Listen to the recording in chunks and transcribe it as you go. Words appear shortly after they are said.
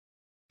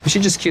We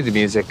should just cue the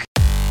music.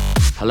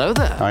 Hello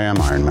there. I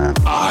am Iron Man.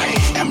 I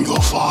am your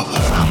father.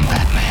 I'm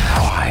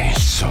Batman. Why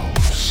so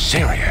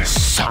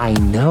serious? I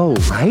know,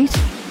 right?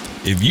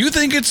 If you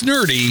think it's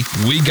nerdy,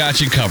 we got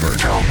you covered.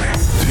 Tell me,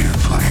 do you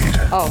bleed?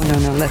 Oh,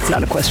 no, that's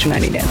not a question I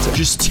need answered.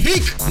 Just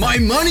take my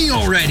money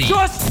already!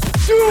 Just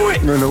do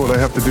it! I know what I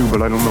have to do,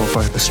 but I don't know if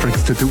I have the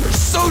strength to do it.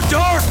 So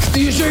dark! Are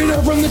you sure you're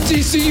not from the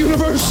DC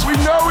universe? We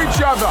know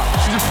each other.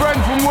 She's a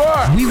friend from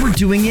work. We were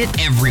doing it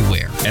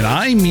everywhere. And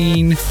I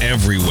mean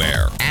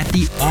everywhere. At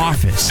the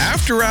office.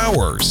 After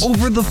hours.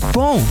 Over the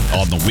phone.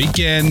 On the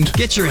weekend.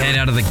 Get your head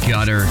out of the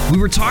gutter. We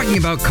were talking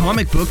about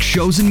comic book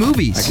shows and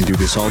movies. I can do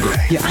this all day.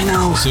 Yeah, I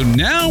know. So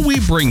now we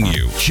bring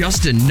you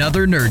Just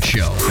Another Nerd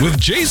Show with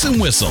Jason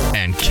Whistle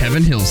and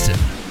Kevin Hillston.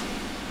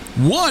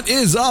 What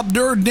is up,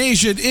 Nerd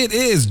Nation? It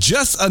is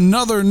Just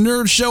Another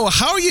Nerd Show.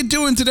 How are you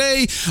doing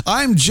today?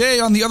 I'm Jay.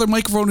 On the other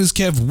microphone is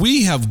Kev.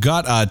 We have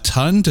got a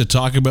ton to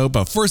talk about,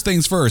 but first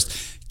things first.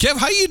 Kev,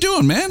 how you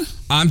doing, man?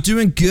 I'm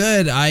doing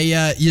good.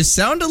 You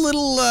sound a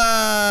little,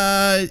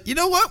 you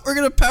know what? We're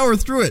going to power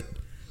through it.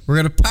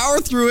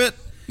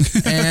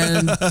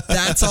 And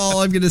that's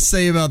all I'm going to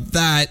say about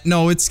that.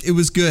 No, it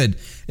was good.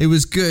 It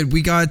was good.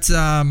 We got,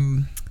 how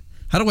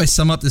do I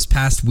sum up this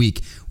past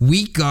week?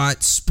 We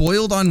got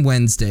spoiled on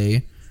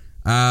Wednesday.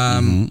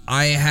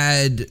 I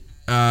had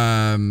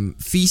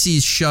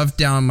feces shoved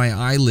down my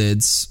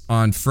eyelids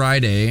on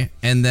Friday,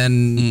 and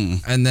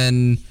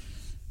then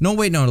no,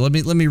 wait, no. Let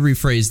me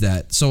rephrase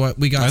that. So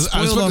we got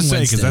spoiled on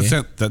Wednesday. Because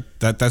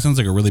that sounds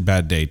like a really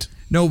bad date.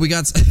 No, we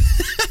got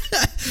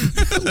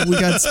we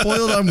got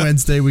spoiled on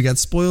Wednesday. We got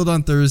spoiled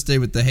on Thursday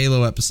with the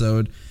Halo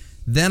episode.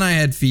 Then I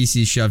had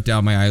feces shoved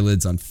down my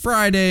eyelids on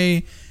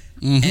Friday.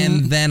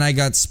 And then I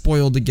got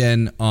spoiled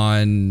again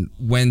on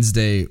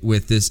Wednesday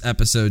with this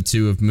episode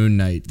 2 of Moon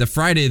Knight. The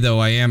Friday, though,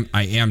 I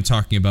am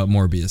talking about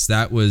Morbius.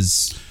 That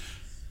was...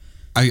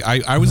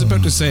 I was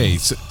about to say,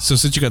 so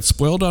since you got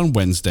spoiled on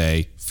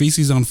Wednesday,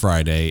 feces on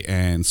Friday,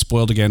 and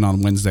spoiled again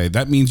on Wednesday,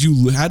 that means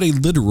you had a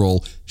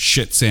literal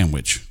shit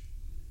sandwich.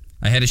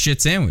 I had a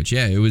shit sandwich,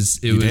 yeah. It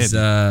was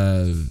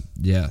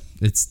yeah,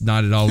 it's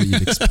not at all what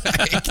you'd expect.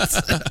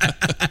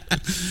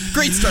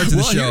 Great start to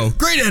the show.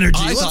 Great energy.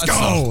 Let's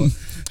go. So.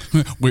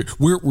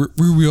 We're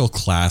real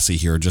classy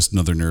here, Just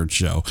Another Nerd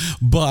Show.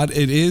 But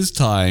it is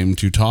time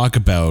to talk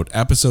about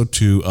episode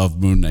 2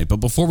 of Moon Knight. But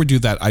before we do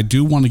that, I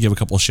do want to give a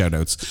couple of shout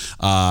outs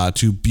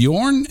to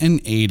Bjorn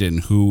and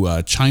Aiden, who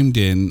chimed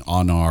in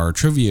on our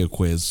trivia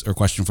quiz or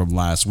question from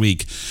last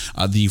week.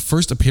 The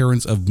first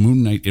appearance of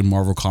Moon Knight in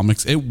Marvel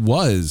Comics, it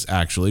was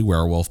actually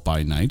Werewolf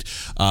by Night.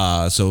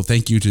 So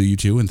thank you to you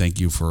two, and thank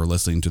you for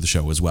listening to the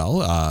show as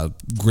well.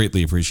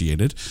 Greatly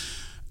appreciated.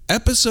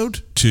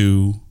 Episode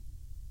 2.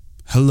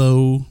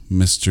 Hello,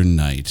 Mr.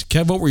 Knight.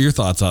 Kev, what were your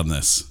thoughts on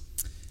this?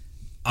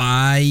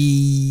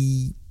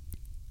 I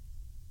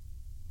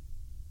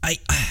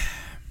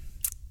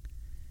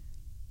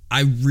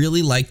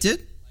really liked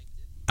it.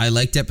 I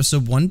liked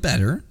episode 1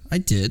 better. I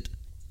did.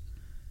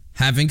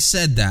 Having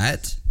said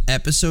that,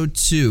 episode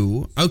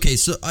 2. Okay,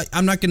 so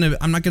I'm not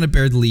gonna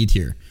bear the lead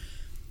here.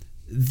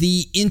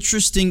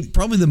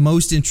 Probably the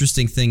most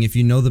interesting thing, if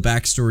you know the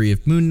backstory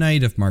of Moon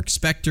Knight, of Mark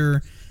Spector.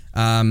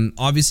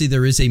 Obviously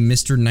there is a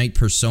Mr. Knight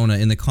persona.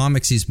 In the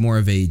comics, he's more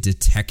of a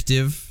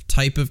detective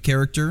type of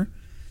character,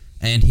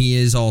 and he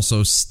is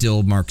also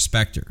still Mark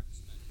Spector.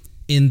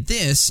 In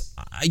this,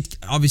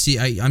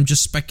 I'm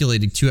just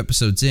speculating 2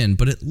 episodes in,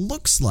 but it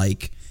looks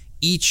like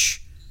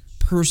each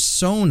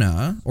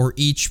persona, or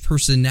each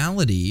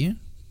personality,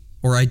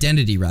 or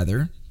identity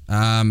rather,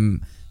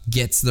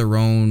 gets their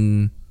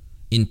own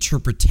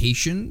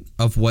interpretation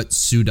of what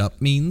suit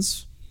up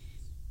means.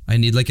 I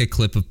need like a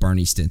clip of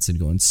Barney Stinson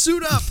going,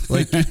 suit up!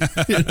 Like,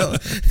 you know.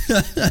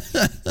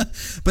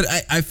 But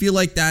I feel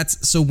like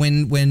that's, so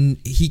when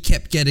he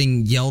kept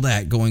getting yelled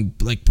at, going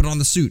like, put on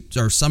the suit,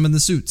 or summon the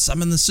suit.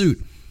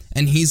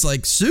 And he's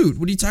like, suit?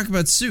 What are you talking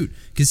about, suit?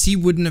 Because he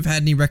wouldn't have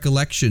had any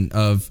recollection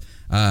of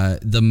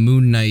the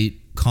Moon Knight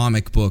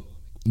comic book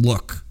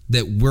look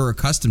that we're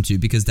accustomed to,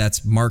 because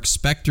that's Mark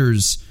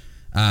Spector's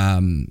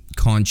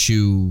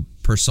Khonshu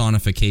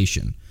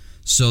personification.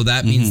 So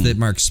that means that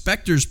Mark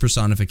Spector's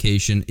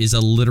personification is a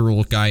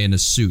literal guy in a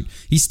suit.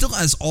 He still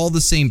has all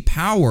the same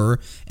power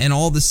and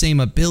all the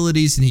same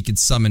abilities, and he can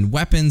summon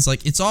weapons.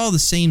 Like, it's all the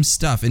same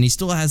stuff. And he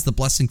still has the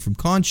blessing from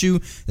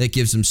Khonshu that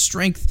gives him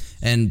strength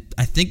and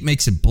I think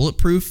makes him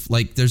bulletproof.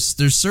 Like, there's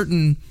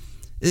certain...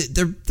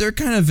 They're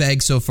kind of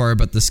vague so far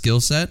about the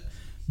skill set.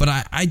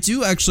 But I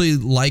do actually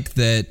like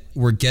that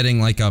we're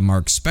getting like a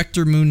Mark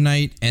Spector Moon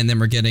Knight, and then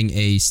we're getting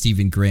a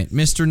Stephen Grant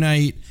Mr.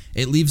 Knight.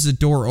 It leaves the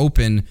door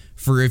open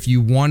for if you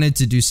wanted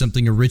to do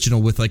something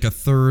original with like a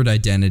third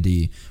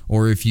identity,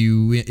 or if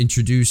you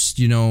introduced,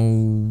 you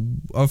know,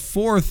 a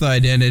fourth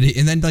identity,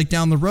 and then like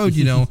down the road,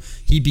 you know,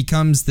 he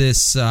becomes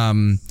this...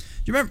 You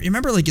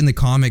remember like in the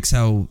comics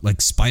how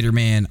like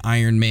Spider-Man,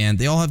 Iron Man,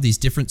 they all have these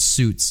different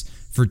suits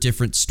for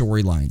different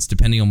storylines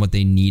depending on what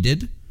they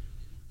needed?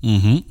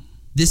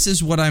 This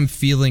is what I'm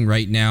feeling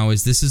right now,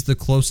 is this is the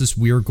closest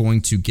we're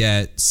going to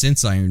get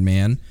since Iron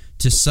Man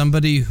to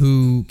somebody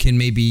who can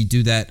maybe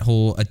do that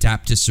whole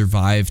adapt to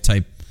survive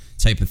type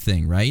of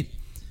thing, right?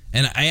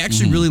 And I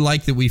actually really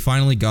like that we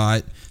finally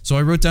got. So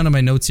I wrote down in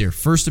my notes here: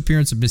 first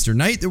appearance of Mr.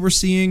 Knight that we're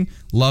seeing.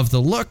 Love the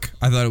look.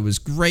 I thought it was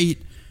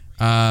great.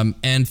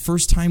 And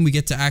first time we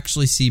get to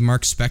actually see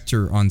Mark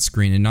Spector on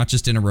screen and not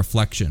just in a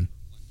reflection.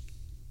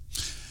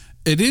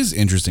 It is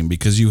interesting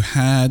because you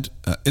had,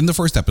 in the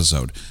first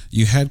episode,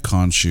 you had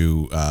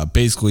Khonshu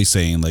basically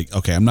saying, like,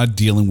 okay, I'm not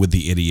dealing with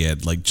the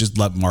idiot, like, just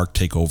let Mark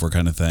take over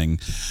kind of thing.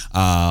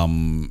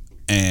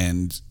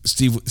 And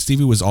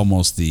Stevie was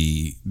almost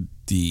the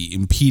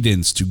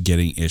impedance to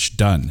getting ish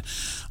done.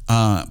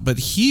 But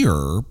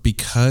here,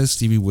 because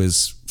Stevie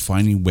was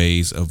finding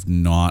ways of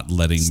not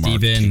letting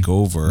Mark take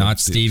over. Not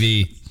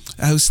Stevie.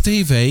 Oh,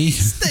 Stevie.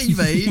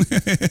 Stevie.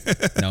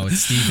 No,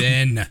 it's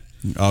Steven.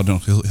 Oh no,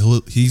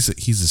 he's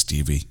a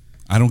Stevie.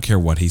 I don't care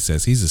what he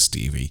says. He's a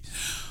Stevie.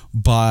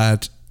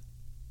 But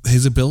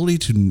his ability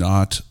to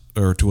not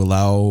or to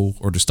allow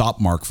or to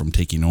stop Mark from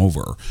taking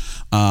over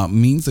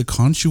means that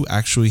Khonshu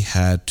actually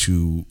had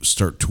to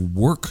start to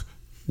work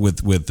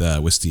with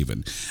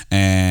Steven,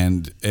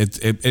 and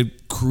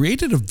it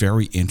created a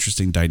very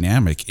interesting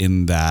dynamic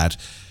in that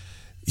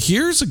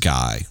here's a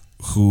guy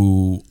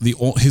who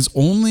his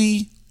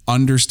only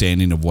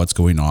understanding of what's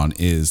going on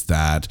is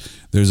that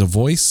there's a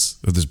voice,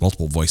 or there's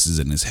multiple voices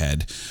in his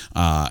head.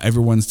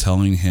 Everyone's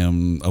telling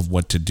him of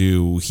what to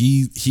do.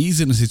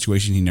 He's in a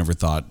situation he never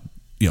thought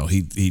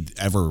he'd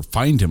ever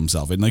find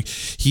himself in. Like,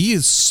 he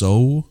is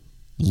so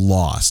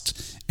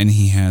lost, and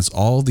he has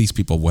all these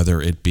people,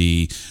 whether it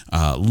be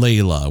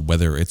Layla,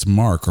 whether it's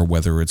Mark, or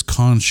whether it's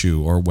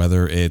Khonshu, or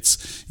whether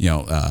it's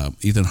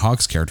Ethan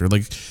Hawke's character.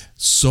 Like,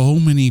 so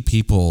many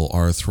people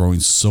are throwing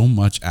so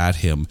much at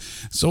him,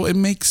 so it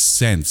makes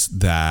sense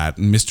that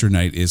Mr.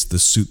 Knight is the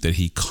suit that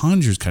he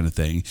conjures, kind of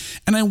thing.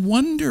 And I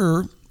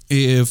wonder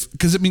if,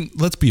 because I mean,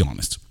 let's be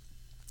honest,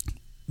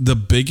 the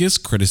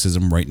biggest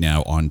criticism right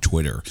now on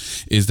Twitter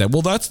is that,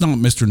 well, that's not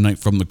Mr. Knight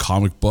from the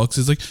comic books.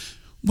 It's like,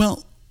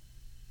 well,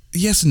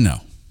 yes and no.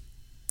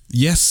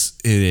 Yes,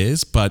 it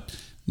is, but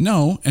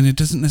no, and it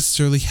doesn't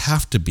necessarily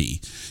have to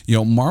be.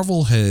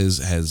 Marvel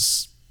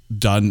has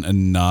done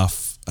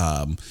enough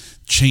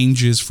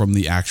changes from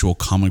the actual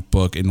comic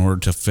book in order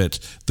to fit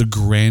the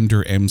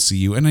grander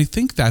MCU, and I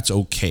think that's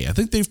okay. I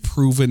think they've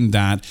proven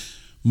that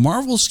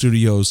Marvel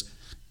Studios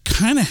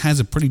kind of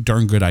has a pretty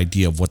darn good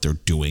idea of what they're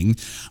doing,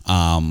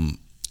 and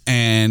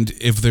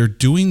if they're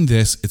doing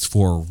this, it's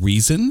for a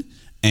reason.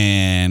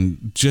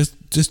 And just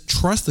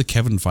trust that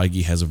Kevin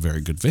Feige has a very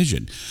good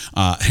vision,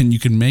 and you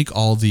can make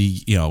all the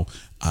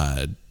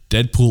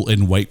Deadpool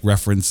in white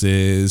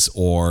references,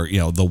 or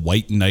the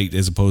White Knight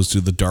as opposed to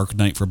the Dark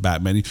Knight for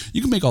Batman.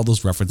 You can make all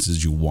those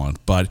references you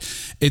want, but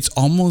it's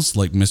almost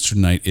like Mr.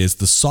 Knight is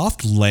the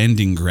soft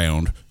landing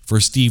ground for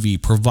Stevie,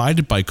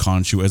 provided by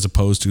Khonshu, as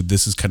opposed to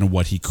this is kind of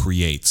what he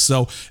creates.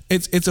 So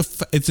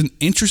it's an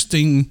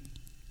interesting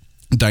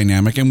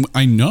dynamic, and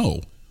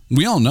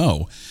we all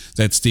know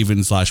that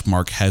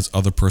Steven/Mark has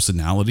other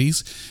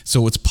personalities,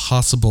 so it's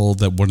possible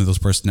that one of those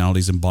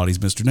personalities embodies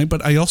Mr. Knight.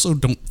 But I also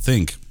don't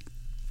think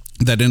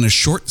that in a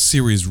short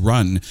series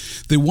run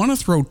they want to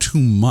throw too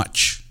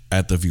much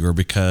at the viewer,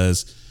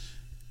 because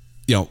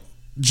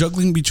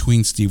juggling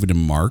between Steven and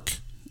Mark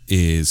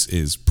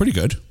is pretty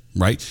good,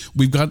 right?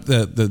 We've got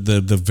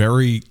the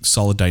very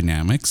solid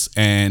dynamics,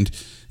 and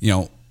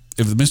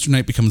if Mr.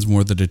 Knight becomes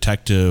more the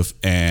detective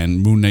and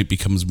Moon Knight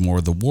becomes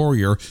more the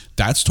warrior,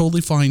 that's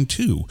totally fine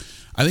too.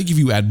 I think if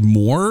you add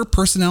more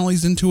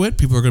personalities into it,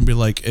 people are going to be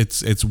like,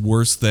 it's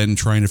worse than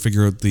trying to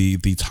figure out the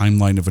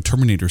timeline of a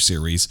Terminator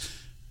series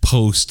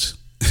post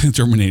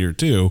Terminator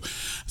 2.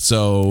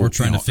 So we're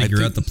trying to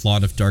figure out the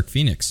plot of Dark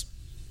Phoenix.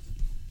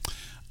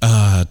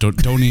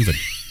 Don't even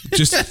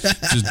just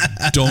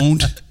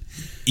don't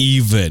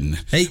even.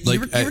 Hey, you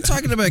were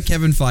talking about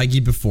Kevin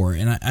Feige before,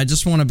 and I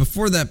just want to,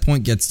 before that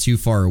point gets too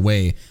far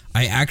away,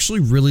 I actually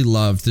really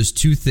loved, there's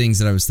two things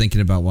that I was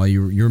thinking about while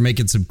you were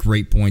making some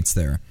great points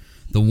there.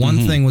 The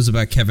one thing was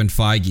about Kevin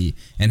Feige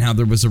and how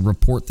there was a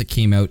report that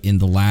came out in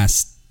the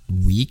last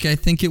week, I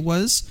think it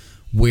was,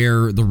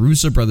 where the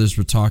Russo brothers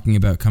were talking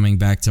about coming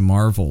back to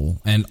Marvel,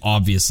 and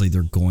obviously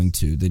they're going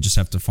to. They just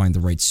have to find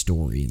the right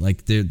story.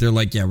 Like they're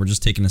like, yeah, we're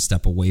just taking a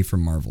step away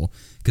from Marvel,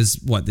 because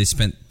they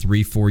spent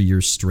 3-4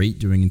 years straight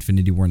doing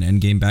Infinity War and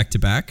Endgame back to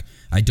back.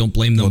 I don't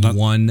blame them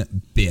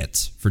one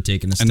bit for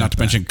taking a step back. And not to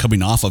mention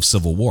coming off of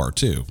Civil War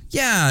too.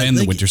 Yeah, and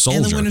the Winter Soldier.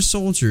 And the Winter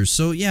Soldier.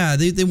 So yeah,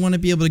 they want to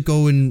be able to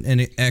go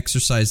and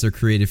exercise their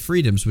creative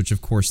freedoms, which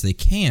of course they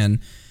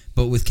can.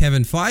 But with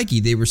Kevin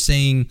Feige, they were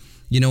saying,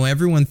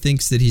 everyone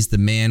thinks that he's the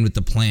man with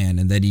the plan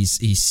and that he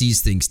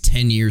sees things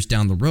 10 years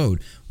down the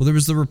road. Well, there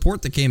was the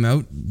report that came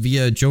out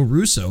via Joe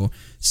Russo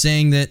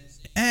saying that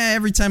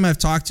every time I've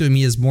talked to him,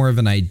 he has more of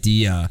an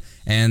idea,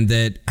 and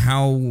that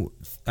how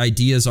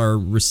ideas are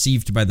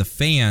received by the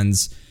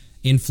fans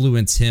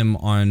influence him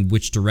on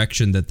which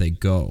direction that they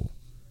go.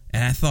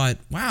 And I thought,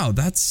 wow,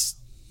 that's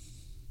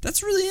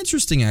really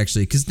interesting,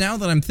 actually, because now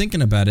that I'm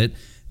thinking about it,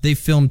 they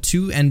filmed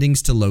 2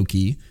 endings to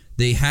Loki.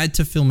 They had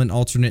to film an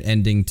alternate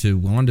ending to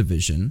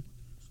WandaVision.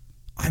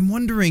 I'm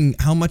wondering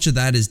how much of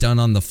that is done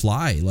on the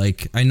fly.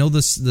 Like, I know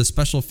the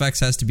special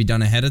effects has to be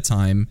done ahead of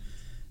time,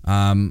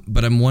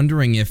 but I'm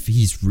wondering if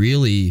he's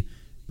really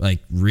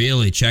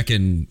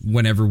checking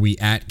whenever we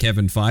at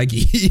Kevin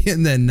Feige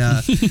and then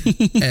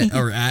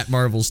or at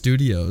Marvel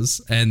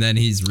Studios, and then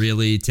he's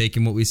really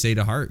taking what we say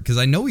to heart, because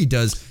I know he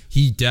does.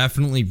 He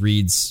definitely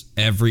reads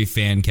every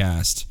fan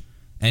cast,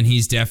 and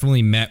he's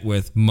definitely met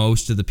with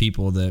most of the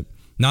people that,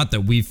 not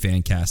that we've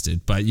fan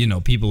casted, but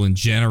people in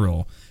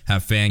general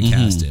have fan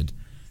casted.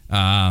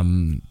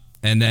 And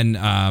then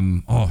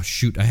oh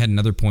shoot, I had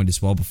another point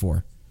as well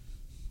before.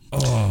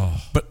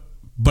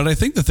 But I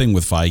think the thing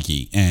with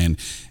Feige, and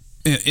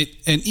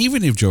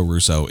even if Joe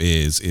Russo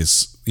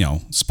is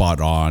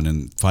spot on,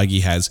 and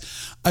Feige has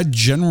a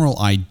general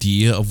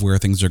idea of where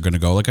things are going to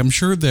go, like, I'm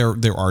sure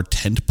there are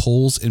tent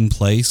poles in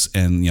place,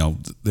 and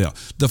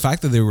the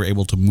fact that they were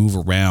able to move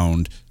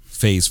around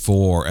Phase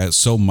 4 as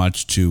so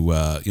much to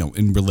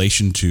in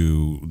relation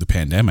to the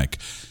pandemic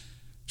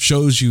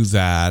shows you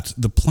that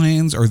the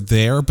plans are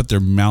there, but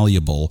they're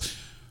malleable.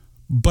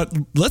 But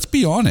let's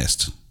be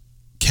honest,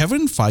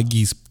 Kevin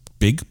Feige's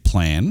big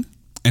plan,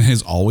 and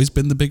has always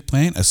been the big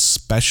plan,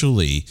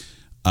 especially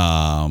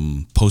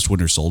post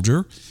Winter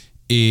Soldier,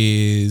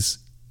 is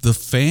the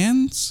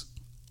fans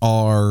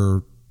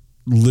are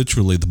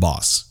literally the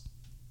boss.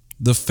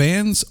 The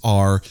fans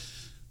are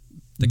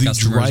the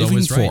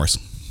driving force.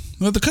 Right.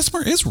 Well, the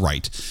customer is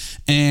right,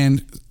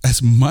 and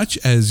as much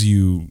as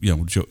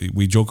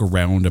we joke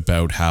around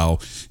about how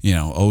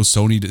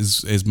Sony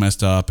is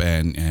messed up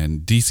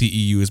and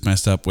DCEU is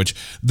messed up, which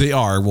they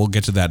are. We'll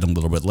get to that in a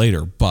little bit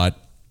later, but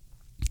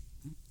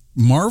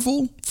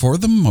Marvel, for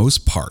the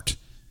most part,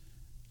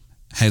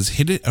 has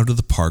hit it out of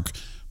the park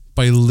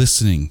by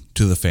listening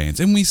to the fans.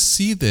 And we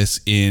see this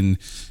in,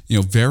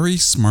 very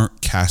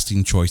smart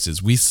casting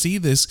choices. We see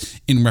this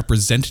in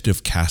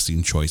representative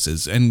casting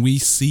choices. And we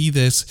see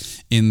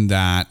this in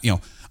that,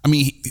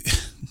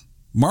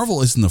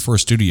 Marvel isn't the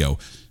first studio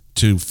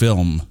to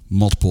film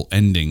multiple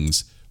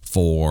endings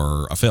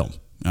for a film.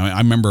 I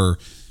remember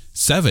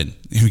Seven,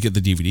 if we get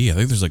the DVD, I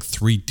think there's like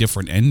 3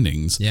 different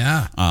endings.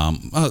 Yeah.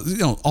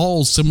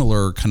 All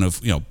similar kind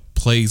of,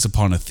 plays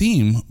upon a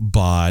theme,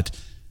 but,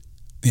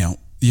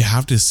 you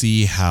have to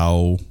see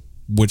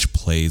which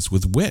plays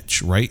with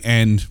which, right?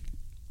 And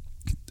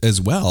as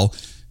well,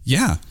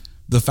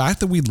 the fact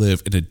that we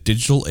live in a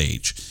digital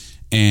age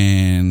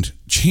and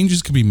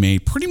changes can be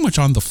made pretty much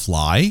on the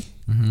fly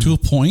to a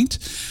point.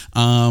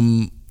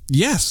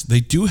 Yes, they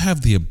do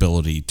have the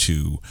ability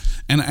to,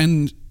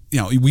 and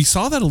we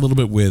saw that a little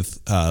bit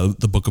with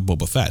the Book of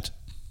Boba Fett.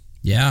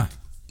 Yeah.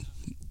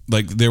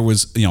 Like, there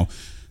was,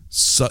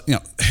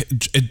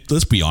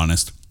 let's be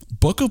honest,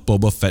 Book of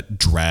Boba Fett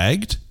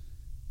dragged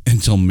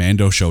until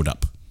Mando showed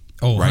up.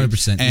 Oh, right?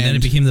 100%. And then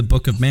it became the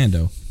Book of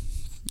Mando.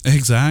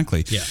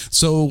 Exactly. Yeah.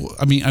 So,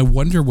 I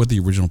wonder what the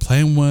original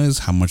plan was,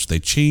 how much they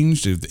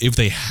changed, if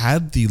they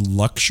had the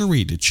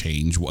luxury to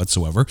change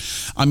whatsoever.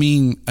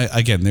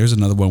 Again, there's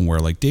another one where,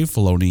 like, Dave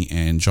Filoni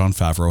and Jon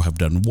Favreau have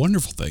done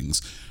wonderful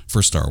things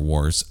for Star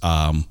Wars.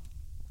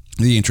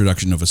 The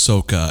introduction of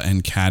Ahsoka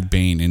and Cad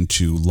Bane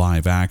into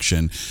live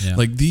action. Yeah.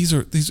 Like, these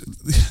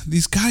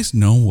guys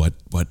know what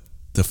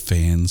the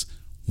fans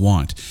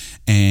want.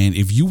 And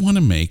if you want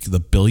to make the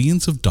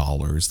billions of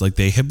dollars like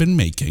they have been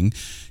making,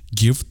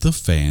 give the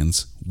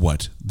fans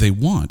what they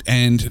want.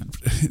 And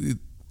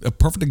a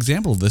perfect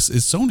example of this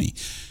is Sony.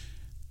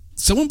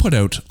 Someone put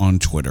out on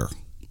Twitter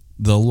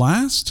the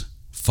last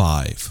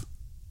 4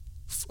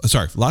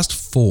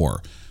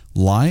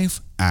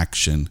 live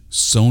action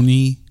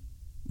Sony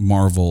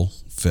Marvel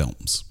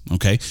films.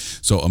 Okay,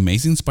 so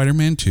Amazing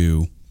Spider-Man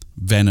 2,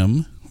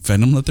 Venom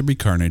Let There Be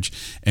Carnage,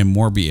 and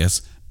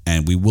Morbius.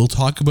 And we will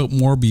talk about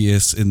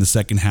Morbius in the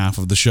second half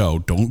of the show.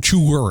 Don't you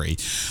worry.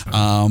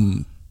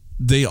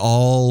 They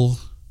all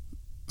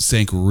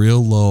sank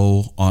real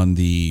low on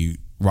the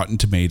Rotten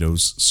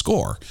Tomatoes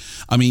score.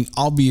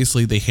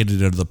 Obviously, they hit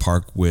it out of the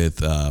park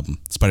with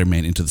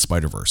Spider-Man Into the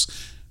Spider-Verse.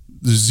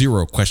 There's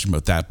zero question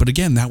about that. But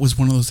again, that was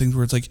one of those things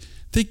where it's like,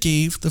 they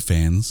gave the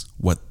fans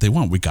what they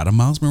want. We got a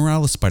Miles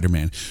Morales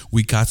Spider-Man.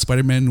 We got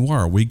Spider-Man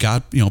Noir. We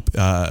got,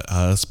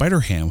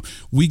 Spider-Ham.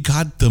 We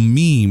got the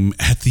meme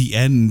at the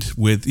end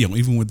with,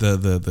 even with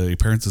the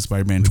appearance of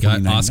Spider-Man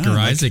 2099. Got Oscar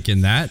Isaac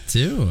in that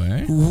too,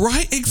 right?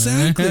 Right,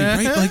 exactly.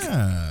 Right, like,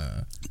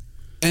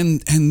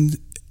 and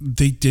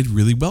they did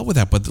really well with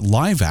that. But the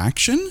live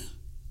action,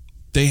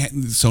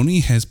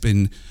 Sony has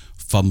been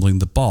fumbling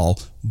the ball.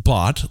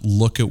 But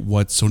look at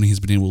what Sony has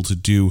been able to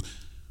do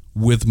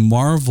with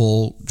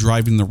Marvel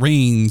driving the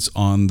reins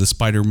on the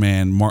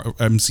Spider-Man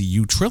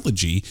MCU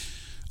trilogy,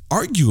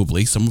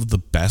 arguably some of the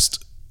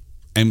best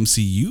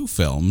MCU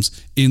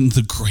films in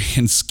the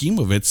grand scheme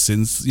of it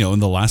since, in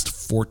the last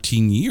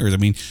 14 years.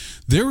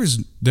 There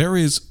is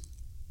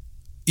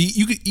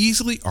you could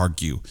easily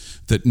argue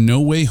that No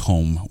Way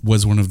Home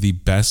was one of the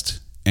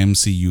best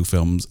MCU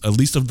films, at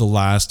least of the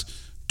last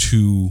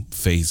 2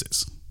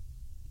 phases.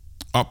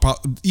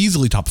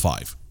 Easily top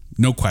 5.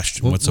 No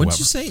question whatsoever. What'd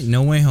you say?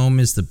 No Way Home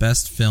is the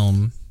best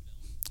film?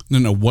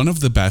 No, one of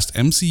the best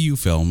MCU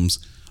films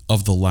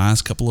of the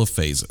last couple of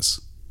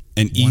phases,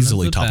 and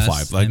easily top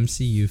five. Like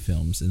MCU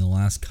films in the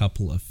last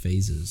couple of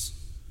phases.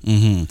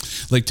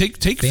 Mm-hmm. Like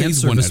take fan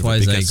phase one out of it,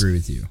 wise, I because- agree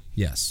with you.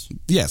 Yes.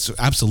 Yes,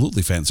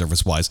 absolutely, fan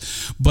service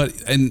wise. But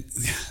and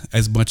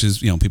as much as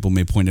people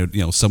may point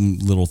out some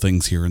little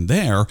things here and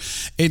there,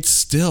 it's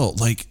still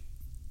like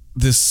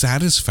the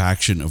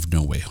satisfaction of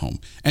No Way Home,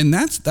 and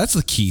that's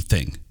the key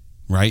thing,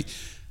 right?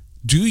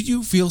 Do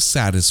you feel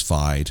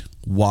satisfied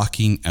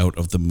walking out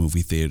of the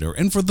movie theater?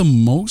 And for the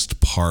most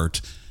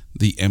part,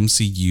 the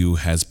MCU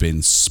has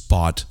been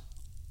spot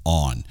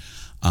on,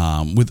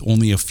 with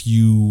only a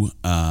few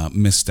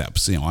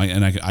missteps.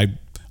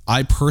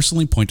 I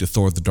personally point to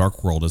Thor: The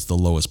Dark World as the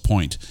lowest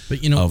point. But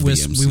of the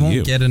MCU. We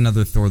won't get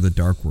another Thor: The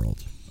Dark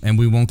World, and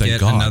we won't Thank get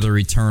God. another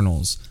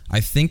Eternals. I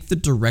think the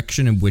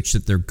direction in which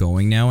that they're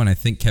going now, and I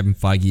think Kevin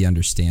Feige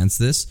understands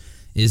this,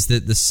 is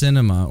that the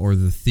cinema or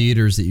the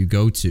theaters that you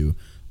go to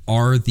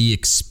are the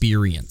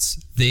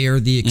experience. They are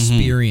the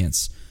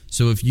experience.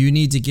 So if you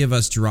need to give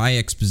us dry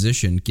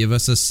exposition, give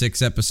us a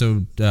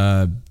 6-episode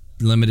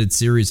limited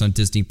series on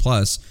Disney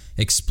Plus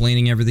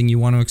explaining everything you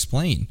want to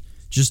explain.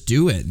 Just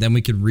do it. Then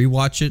we could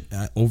rewatch it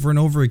over and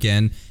over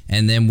again,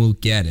 and then we'll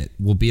get it.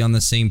 We'll be on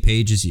the same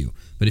page as you.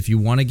 But if you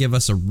want to give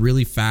us a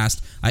really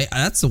fast...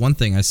 that's the one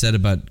thing I said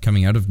about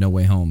coming out of No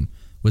Way Home,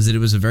 was that it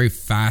was a very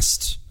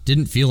fast...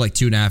 Didn't feel like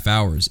 2.5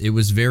 hours. It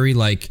was very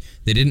like...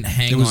 They didn't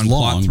hang on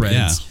plot threads.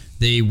 Yeah.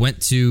 They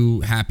went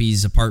to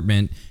Happy's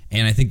apartment,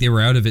 and I think they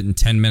were out of it in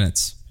 10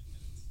 minutes.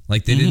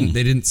 Like they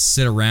didn't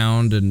sit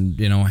around and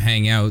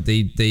hang out.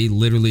 They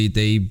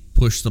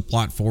pushed the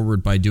plot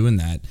forward by doing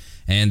that.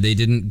 And they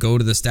didn't go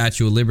to the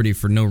Statue of Liberty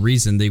for no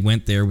reason. They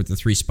went there with the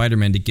 3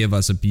 Spider-Men to give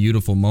us a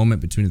beautiful moment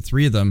between the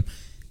 3 of them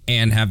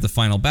and have the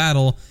final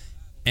battle.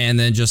 And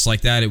then just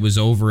like that, it was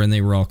over, and they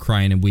were all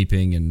crying and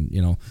weeping, and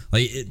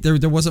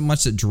there wasn't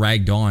much that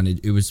dragged on.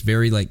 It was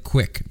very like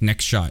quick,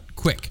 next shot.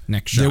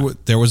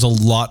 There was a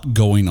lot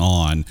going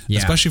on, Yeah.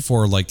 especially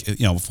for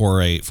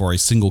for a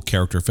single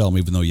character film.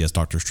 Even though yes,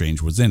 Doctor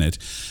Strange was in it,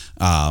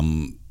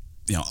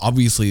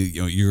 obviously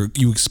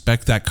you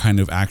expect that kind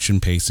of action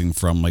pacing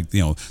from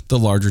the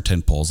larger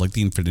tentpoles like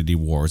the Infinity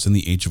Wars and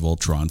the Age of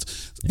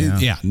Ultrons.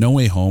 Yeah. No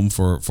Way Home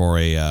for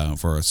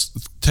a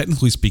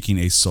technically speaking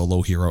a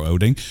solo hero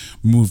outing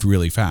moved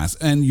really fast.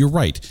 And you're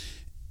right.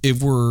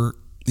 If we're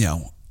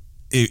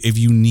if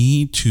you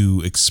need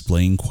to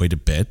explain quite a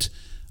bit,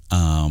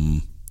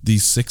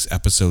 these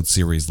 6-episode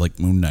series like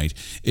Moon Knight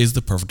is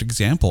the perfect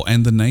example.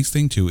 And the nice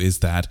thing too is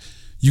that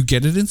you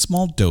get it in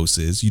small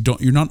doses.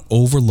 You're not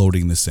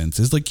overloading the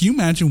senses. Like, you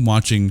imagine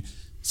watching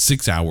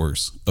 6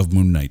 hours of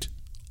Moon Knight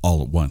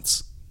all at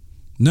once?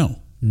 No,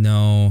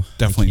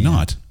 definitely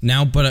not.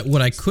 Now, but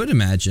what I could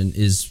imagine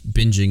is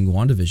binging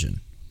WandaVision,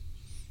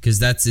 because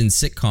that's in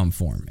sitcom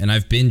form, and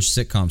I've binged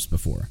sitcoms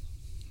before.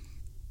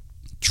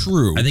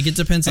 True. I think it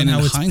depends on And how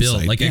in it's built.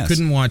 hindsight, Like, yes. I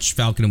couldn't watch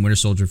Falcon and Winter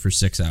Soldier for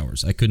 6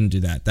 hours. I couldn't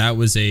do that. That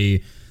was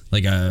a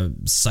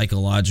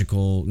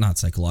psychological, not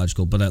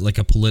psychological, but like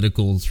a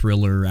political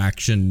thriller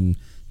action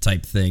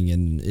type thing.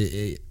 And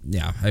it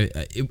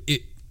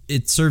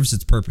serves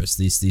its purpose,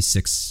 these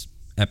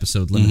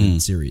 6-episode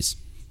limited series.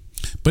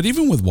 But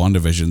even with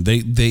WandaVision,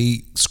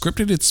 they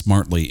scripted it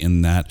smartly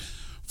in that,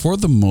 for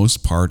the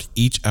most part,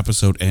 each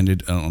episode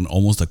ended on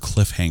almost a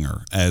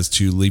cliffhanger as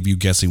to leave you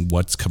guessing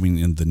what's coming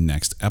in the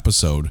next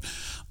episode.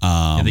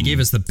 They gave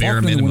us the bare Falcon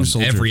and the minimum Winter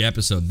Soldier. every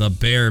episode, the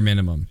bare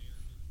minimum.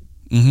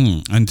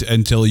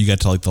 Until you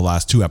get to like the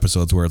last 2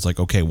 episodes where it's like,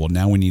 okay, well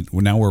now we're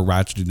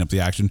ratcheting up the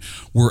action.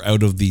 We're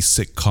out of the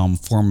sitcom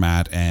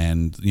format,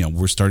 and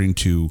we're starting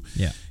to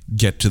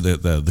get to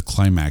the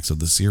climax of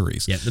the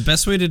series. Yeah, the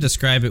best way to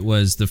describe it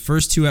was the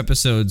first 2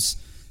 episodes,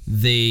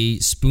 they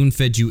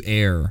spoon-fed you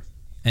air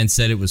and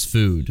said it was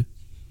food.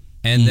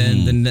 And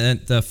then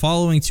the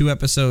following 2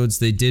 episodes,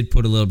 they did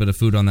put a little bit of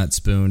food on that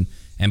spoon.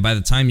 And by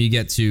the time you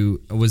get to,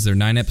 was there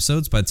 9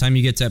 episodes? By the time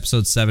you get to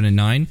episodes 7 and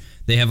 9,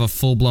 they have a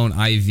full-blown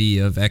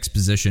IV of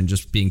exposition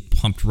just being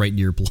pumped right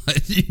into your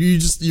blood.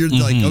 You're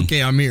like,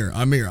 okay, I'm here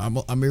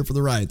for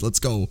the ride. Let's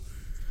go.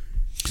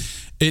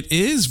 It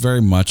is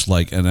very much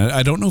like, and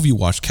I don't know if you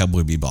watched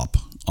Cowboy Bebop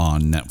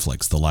on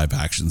Netflix, the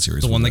live-action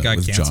series. The one that got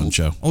with canceled?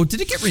 John Cho. Oh,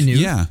 did it get renewed?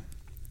 Yeah.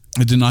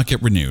 It did not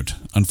get renewed,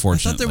 I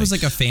unfortunately. thought there was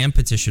like a fan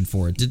petition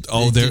for it.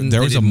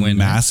 There was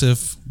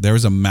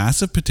a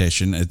massive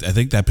petition. I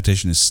think that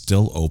petition is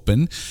still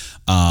open.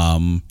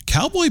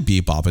 Cowboy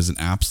Bebop is an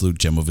absolute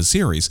gem of a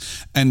series,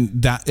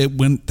 and that it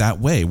went that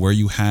way where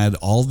you had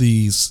all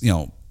these,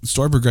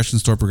 story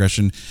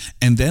progression,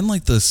 and then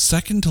like the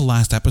second to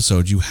last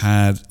episode, you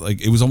had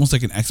like, it was almost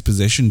like an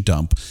exposition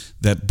dump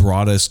that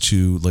brought us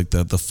to like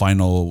the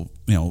final,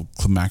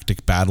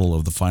 climactic battle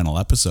of the final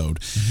episode.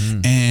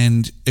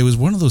 And it was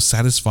one of those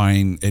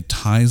satisfying, it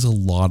ties a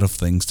lot of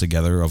things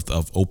together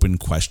of open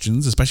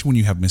questions, especially when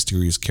you have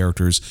mysterious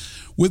characters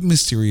with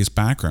mysterious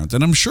backgrounds.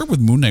 And I'm sure with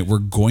Moon Knight we're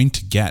going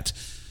to get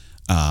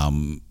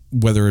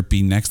whether it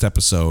be next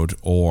episode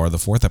or the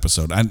 4th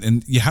episode.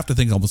 And you have to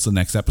think almost the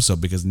next episode,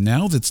 because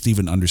now that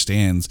Steven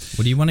understands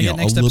What do you want to get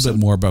next a little episode? bit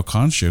more about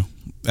Khonshu,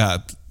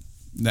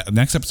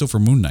 next episode for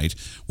Moon Knight,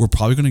 we're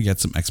probably going to get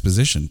some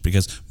exposition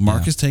because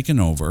Mark has taken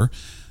over.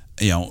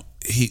 You know,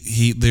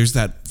 he there's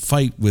that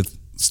fight with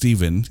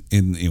Steven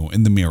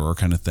in the mirror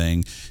kind of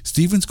thing.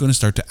 Steven's going to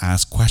start to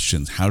ask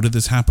questions. How did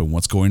this happen?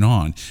 What's going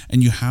on?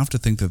 And you have to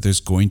think that there's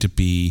going to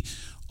be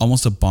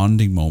almost a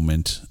bonding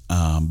moment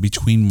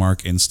between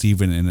Mark and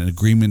Steven, and an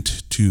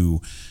agreement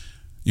to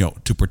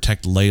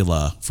protect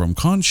Layla from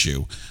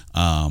Khonshu.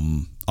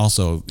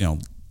 Also,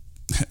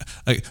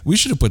 we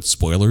should have put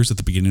spoilers at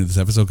the beginning of this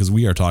episode because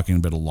we are talking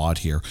about a lot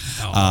here.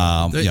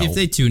 If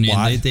they tune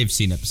in, they've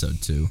seen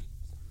episode 2.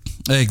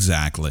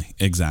 Exactly.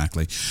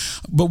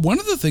 But one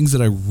of the things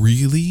that I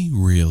really,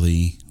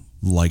 really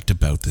liked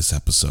about this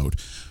episode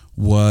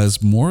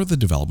was more of the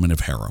development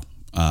of Harrow,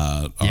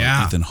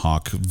 Ethan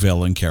Hawke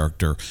villain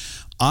character.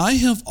 I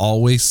have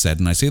always said,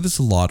 and I say this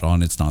a lot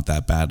on It's Not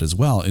That Bad as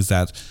well, is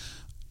that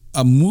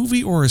a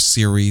movie or a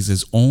series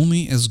is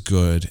only as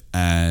good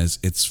as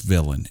its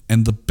villain.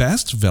 And the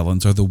best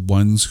villains are the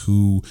ones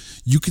who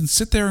you can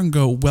sit there and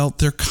go, well,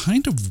 they're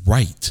kind of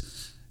right.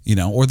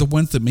 Or the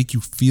ones that make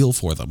you feel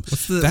for them.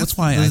 That's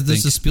why I think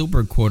there's a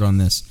Spielberg quote on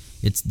this.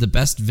 It's the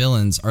best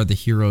villains are the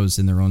heroes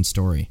in their own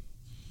story.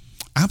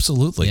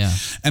 Absolutely. Yeah.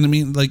 And I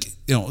mean,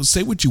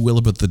 say what you will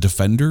about the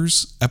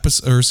Defenders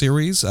episode or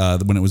series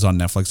when it was on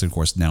Netflix, and of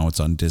course now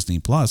it's on Disney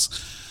Plus.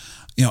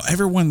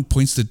 Everyone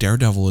points to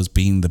Daredevil as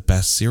being the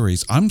best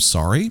series. I'm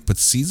sorry, but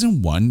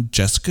season 1,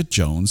 Jessica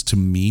Jones, to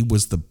me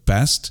was the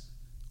best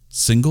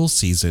single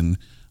season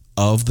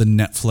of the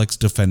Netflix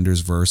Defenders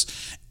verse,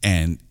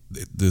 and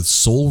the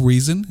sole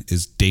reason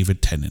is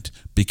David Tennant,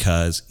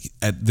 because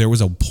there was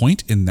a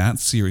point in that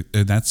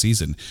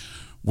season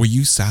where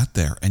you sat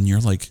there and you're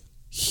like,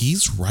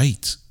 he's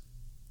right.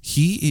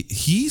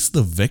 He's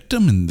the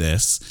victim in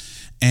this.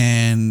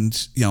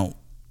 And,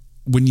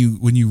 when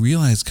you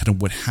realize kind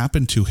of what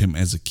happened to him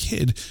as a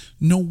kid,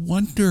 no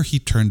wonder he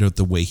turned out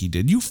the way he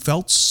did. You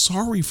felt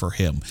sorry for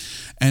him.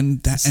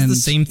 And this is the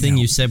same thing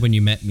you said when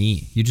you met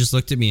me. You just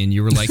looked at me and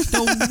you were like,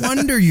 no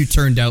wonder you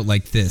turned out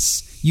like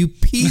this, you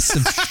piece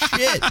of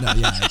shit. No,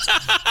 yeah.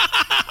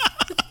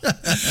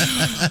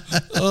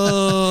 It's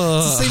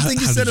the same thing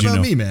you said about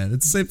me, man.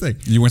 It's the same thing.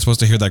 You weren't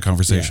supposed to hear that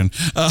conversation.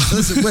 Yeah.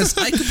 Listen, Wes,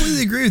 I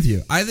completely agree with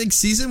you. I think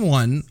season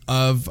 1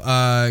 of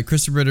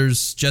Kristen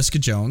Ritter's Jessica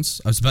Jones,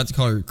 I was about to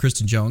call her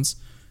Kristen Jones.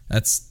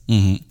 That's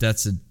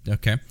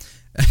okay.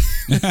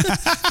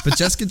 But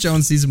Jessica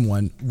Jones season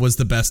 1 was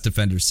the best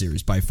Defenders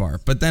series by far.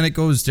 But then it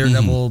goes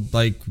Daredevil,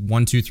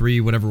 1, 2,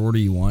 3, whatever order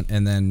you want,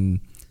 and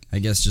then I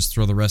guess just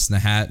throw the rest in the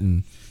hat,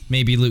 and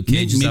maybe Luke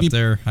Cage is up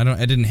there. I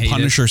didn't hate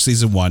Punisher it.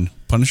 season 1.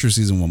 Punisher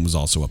season 1 was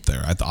also up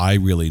there. I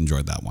really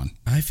enjoyed that one.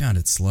 I found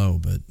it slow,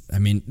 but I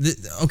mean,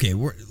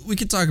 we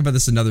could talk about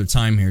this another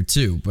time here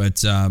too.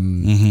 But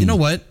you know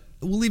what?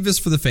 We'll leave this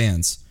for the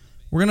fans.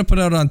 We're gonna put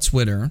out on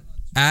Twitter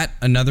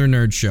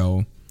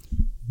 @AnotherNerdShow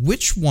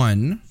which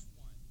one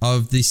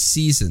of the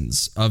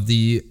seasons of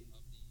the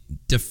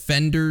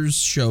Defenders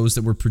shows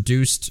that were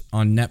produced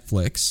on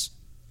Netflix,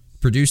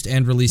 produced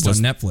and released on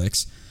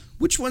Netflix,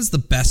 which one's the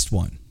best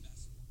one?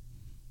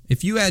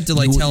 If you had to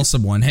tell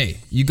someone, hey,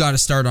 you got to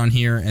start on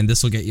here and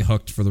this will get you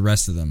hooked for the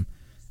rest of them.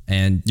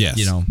 And,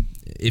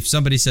 if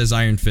somebody says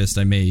Iron Fist,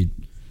 I may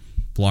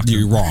block them.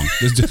 You're wrong.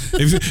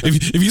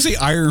 if you say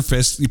Iron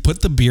Fist, you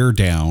put the beer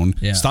down,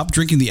 stop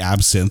drinking the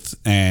absinthe,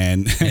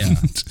 and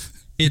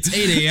it's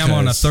 8 a.m.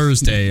 on a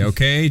Thursday,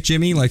 okay,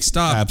 Jimmy?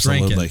 Stop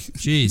drinking.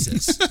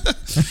 Jesus.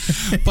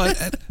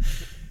 But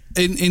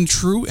in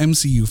true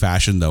MCU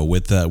fashion, though,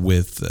 with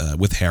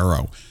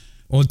Harrow.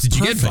 Well, did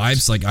you get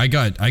vibes?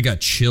 I got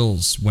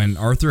chills when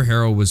Arthur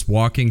Harrow was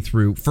walking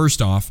through.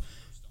 First off,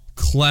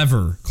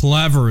 clever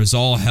as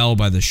all hell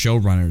by the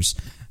showrunners.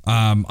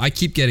 I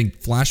keep getting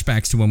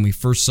flashbacks to when we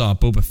first saw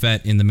Boba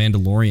Fett in The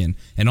Mandalorian,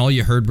 and all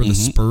you heard were the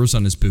spurs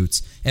on his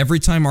boots. Every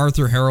time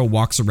Arthur Harrow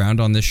walks around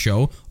on this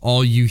show,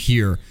 all you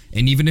hear,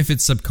 and even if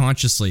it's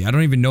subconsciously, I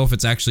don't even know if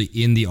it's actually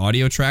in the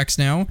audio tracks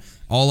now,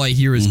 all I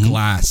hear is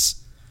glass.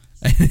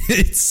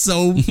 It's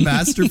so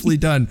masterfully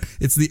done.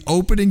 It's the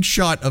opening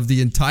shot of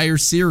the entire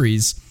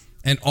series,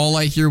 and all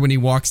I hear when he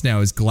walks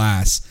now is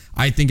glass.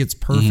 I think it's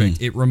perfect.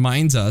 It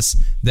reminds us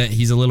that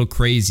he's a little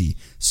crazy,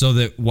 so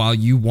that while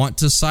you want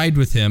to side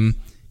with him,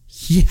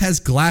 he has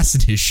glass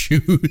in his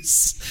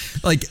shoes.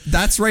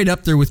 That's right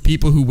up there with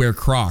people who wear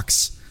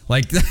Crocs.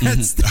 That's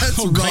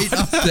right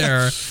up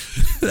there.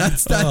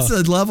 That's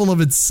a level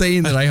of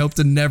insane that I hope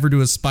to never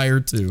to aspire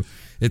to.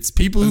 It's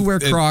people who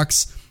wear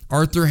Crocs,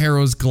 Arthur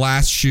Harrow's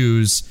glass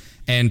shoes,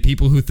 and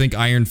people who think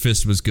Iron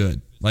Fist was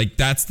good.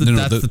 That's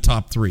the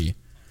top 3.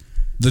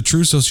 The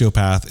true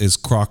sociopath is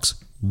Crocs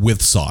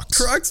with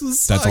socks. Crocs with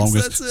socks.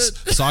 That's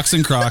it. Socks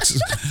and Crocs.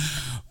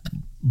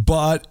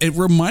 But it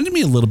reminded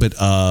me a little bit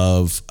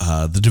of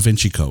the Da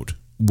Vinci Code,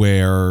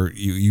 where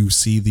you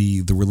see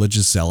the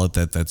religious zealot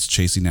that's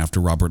chasing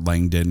after Robert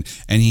Langdon,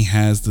 and he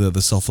has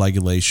the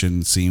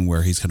self-flagellation scene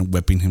where he's kind of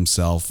whipping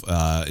himself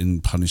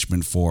in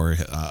punishment for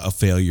a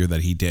failure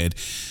that he did.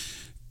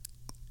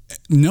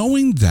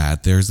 Knowing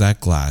that there's that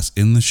glass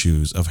in the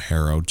shoes of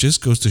Harrow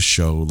just goes to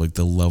show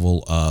the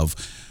level of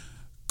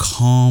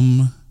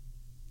calm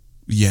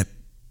yet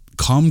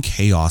calm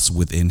chaos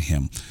within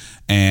him.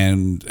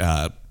 And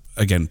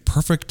again,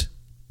 perfect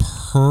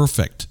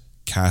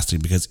casting,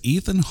 because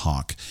Ethan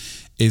Hawke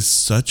is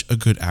such a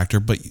good actor,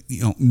 but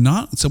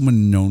not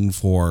someone known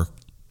for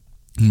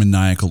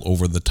maniacal,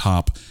 over the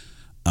top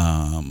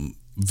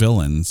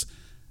villains.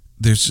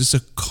 There's just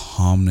a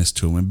calmness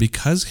to him, and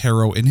because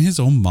Harrow, in his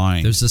own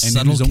mind, there's a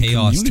subtle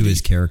chaos to his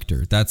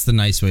character. That's the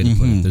nice way to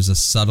put it. There's a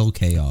subtle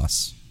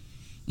chaos.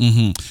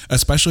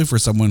 Especially for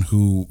someone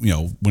who,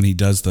 when he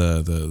does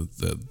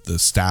the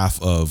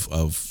staff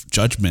of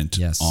judgment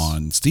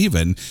on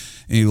Stephen,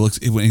 and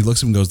when he looks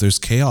at him and goes, "There's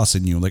chaos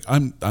in you." Like,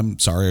 I'm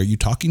sorry, are you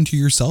talking to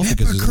yourself?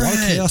 Because there's a lot of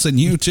chaos in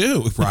you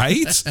too,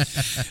 right?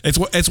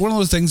 It's one of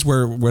those things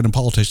where when a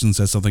politician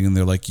says something and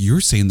they're like,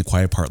 "You're saying the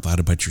quiet part loud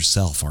about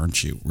yourself,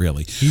 aren't you?"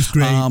 Really? He's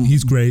great.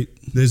 He's great.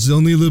 There's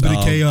only a little bit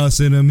of chaos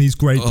in him. He's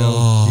great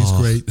though. He's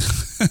great.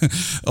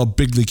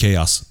 Bigly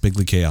chaos.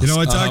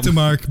 I talked to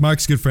Mark.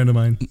 Mark's a good friend of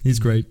mine. He's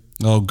great.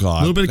 Oh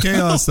God. A little bit of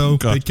chaos though.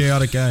 Big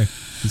chaotic guy.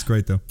 He's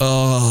great though.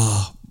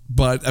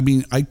 But I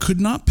mean, I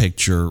could not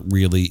picture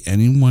really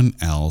anyone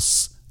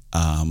else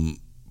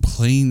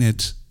playing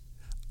it.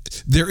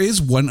 There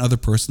is one other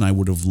person I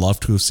would have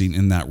loved to have seen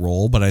in that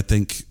role, but I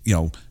think,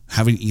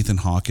 having Ethan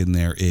Hawke in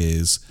there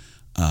is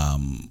a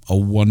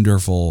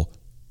wonderful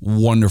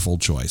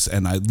choice.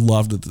 And I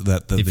loved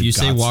that. If you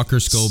say Walker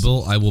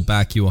Scobell, I will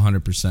back you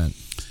 100%.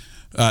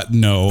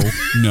 No.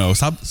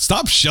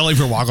 Stop shelling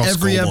for Walker Scobell.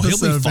 Every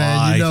episode, He'll be fine.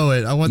 man, you know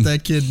it. I want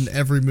that kid in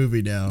every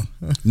movie now.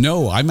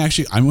 No, I'm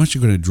actually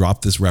going to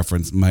drop this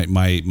reference,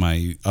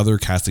 my other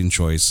casting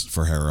choice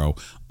for Harrow,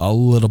 a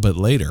little bit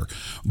later.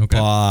 Okay.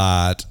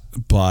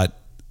 But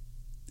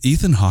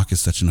Ethan Hawke is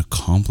such an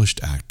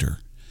accomplished actor.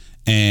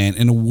 And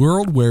in a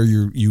world where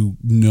you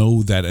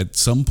know that at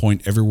some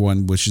point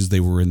everyone wishes they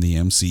were in the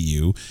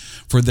MCU,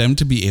 for them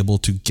to be able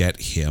to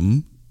get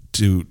him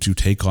to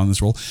take on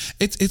this role,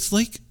 it's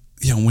like,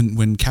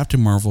 when Captain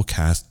Marvel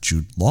cast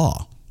Jude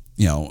Law,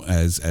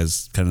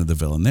 as kind of the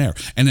villain there,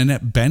 and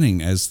Annette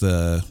Bening as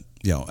the,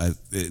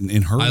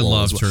 in her role. I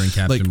loved her in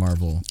Captain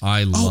Marvel.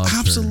 I loved her.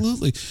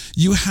 Absolutely.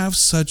 You have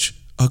such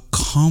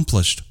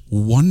accomplished,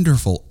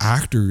 wonderful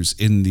actors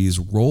in these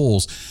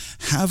roles,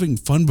 having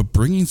fun, but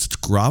bringing such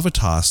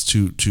gravitas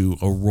to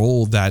a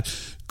role that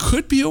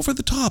could be over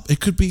the top. It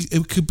could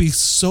be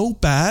so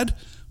bad,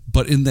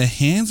 but in the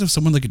hands of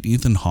someone like an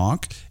Ethan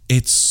Hawke,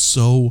 it's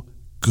so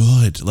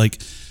good.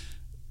 Like,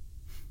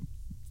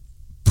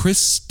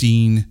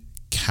 pristine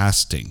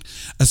casting,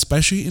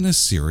 especially in a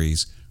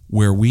series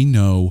where we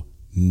know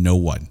no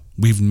one.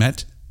 We've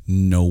met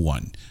no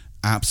one.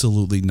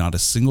 Absolutely not a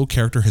single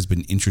character has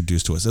been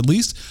introduced to us, at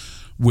least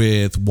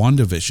with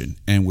WandaVision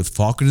and with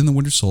Falcon and the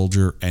Winter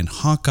Soldier and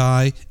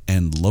Hawkeye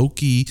and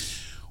Loki.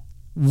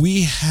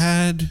 We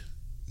had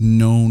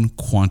known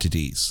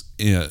quantities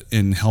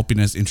in helping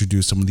us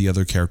introduce some of the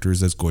other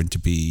characters that's going to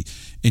be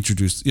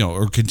introduced,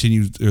 or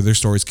their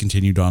stories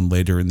continued on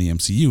later in the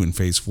MCU in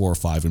phase 4 or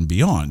 5 and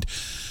beyond.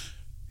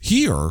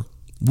 Here,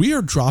 we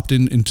are dropped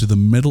into the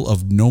middle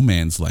of no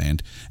man's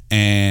land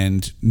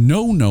and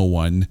no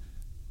one,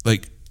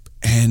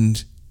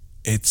 and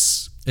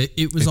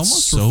it was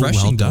almost so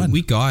refreshing. Well done.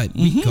 We got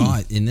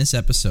in this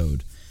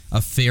episode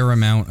a fair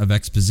amount of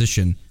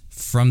exposition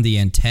from the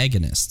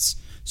antagonists.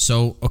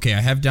 So, okay,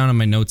 I have down on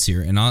my notes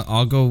here, and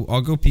I'll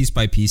go piece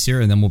by piece here,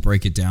 and then we'll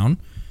break it down.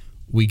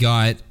 We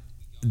got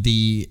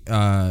the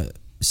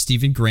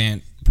Stephen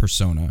Grant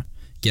persona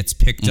gets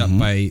picked up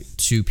by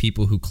two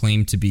people who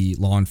claim to be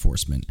law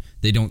enforcement.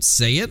 They don't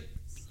say it,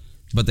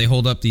 but they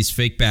hold up these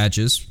fake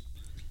badges,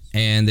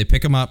 and they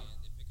pick him up.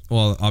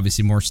 Well,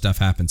 obviously more stuff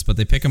happens, but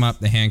they pick him up,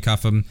 they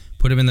handcuff him,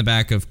 put him in the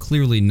back of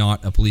clearly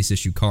not a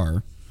police-issue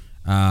car,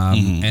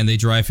 and they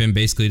drive him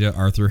basically to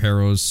Arthur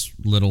Harrow's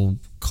little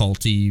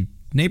culty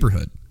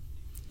neighborhood.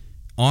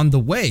 On the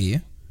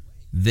way,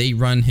 they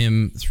run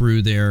him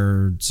through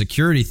their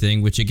security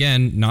thing, which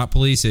again, not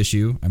police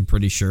issue, I'm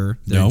pretty sure.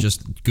 They're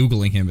just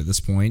Googling him at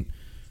this point,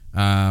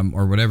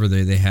 or whatever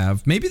they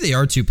have. Maybe they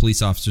are two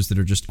police officers that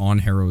are just on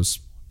Harrow's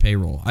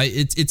payroll.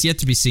 It's yet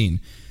to be seen.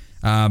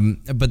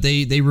 But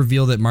they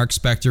reveal that Mark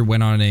Spector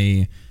went on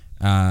a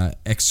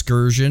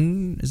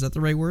excursion. Is that the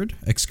right word?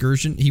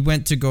 Excursion? He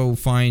went to go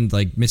find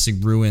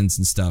missing ruins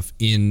and stuff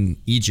in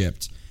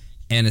Egypt.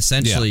 And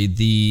essentially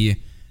the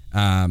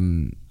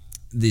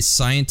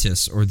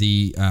scientists or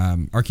the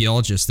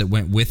archaeologists that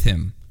went with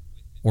him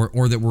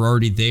or that were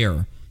already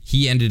there,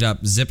 he ended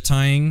up zip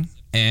tying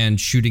and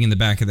shooting in the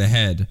back of the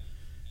head.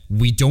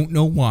 We don't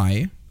know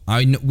why.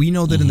 We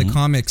know that in the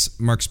comics,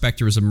 Mark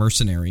Spector is a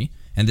mercenary,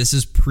 and this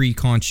is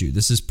pre-Khonshu.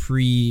 This is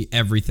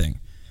pre-everything.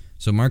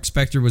 So Mark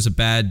Spector was a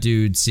bad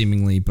dude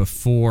seemingly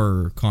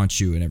before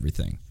Khonshu and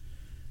everything.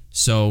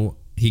 So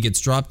he gets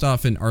dropped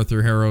off in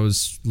Arthur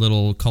Harrow's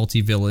little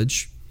culty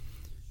village.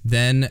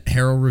 Then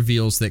Harrow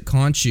reveals that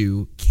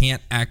Khonshu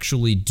can't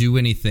actually do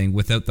anything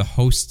without the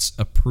host's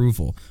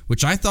approval,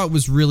 which I thought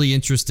was really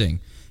interesting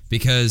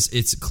because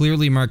it's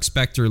clearly Mark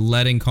Spector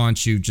letting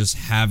Khonshu just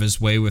have his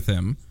way with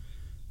him.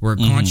 where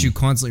Khonshu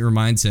constantly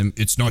reminds him,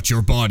 it's not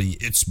your body,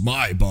 it's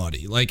my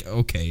body. Like,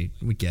 okay,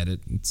 we get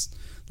it. It's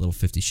a little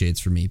 50 Shades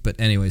for me. But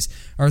anyways,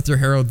 Arthur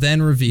Harrow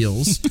then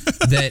reveals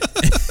that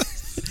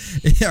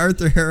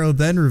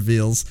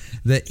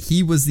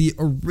he was the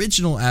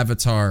original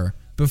Avatar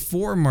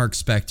before Mark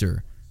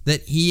Spector,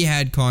 that he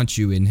had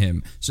Khonshu in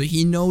him. So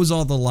he knows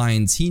all the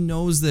lines. He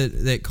knows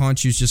that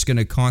Khonshu's just going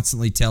to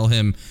constantly tell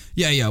him,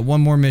 yeah,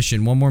 one more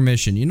mission.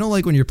 You know,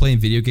 like when you're playing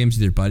video games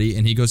with your buddy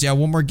and he goes, yeah,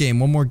 one more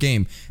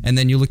game. And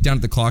then you look down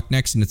at the clock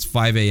next and it's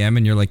 5 a.m.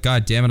 and you're like,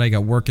 God damn it, I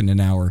got work in an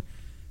hour.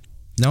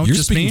 No, you're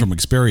just speaking me? from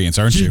experience,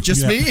 aren't you?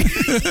 Just me?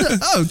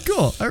 Oh,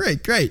 cool. All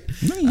right, great.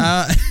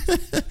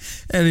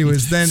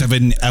 Anyways, then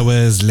 7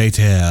 hours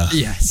later.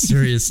 Yeah,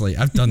 seriously,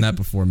 I've done that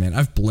before, man.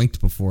 I've blinked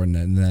before, and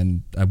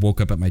then I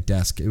woke up at my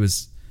desk. It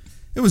was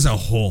a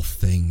whole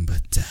thing,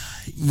 but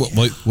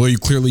yeah. Well,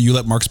 you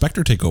let Mark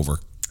Spector take over.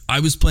 I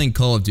was playing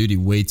Call of Duty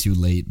way too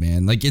late,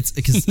 man. Like, it's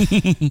because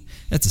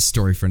that's a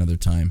story for another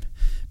time.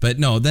 But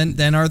no,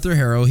 then Arthur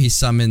Harrow, he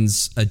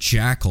summons a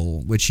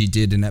jackal, which he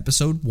did in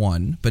episode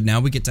 1. But now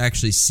we get to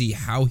actually see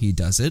how he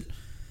does it,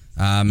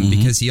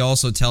 because he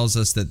also tells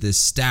us that this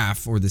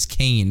staff or this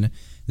cane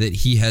that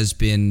he has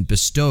been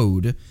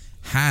bestowed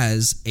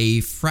has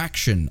a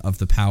fraction of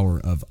the power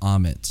of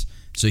Amit.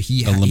 So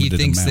he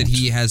thinks that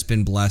he has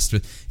been blessed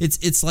with.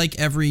 It's like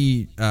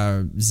every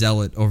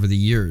zealot over the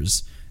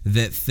years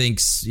that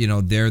thinks, you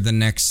know, they're the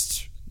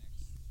next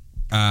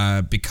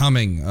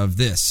becoming of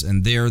this,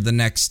 and they're the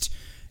next,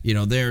 you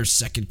know, they're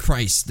second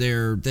Christ,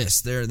 they're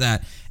this, they're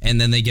that,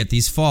 and then they get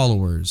these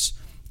followers,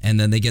 and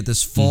then they get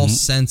this false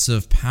sense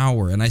of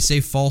power. And I say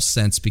false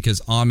sense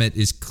because Amit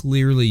is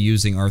clearly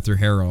using Arthur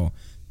Harrow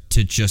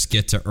to just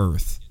get to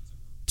Earth,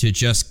 to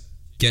just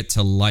get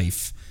to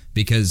life.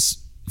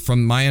 Because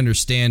from my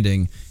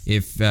understanding,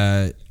 if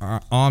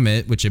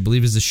Amit, which I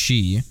believe is a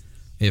she,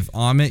 if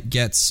Amit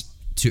gets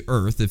to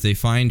Earth, if they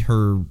find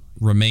her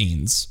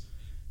remains,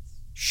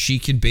 she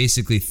can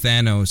basically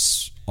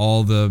Thanos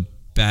all the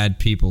bad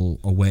people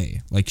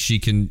away. Like, she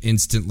can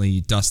instantly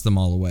dust them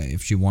all away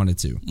if she wanted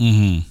to.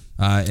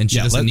 And she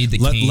doesn't need the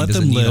cane,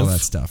 doesn't need all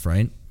that stuff,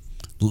 right?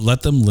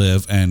 Let them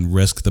live and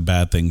risk the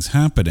bad things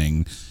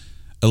happening.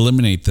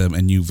 Eliminate them,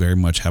 and you very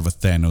much have a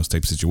Thanos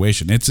type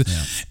situation. It's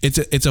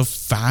a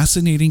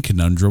fascinating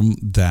conundrum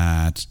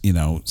that, you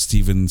know,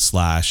 Steven /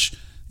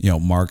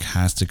 Mark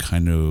has to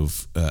kind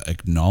of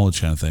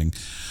acknowledge, kind of thing.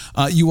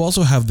 You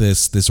also have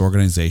this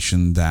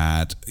organization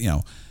that, you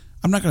know,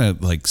 I'm not going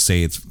to like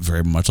say it's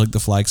very much like the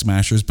Flag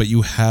Smashers, but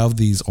you have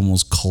these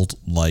almost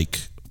cult-like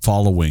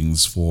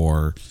followings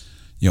for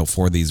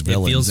these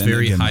villains. It feels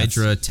very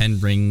Hydra,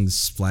 10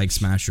 Rings, Flag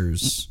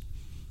Smashers.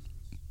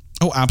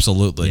 Oh,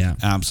 absolutely. Yeah.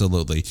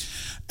 Absolutely.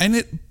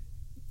 And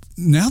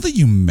now that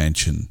you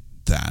mention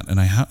that, and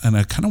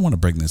I kind of want to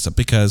bring this up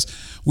because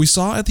we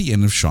saw at the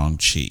end of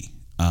Shang-Chi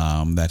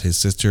that his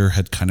sister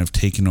had kind of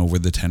taken over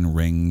the 10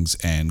 Rings,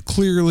 and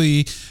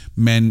clearly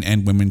men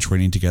and women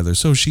training together.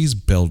 So she's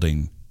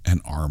building an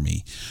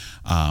army.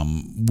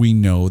 We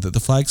know that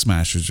the Flag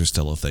Smashers are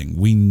still a thing.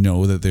 We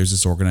know that there's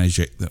this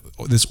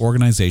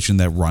organization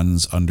that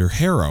runs under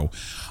Harrow.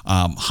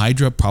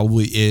 Hydra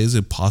probably is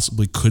and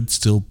possibly could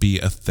still be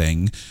a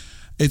thing.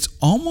 It's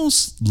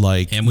almost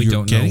like, and we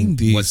don't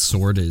know what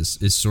Sword is.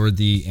 Is Sword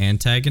the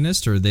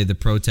antagonist, or are they the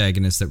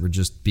protagonists that were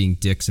just being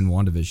dicks in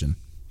WandaVision?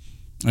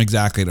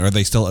 Exactly. Are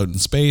they still out in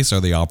space? Are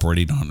they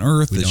operating on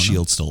Earth? Is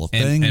S.H.I.E.L.D. still a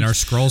thing? And are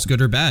Skrulls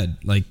good or bad?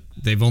 Like,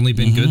 they've only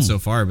been good so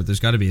far, but there's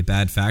got to be a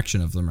bad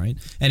faction of them, right?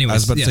 Anyways, I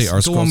was about to say, are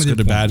Skrulls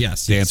good or bad?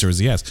 Yes, the answer is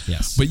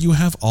yes. But you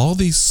have all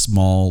these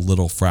small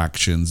little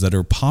fractions that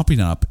are popping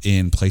up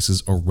in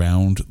places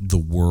around the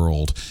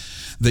world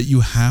that you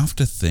have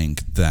to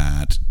think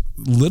that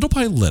little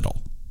by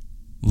little,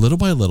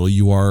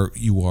 you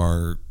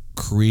are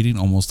creating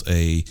almost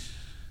a,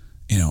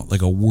 you know,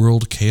 like a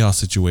world chaos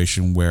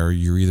situation where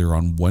you're either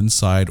on one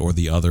side or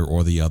the other,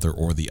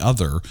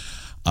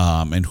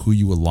 and who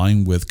you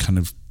align with kind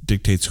of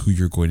dictates who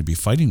you're going to be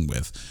fighting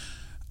with.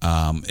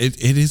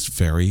 It is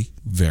very,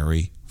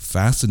 very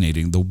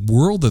fascinating, the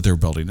world that they're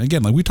building.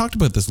 Again, like we talked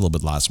about this a little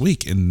bit last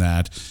week, in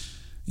that,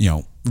 you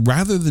know,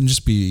 rather than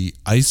just be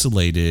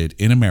isolated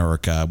in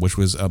America, which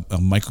was a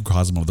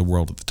microcosm of the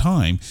world at the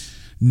time,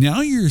 now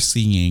you're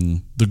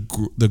seeing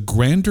the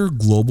grander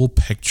global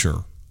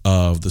picture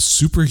of the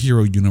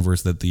superhero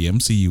universe that the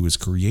MCU is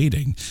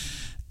creating,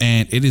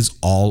 and it is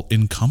all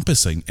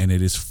encompassing, and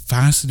it is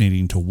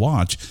fascinating to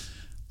watch.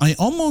 I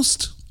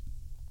almost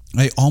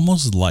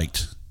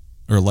liked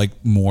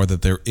more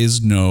that there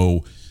is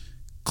no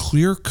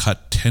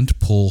clear-cut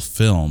tentpole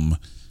film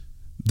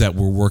that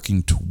we're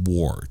working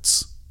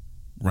towards,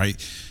 right?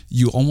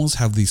 You almost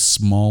have these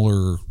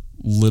smaller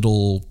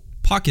little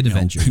pocket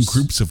Avengers,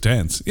 groups of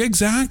tents.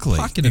 Exactly.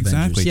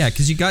 Avengers. Yeah,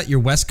 because you got your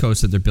West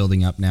Coast that they're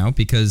building up now,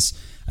 because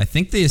I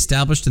think they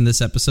established in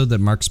this episode that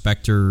Mark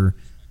Spector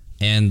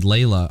and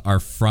Layla are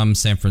from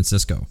San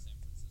Francisco.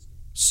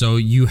 So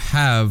you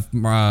have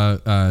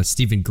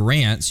Stephen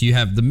Grant, so you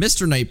have the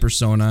Mr. Knight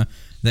persona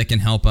that can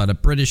help out a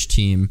British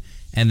team,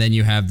 And then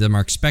you have the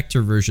Mark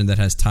Spector version that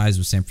has ties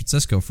with San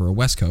Francisco for a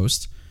West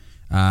Coast.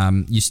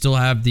 You still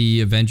have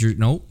the Avengers.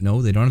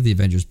 No, they don't have the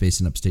Avengers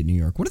based in upstate New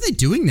York. What are they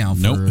doing now?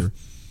 Nope.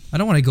 I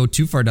don't want to go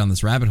too far down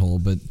this rabbit hole,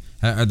 but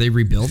are they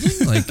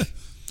rebuilding? Like,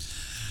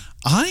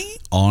 I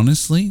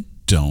honestly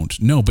don't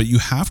know, but you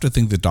have to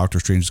think that Doctor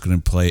Strange is going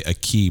to play a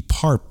key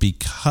part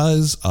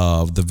because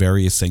of the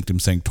various Sanctum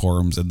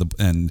Sanctorums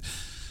and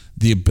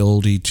the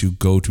ability to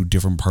go to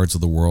different parts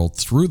of the world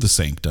through the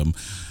Sanctum.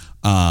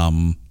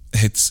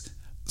 It's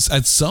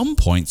at some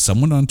point,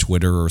 someone on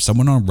Twitter or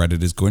someone on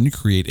Reddit is going to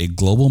create a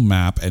global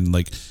map and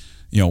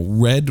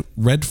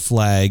red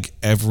flag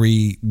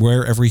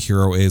where every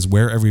hero is,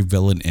 where every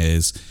villain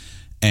is,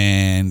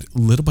 and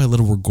little by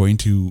little we're going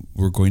to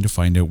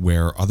find out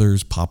where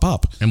others pop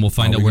up, and we'll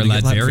find out where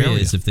Latveria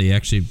is if they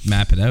actually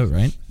map it out,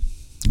 right?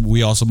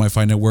 We also might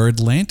find out where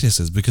Atlantis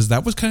is, because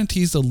that was kind of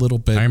teased a little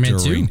bit Iron Man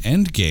during 2?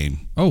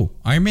 Endgame. Oh,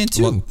 Iron Man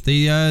 2. Well,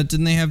 they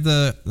didn't they have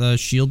the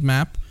SHIELD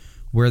map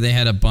where they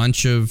had a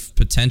bunch of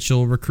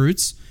potential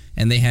recruits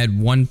and they had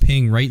one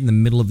ping right in the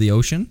middle of the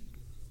ocean?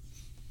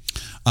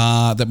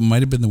 That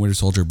might have been the Winter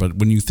Soldier, but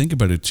when you think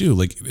about it too,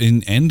 like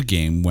in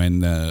Endgame,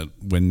 when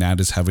Nat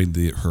is having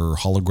her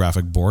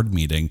holographic board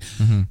meeting,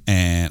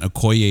 and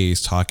Okoye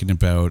is talking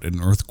about an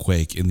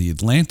earthquake in the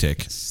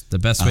Atlantic, the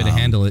best way to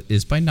handle it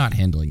is by not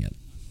handling it.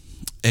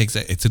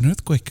 Exactly, it's an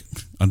earthquake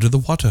under the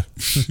water,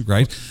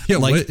 right? Yeah,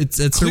 like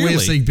it's her way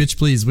of saying, "Bitch,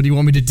 please, what do you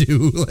want me to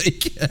do?"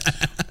 Like,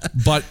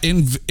 but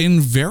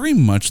in very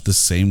much the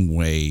same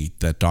way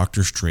that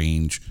Doctor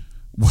Strange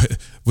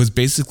was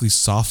basically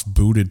soft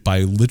booted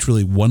by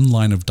literally one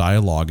line of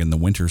dialogue in the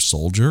Winter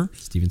Soldier.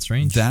 Stephen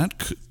Strange. That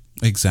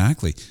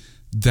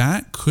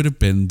could have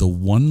been the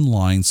one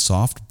line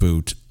soft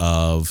boot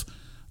of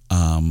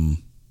Namor,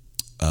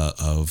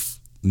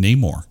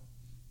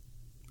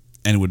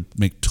 and it would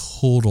make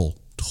total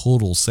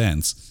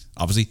sense.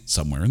 Obviously,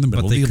 somewhere in the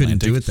middle of the Atlantic.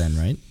 But they couldn't do it then,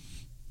 right?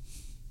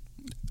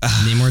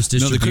 Namor's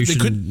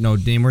distribution.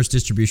 Namor's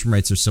distribution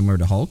rights are similar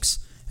to Hulk's,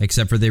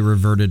 except for they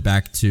reverted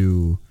back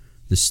to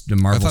the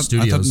Marvel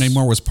Studios. I thought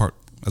Namor was part.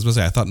 I was going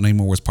to say, I thought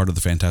Namor was part of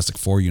the Fantastic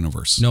Four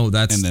universe. No,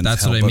 that's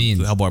what I mean.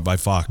 Hellboy by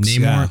Fox.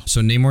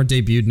 So Namor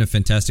debuted in a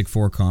Fantastic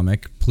Four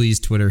comic. Please,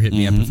 Twitter, hit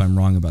me up if I'm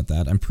wrong about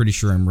that. I'm pretty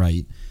sure I'm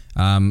right.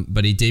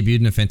 But he debuted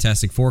in a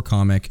Fantastic Four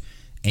comic,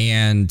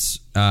 and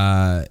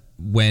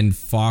when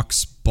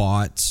Fox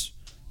bought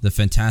the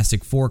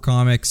Fantastic Four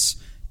comics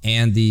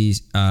and the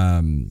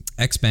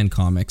X-Men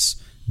comics,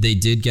 they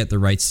did get the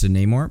rights to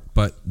Namor,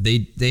 but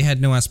they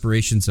had no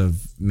aspirations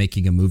of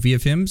making a movie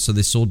of him, so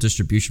they sold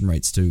distribution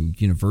rights to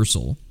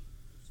Universal.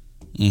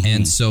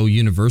 And so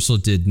Universal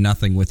did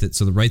nothing with it,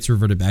 so the rights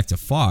reverted back to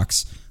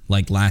Fox,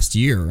 like last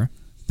year,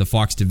 the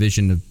Fox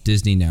division of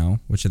Disney now,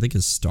 which I think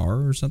is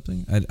Star or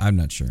something. I'm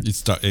not sure. It's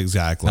Star,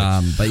 exactly.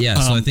 But yeah,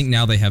 so I think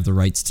now they have the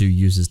rights to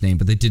use his name,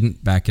 but they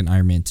didn't back in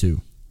Iron Man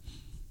 2.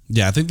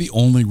 Yeah, I think the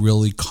only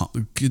really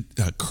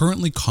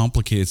currently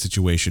complicated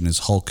situation is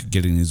Hulk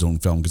getting his own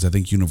film, because I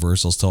think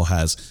Universal still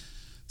has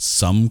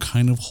some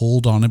kind of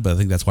hold on it, but I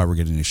think that's why we're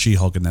getting a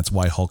She-Hulk, and that's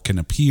why Hulk can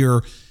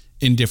appear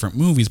in different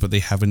movies, but they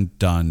haven't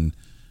done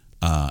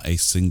a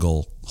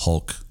single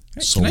Hulk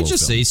solo film. Can I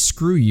just say,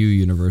 screw you,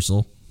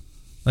 Universal?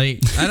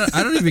 Like,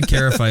 I don't even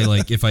care if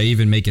I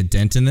even make a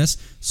dent in this.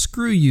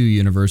 Screw you,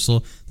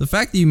 Universal. The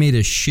fact that you made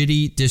a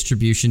shitty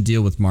distribution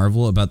deal with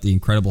Marvel about the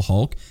Incredible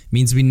Hulk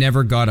means we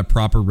never got a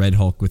proper Red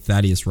Hulk with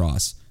Thaddeus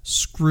Ross.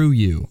 Screw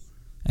you.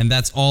 And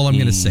that's all I'm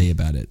going to say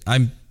about it.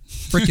 I'm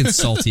freaking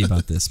salty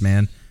about this,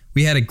 man.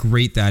 We had a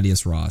great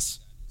Thaddeus Ross.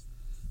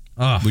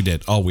 We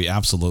did. Oh, we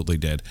absolutely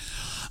did.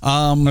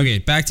 Okay,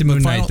 back to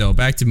Moon Knight, though.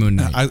 Back to Moon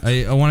Knight.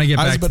 I want to get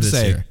back to this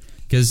here.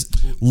 Because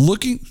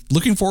looking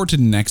forward to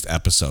the next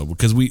episode,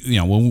 because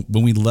when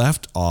we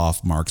left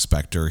off Mark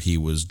Spector, he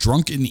was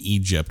drunk in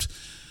Egypt.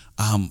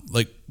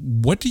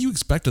 What do you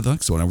expect of the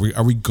next one?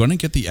 Are we going to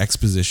get the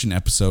exposition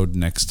episode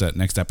next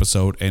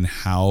episode, and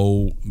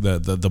how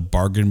the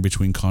bargain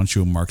between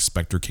Khonshu and Mark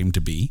Spector came to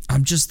be?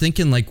 I'm just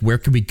thinking, where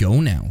could we go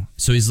now?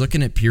 So he's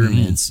looking at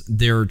pyramids.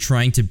 They're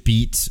trying to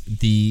beat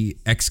the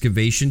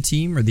excavation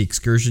team or the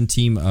excursion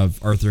team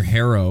of Arthur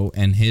Harrow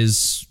and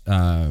his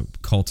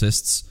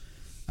cultists.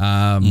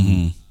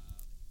 Trying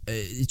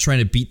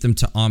to beat them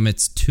to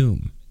Amit's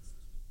tomb,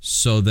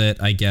 so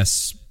that I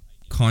guess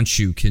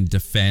Khonshu can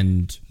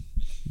defend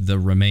the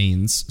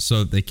remains,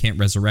 so they can't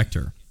resurrect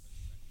her.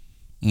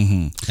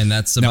 And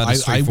that's about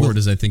as straightforward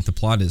as I think the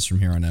plot is from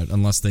here on out,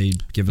 unless they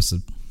give us a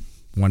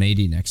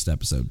 180 next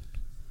episode.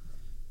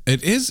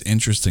 It is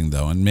interesting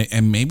though,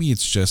 and maybe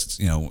it's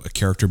just a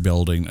character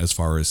building as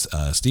far as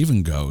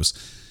Stephen goes.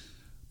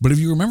 But if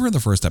you remember in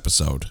the first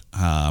episode,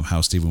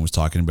 how Stephen was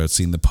talking about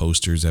seeing the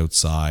posters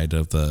outside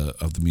of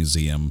the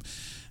museum,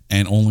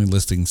 and only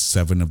listing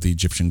 7 of the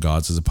Egyptian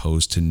gods as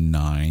opposed to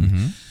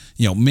 9.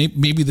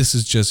 Maybe this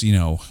is just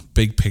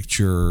big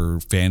picture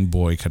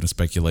fanboy kind of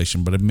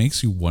speculation, but it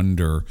makes you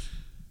wonder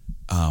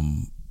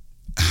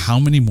how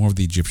many more of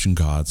the Egyptian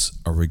gods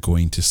are we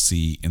going to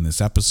see in this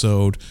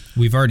episode?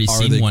 We've already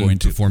seen one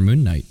before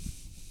Moon Knight.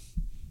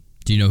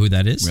 Do you know who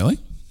that is? Really?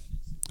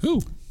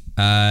 Who?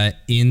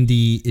 In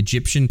the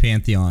Egyptian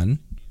pantheon,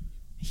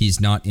 he's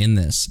not in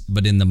this,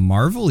 but in the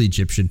Marvel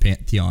Egyptian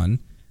pantheon,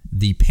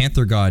 the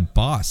panther god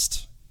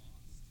Bast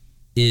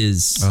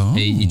is a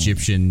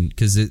Egyptian,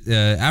 because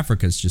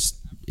Africa's just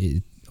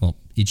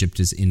Egypt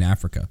is in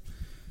Africa,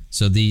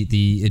 so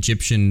the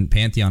Egyptian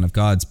pantheon of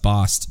gods,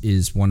 Bast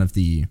is one of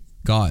the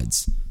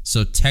gods.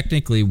 So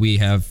technically, we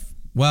have.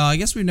 Well, I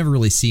guess we've never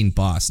really seen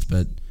Bast,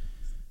 but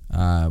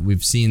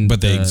we've seen. But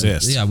they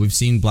exist. Yeah, we've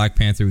seen Black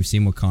Panther, we've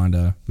seen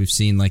Wakanda, we've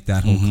seen like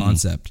that whole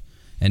concept,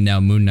 and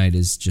now Moon Knight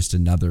is just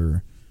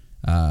another.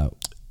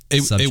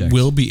 Subject. It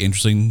will be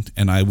interesting,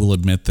 and I will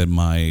admit that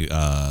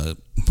my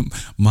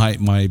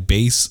my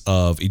base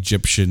of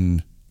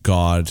Egyptian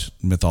god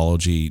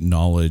mythology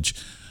knowledge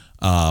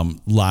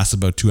lasts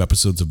about 2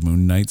 episodes of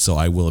Moon Knight. So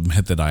I will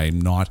admit that I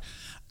am not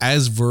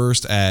as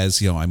versed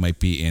as I might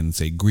be in,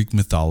 say, Greek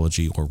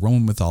mythology or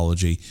Roman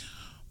mythology,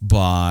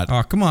 but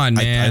come on,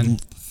 man.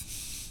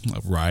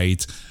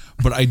 Right,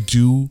 but I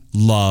do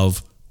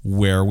love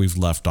where we've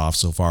left off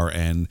so far,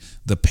 and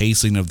the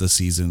pacing of the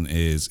season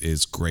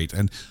is great.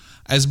 And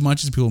as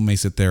much as people may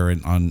sit there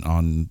and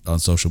on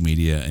social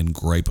media and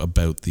gripe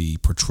about the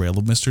portrayal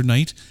of Mr.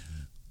 Knight,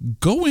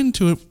 go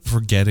into it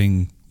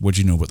forgetting what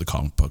you know about the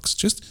comic books.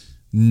 Just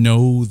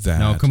know that.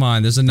 No, come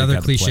on. There's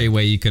another cliche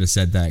way you could have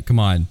said that. Come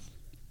on.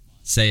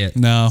 Say it.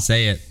 No.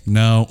 Say it.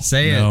 No.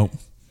 Say it.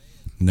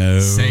 No.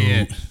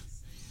 Say it.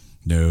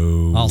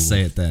 No. I'll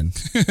say it then.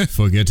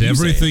 Forget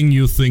everything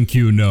you think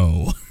you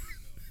know.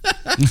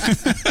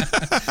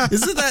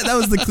 Isn't that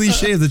was the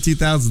cliche of the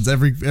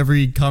 2000s?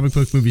 Every comic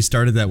book movie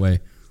started that way.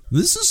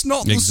 This is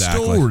not the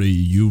story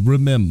you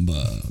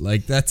remember.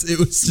 Like it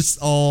was just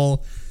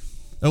all.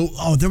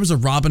 Oh, there was a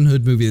Robin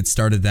Hood movie that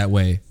started that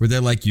way, where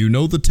they're like, you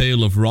know the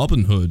tale of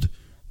Robin Hood,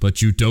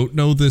 but you don't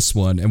know this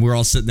one, and we're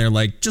all sitting there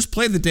like, just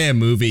play the damn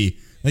movie.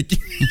 Like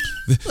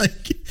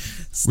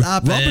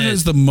stop. Robin Hood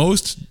is the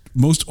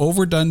most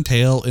overdone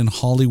tale in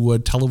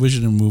Hollywood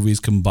television and movies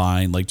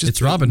combined. Like, just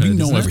it's Robin Hood. You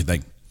know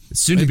everything. It's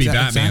soon to be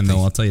Batman,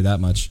 though. I'll tell you that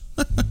much.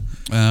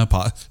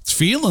 It's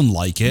feeling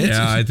like it.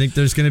 Yeah, I think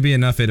there's going to be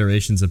enough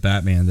iterations of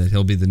Batman that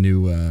he'll be the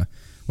new.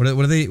 What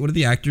do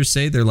the actors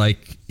say? They're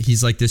like,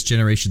 he's like this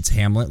generation's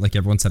Hamlet. Like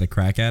everyone's had a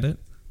crack at it.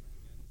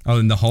 Oh,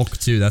 and the Hulk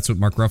too. That's what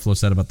Mark Ruffalo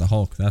said about the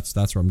Hulk. That's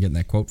where I'm getting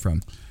that quote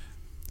from.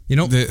 You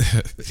know,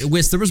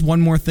 Wiz, there was one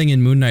more thing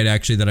in Moon Knight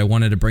actually that I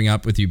wanted to bring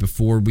up with you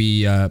before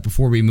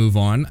we move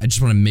on. I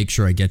just want to make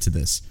sure I get to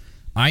this.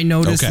 I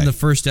noticed in the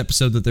first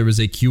episode that there was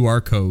a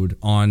QR code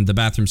on the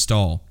bathroom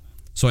stall.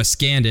 So I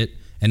scanned it,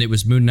 and it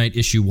was Moon Knight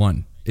issue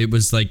 1. It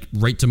was like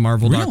right to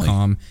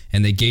Marvel.com,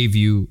 and they gave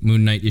you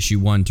Moon Knight issue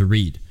 1 to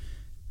read.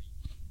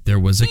 There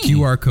was a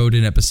QR code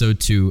in episode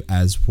 2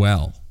 as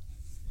well,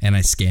 and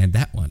I scanned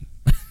that one.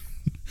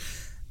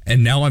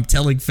 And now I'm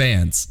telling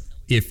fans,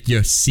 if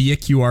you see a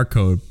QR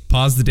code,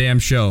 pause the damn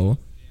show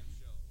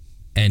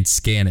and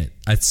scan it.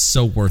 It's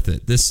so worth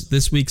it.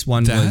 This week's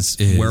one was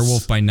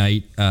Werewolf by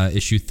Night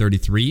issue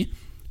 33,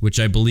 which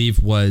I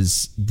believe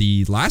was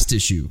the last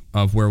issue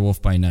of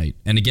Werewolf by Night.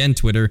 And again,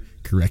 Twitter,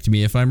 correct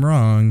me if I'm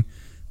wrong,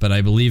 but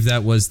I believe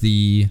that was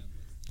the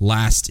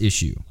last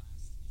issue.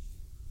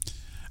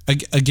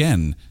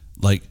 Again,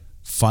 like,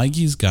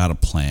 Feige's got a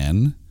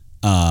plan,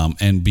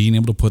 and being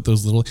able to put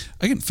those little,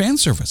 again, fan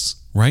service,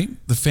 right?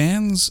 The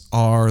fans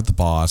are the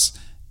boss.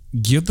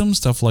 Give them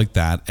stuff like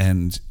that,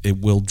 and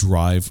it will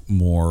drive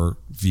more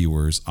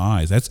viewers'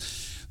 eyes.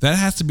 That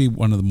has to be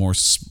one of the more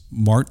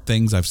smart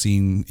things I've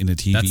seen in a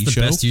TV show. That's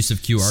the best use of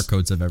QR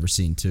codes I've ever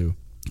seen, too.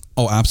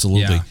 Oh,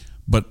 absolutely. Yeah.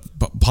 But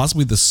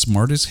possibly the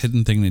smartest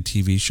hidden thing in a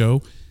TV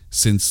show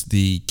since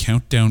the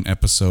countdown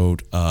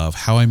episode of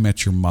How I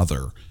Met Your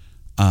Mother,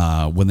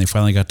 when they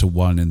finally got to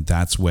 1, and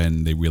that's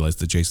when they realized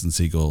that Jason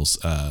Segel's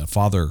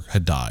father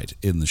had died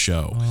in the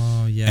show.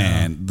 Oh, yeah.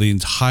 And the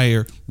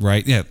entire,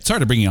 right? Yeah, sorry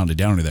to bring you on to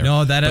Downer there.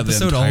 No, that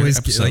episode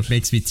always like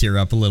makes me tear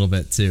up a little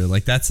bit, too.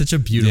 Like, that's such a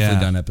beautifully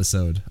done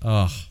episode.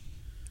 Oh,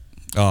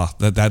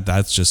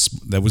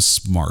 that was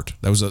smart.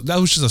 That was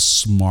just a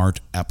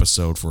smart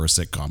episode for a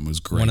sitcom. It was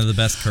great. One of the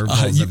best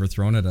curveballs ever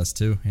thrown at us,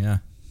 too. Yeah.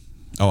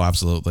 Oh,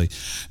 absolutely.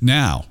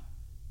 Now,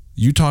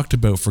 you talked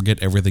about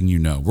forget everything you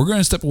know. We're going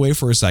to step away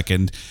for a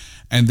second,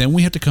 and then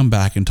we have to come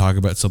back and talk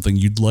about something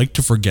you'd like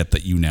to forget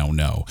that you now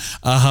know.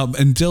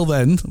 Until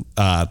then,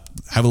 have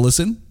a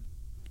listen.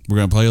 We're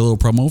going to play a little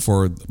promo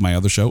for my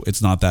other show,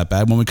 It's Not That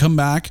Bad. When we come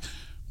back,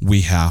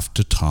 we have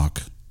to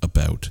talk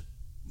about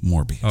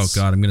Morbius. Oh,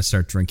 God, I'm going to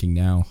start drinking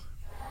now.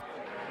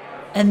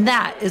 And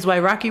that is why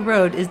Rocky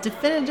Road is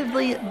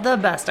definitively the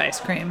best ice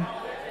cream.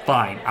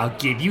 Fine, I'll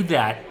give you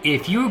that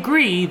if you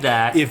agree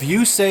that... If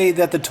you say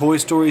that the Toy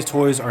Story's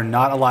toys are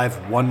not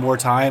alive one more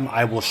time,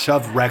 I will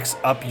shove Rex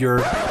up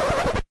your...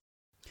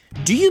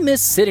 Do you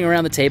miss sitting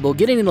around the table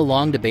getting into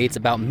long debates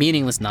about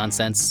meaningless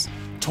nonsense?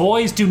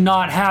 Toys do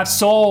not have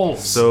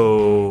souls.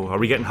 So, are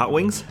we getting hot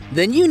wings?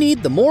 Then you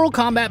need the Moral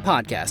Combat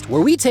Podcast,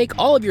 where we take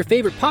all of your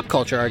favorite pop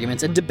culture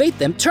arguments and debate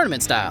them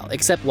tournament style,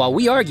 except while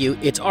we argue,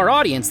 it's our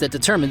audience that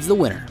determines the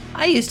winner.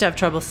 I used to have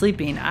trouble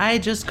sleeping. I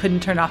just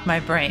couldn't turn off my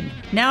brain.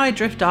 Now I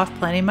drift off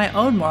planning my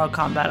own Moral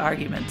Combat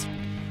arguments.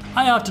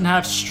 I often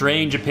have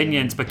strange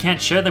opinions but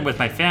can't share them with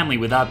my family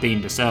without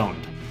being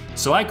disowned.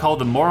 So I called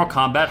the Mortal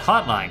Kombat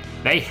hotline.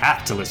 They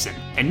have to listen.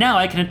 And now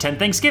I can attend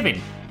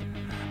Thanksgiving.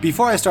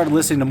 Before I started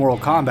listening to Mortal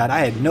Kombat, I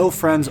had no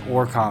friends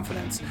or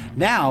confidence.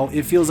 Now,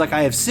 it feels like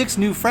I have 6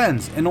 new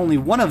friends, and only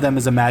one of them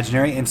is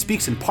imaginary and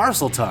speaks in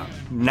parcel tongue.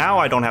 Now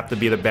I don't have to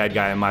be the bad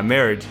guy in my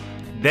marriage.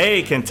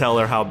 They can tell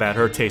her how bad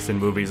her taste in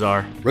movies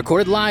are.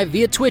 Recorded live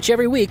via Twitch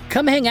every week,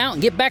 come hang out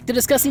and get back to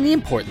discussing the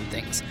important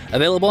things.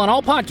 Available on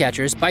all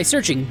podcatchers by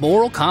searching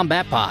Mortal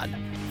Kombat Pod.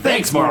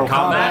 Thanks, Mortal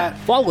Kombat!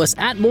 Follow us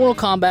at Mortal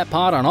Kombat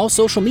Pod on all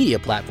social media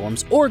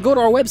platforms, or go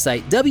to our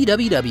website,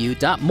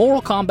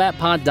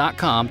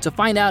 www.mortalkombatpod.com, to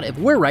find out if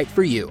we're right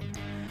for you.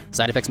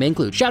 Side effects may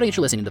include shouting at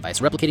your listening device,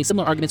 replicating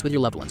similar arguments with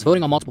your loved ones,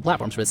 voting on multiple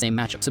platforms for the same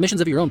matchup,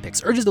 submissions of your own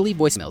picks, urges to leave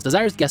voicemails,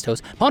 desires to guest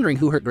host, pondering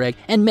who hurt Greg,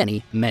 and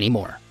many, many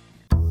more.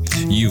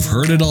 You've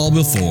heard it all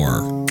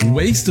before.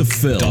 Waste of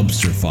film.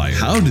 Dumpster fire.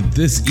 How did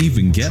this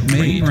even get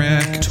made?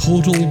 Trainwreck.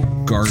 Total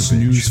garbage.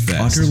 Snooze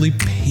fest. Utterly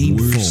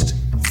painful. Worst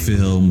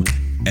film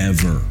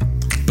ever.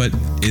 But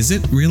is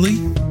it really?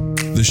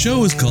 The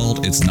show is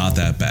called It's Not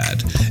That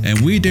Bad,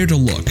 and we dare to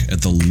look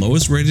at the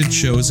lowest rated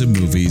shows and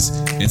movies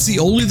and see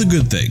only the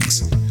good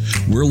things.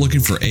 We're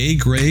looking for A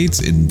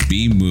grades in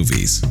B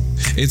movies.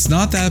 It's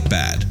Not That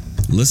Bad.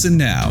 Listen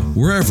now,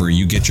 wherever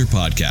you get your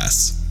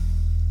podcasts.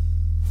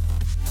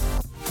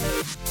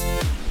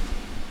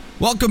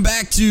 Welcome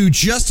back to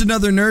Just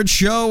Another Nerd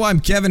Show. I'm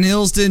Kevin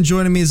Hillston.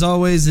 Joining me as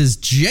always is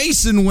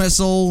Jason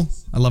Whistle.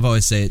 I love how I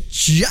say it.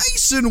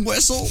 Jason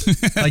Whistle.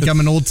 Like I'm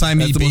an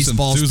old-timey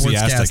baseball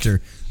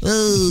sportscaster.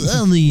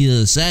 On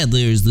the side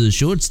there's the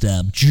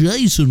shortstop,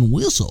 Jason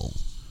Whistle.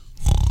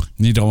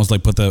 You need to almost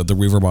like put the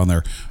reverb on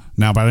there.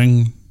 Now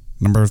batting,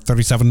 number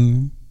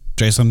 37,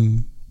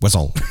 Jason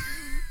Whistle.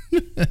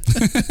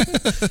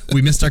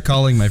 We missed our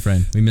calling, my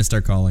friend. We missed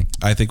our calling.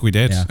 I think we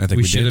did. Yeah, I think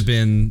we should have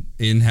been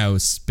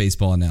in-house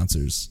baseball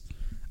announcers.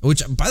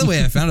 Which, by the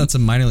way, I found out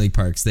some minor league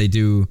parks, they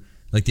do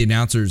like the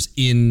announcers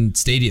in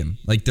stadium.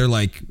 Like they're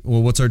like,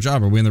 well, what's our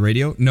job? Are we on the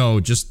radio?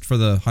 No, just for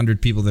the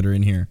 100 people that are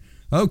in here.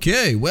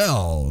 Okay,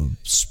 well,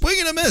 swing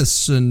and a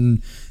miss.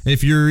 And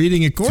if you're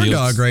eating a corn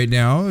dog right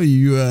now,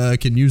 you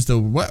can use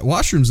the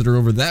washrooms that are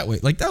over that way.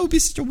 Like that would be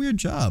such a weird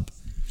job.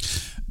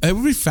 It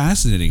would be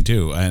fascinating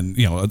too, and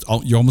you know,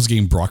 you're almost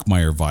getting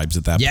Brockmire vibes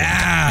at that point.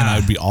 Yeah, and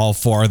I'd be all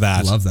for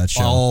that. I love that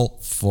show.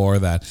 All for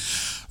that.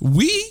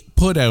 We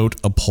put out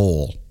a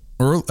poll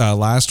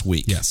last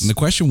week. Yes, and the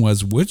question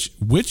was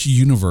which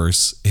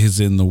universe is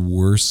in the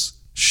worst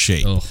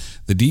shape,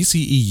 the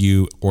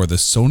DCEU or the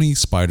Sony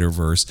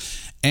Spider-Verse,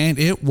 and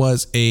it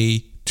was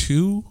a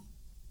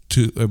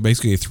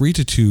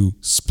 3-2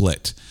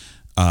 split.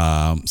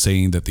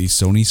 Saying that the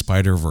Sony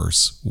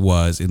Spider-Verse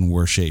was in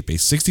worse shape, a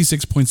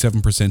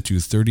 66.7% to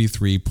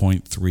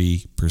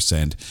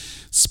 33.3%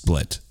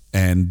 split.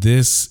 And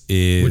this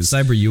is... Which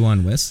side were you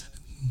on, Wiss?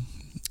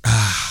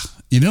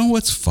 You know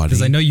what's funny?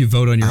 Because I know you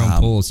vote on your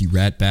own polls, you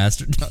rat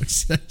bastard.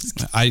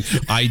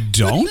 I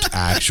don't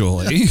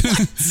actually.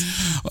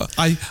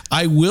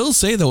 I will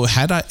say though,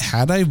 had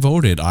I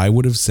voted, I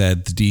would have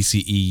said the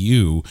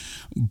DCEU,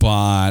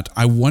 but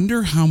I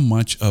wonder how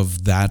much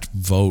of that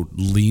vote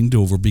leaned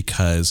over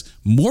because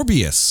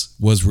Morbius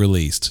was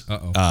released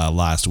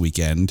last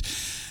weekend.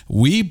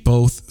 We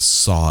both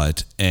saw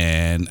it,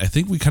 and I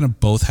think we kind of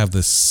both have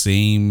the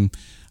same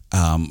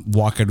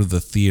walk out of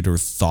the theater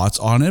thoughts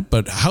on it.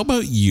 But how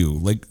about you?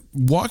 Like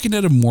walking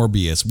out of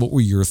Morbius, what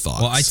were your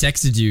thoughts? Well, I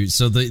texted you.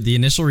 So the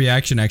initial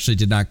reaction actually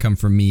did not come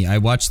from me. I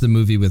watched the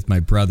movie with my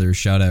brother,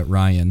 shout out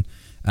Ryan.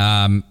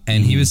 And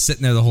he was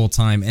sitting there the whole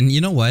time. And you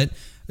know what?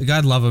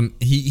 God love him.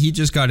 He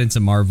just got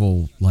into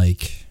Marvel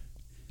like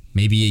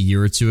maybe a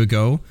year or two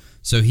ago.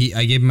 So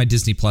I gave him my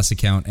Disney Plus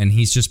account and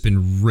he's just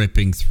been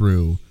ripping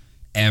through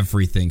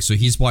everything. So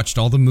he's watched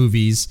all the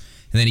movies.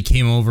 And then he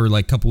came over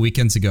like a couple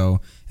weekends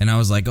ago and I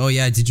was like, oh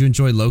yeah, did you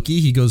enjoy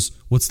Loki? He goes,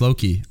 what's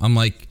Loki? I'm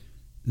like,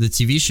 the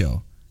TV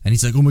show. And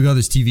he's like, oh my God,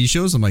 there's TV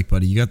shows? I'm like,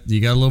 buddy, you got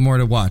a little more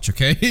to watch,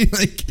 okay?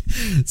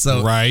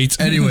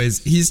 Right.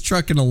 Anyways, he's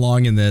trucking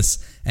along in this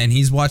and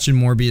he's watching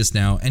Morbius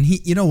now. And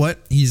you know what?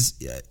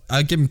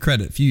 I'll give him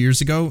credit. A few years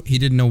ago, he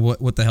didn't know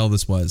what the hell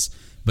this was.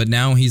 But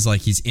now he's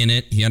in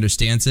it. He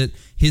understands it.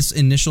 His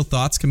initial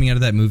thoughts coming out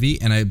of that movie,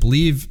 and I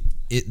believe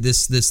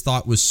this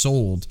thought was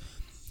sold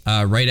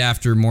right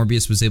after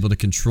Morbius was able to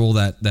control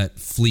that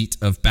fleet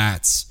of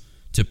bats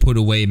to put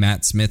away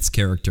Matt Smith's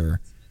character,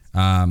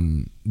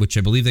 which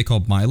I believe they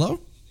called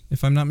Milo,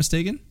 if I'm not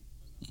mistaken.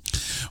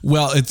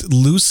 Well, it's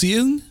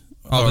Lucian.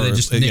 Oh, but they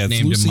just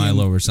nicknamed him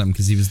Milo or something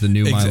because he was the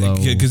new Milo.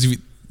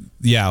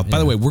 By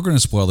the way, we're going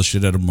to spoil the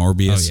shit out of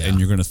Morbius, and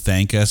you're going to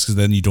thank us because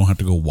then you don't have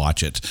to go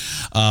watch it.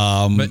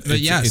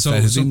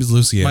 His name is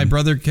Lucian. My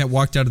brother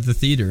walked out of the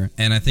theater,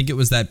 and I think it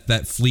was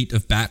that fleet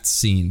of bats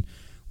scene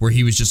where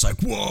he was just like,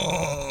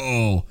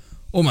 whoa,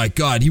 oh my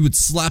God, he would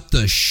slap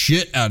the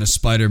shit out of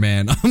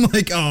Spider-Man. I'm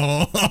like,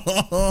 oh.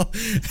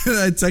 And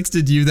I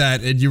texted you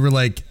that, and you were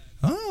like,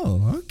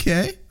 oh,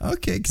 okay,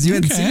 because you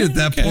hadn't seen it at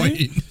that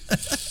point.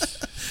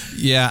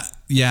 Yeah,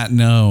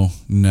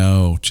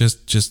 no,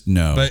 just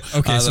no. But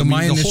okay, so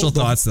my initial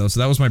thoughts though. So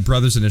that was my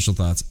brother's initial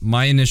thoughts.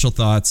 My initial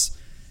thoughts.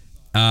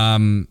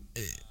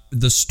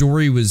 The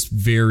story was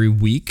very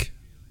weak.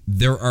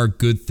 There are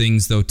good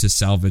things though to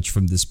salvage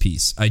from this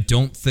piece. I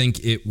don't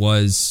think it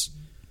was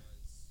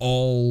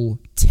all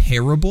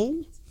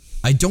terrible.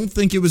 I don't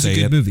think it was a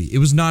good movie. It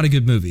was not a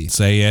good movie.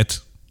 Say it.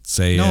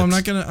 No, I'm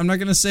not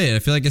gonna say it. I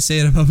feel like I say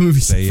it about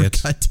movies for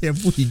goddamn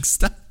weeks.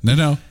 Stop.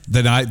 No.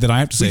 Then I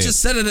have to say it. We just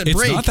said it at it's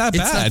break. Not that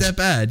bad. It's not that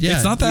bad. Yeah,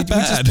 it's not that bad.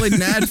 We just played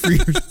an ad for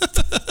your.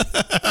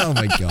 Oh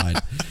my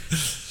god.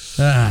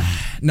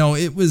 No,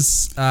 it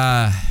was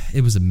a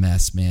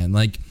mess, man.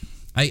 Like,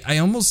 I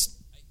almost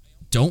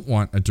don't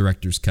want a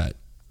director's cut.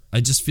 I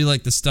just feel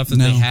like the stuff that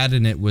they had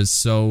in it was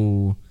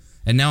so.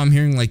 And now I'm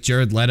hearing like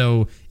Jared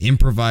Leto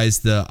improvise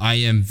the "I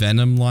am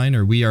Venom" line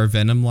or "We are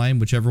Venom" line,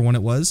 whichever one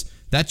it was.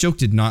 That joke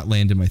did not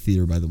land in my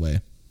theater, by the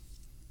way.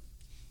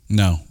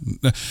 No,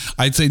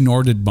 I'd say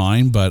nor did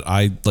mine, but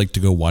I like to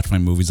go watch my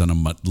movies on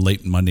a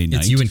late Monday night.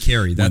 It's you and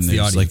Carrie. That's the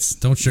audience.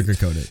 Don't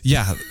sugarcoat it.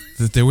 Yeah,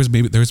 there was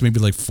maybe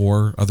like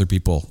 4 other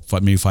people,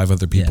 maybe 5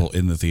 other people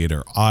in the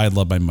theater. I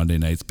love my Monday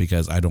nights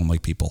because I don't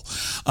like people.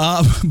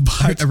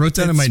 But I wrote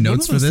down in my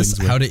notes for this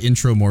how to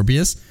intro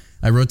Morbius.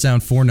 I wrote down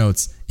 4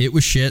 notes. It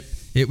was shit.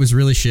 It was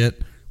really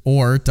shit.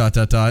 Or ... It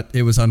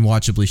was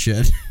unwatchably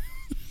shit.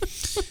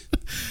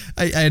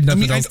 I had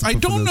nothing else to put I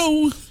don't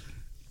know.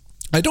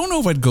 I don't know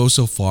if I'd go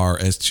so far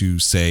as to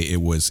say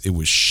it was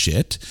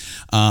shit,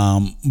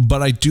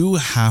 but I do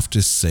have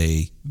to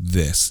say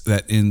this: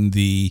 that in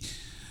the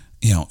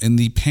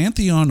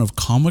pantheon of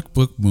comic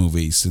book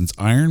movies since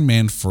Iron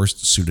Man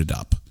first suited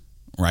up,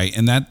 right,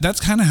 and that's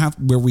kind of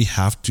where we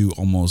have to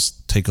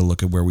almost take a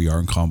look at where we are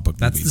in comic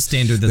book movies. That's the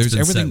standard that's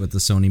been set with the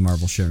Sony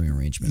Marvel sharing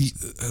arrangement.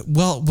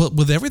 Well,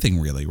 with everything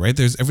really, right?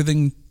 There's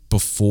everything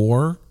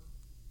before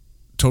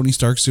Tony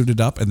Stark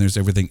suited up, and there's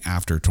everything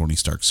after Tony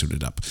Stark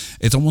suited up.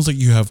 It's almost like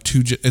you have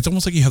it's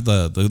almost like you have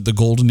the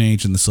golden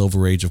age and the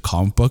silver age of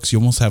comic books. You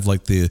almost have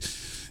like the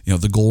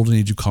golden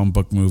age of comic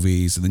book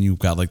movies, and then you've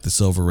got like the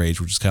silver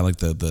age, which is kind of like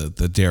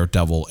the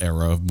Daredevil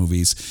era of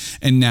movies.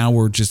 And now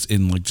we're just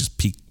in like just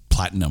peak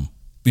platinum.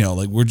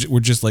 Like we're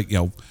just like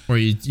or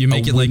you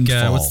make it like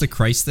what's the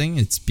Christ thing?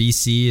 It's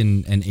BC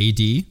and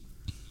AD,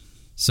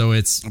 so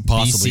it's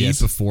possibly BC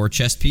before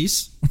chest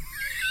piece.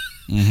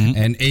 Mm-hmm.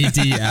 And AD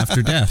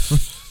after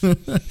death.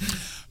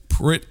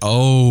 We're going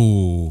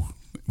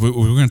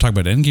to talk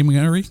about Endgame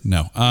again, are we?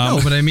 No. No,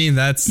 but I mean,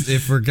 that's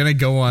if we're going to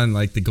go on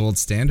like the gold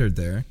standard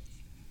there.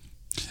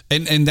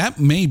 And that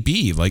may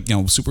be like,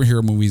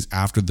 superhero movies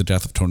after the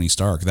death of Tony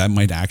Stark. That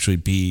might actually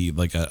be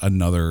like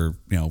another,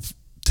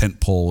 tent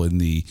pole in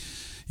the,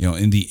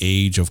 in the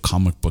age of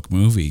comic book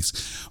movies.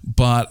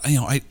 But,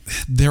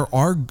 there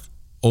are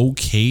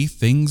okay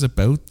things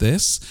about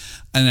this,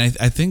 and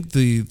I think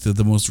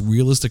the most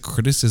realistic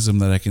criticism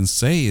that I can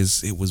say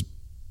is it was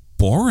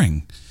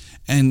boring,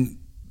 and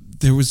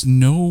there was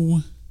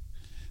no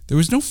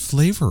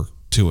flavor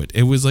to it.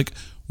 It was like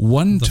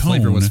one the tone. The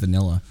flavor was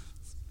vanilla.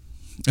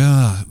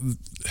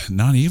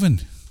 Not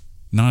even.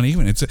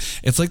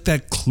 It's like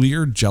that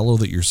clear Jell-O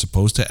that you're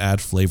supposed to add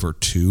flavor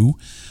to,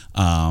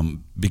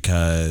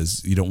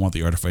 because you don't want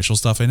the artificial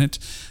stuff in it.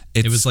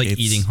 It was like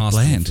eating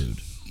hospital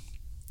food.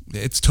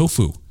 It's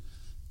tofu.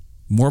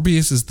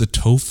 Morbius is the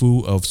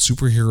tofu of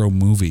superhero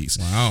movies.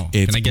 Wow.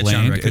 It's Can I get bland,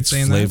 you on record it's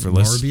saying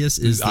flavorless. That? Morbius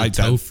is the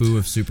tofu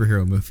of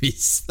superhero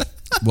movies.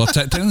 Well,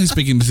 technically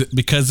speaking,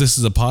 because this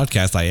is a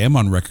podcast, I am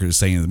on record as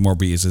saying that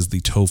Morbius is the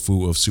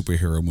tofu of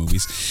superhero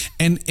movies.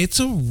 And it's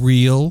a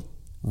real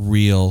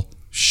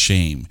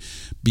shame,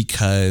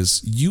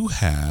 because you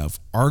have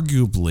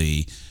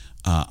arguably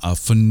a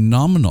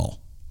phenomenal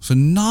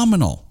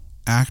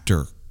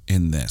actor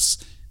in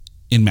this,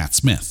 in Matt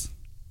Smith.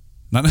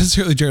 Not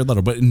necessarily Jared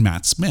Leto, but in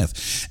Matt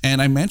Smith.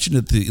 And I mentioned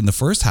it in the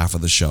first half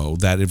of the show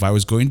that if I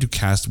was going to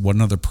cast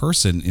one other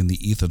person in the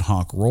Ethan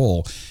Hawke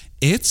role,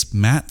 it's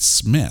Matt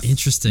Smith.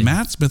 Interesting.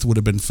 Matt Smith would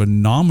have been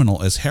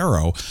phenomenal as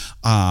Harrow.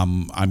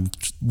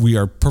 We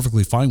are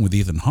perfectly fine with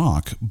Ethan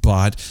Hawke,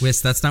 but Wes,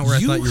 that's not where I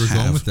thought you were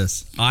going with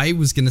this. I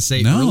was going to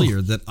say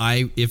earlier that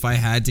if I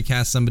had to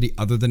cast somebody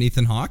other than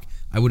Ethan Hawke,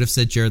 I would have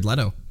said Jared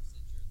Leto.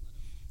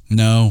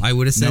 No, I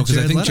would have said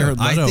Jared Leto. Jared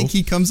Leto. I think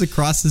he comes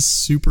across as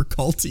super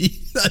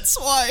culty. That's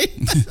why.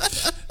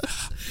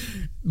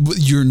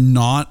 You're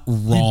not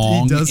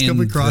wrong. He does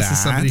come across that.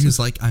 as somebody who's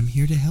like, I'm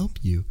here to help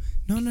you.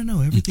 No,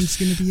 everything's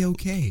going to be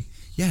okay.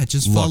 Yeah,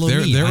 just follow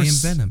me. I am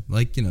Venom.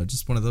 Like,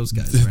 just one of those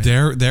guys. Right?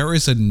 There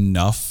is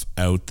enough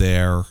out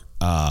there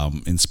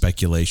in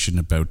speculation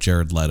about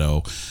Jared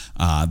Leto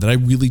that I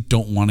really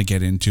don't want to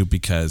get into,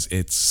 because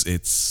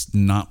it's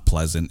not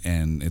pleasant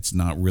and it's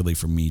not really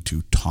for me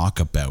to talk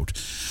about.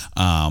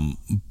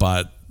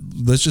 But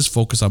let's just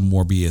focus on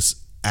Morbius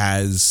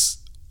as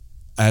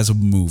a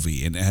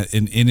movie and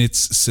in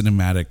its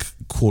cinematic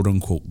quote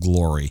unquote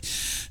glory,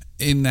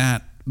 in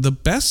that the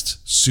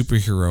best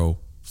superhero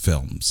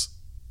films,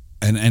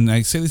 and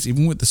I say this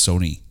even with the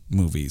Sony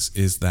movies,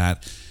 is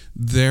that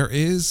there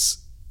is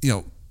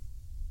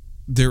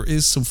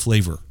some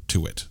flavor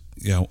to it.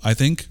 I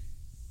think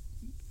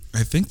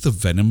I think the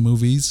Venom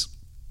movies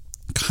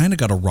kind of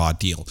got a raw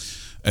deal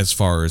as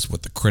far as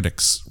what the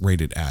critics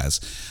rated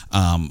as.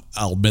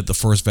 I'll admit the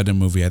first Venom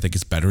movie I think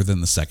is better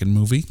than the second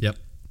movie. Yep,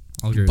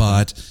 I'll agree.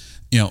 But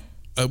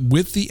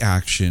with the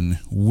action,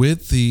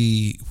 with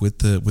the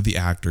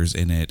actors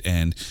in it,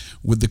 and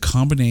with the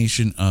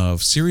combination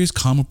of serious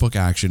comic book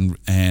action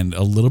and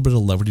a little bit of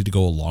levity to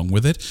go along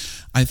with it,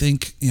 I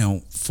think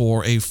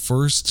for a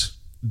first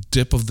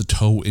dip of the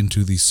toe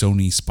into the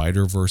Sony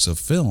Spider-Verse of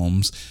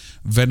films,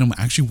 Venom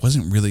actually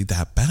wasn't really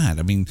that bad.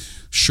 I mean,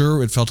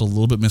 sure, it felt a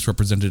little bit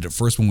misrepresented at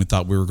first when we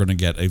thought we were going to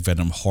get a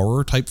Venom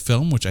horror type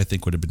film, which I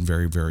think would have been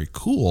very, very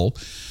cool.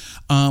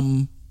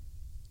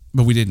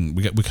 But we didn't.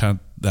 We kind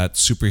of that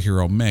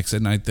superhero mix,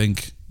 and I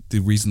think the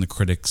reason the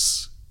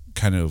critics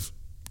kind of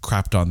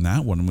crapped on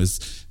that one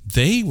was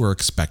they were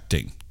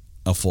expecting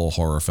a full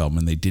horror film,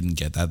 and they didn't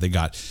get that. They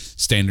got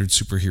standard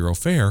superhero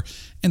fare,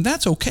 and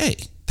that's okay.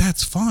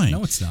 That's fine.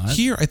 No, it's not.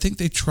 Here, I think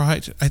they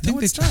tried.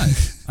 It's not.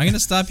 I'm going to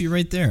stop you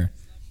right there.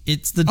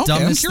 It's the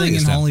dumbest thing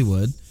in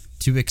Hollywood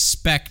to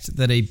expect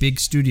that a big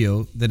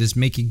studio that is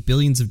making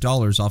billions of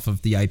dollars off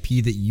of the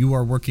IP that you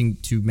are working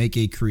to make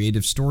a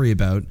creative story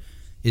about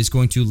is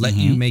going to let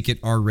you make it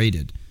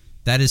R-rated.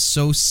 That is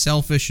so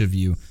selfish of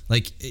you.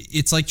 Like,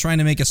 it's like trying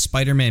to make a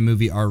Spider-Man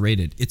movie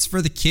R-rated. It's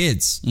for the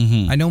kids.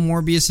 I know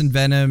Morbius and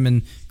Venom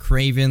and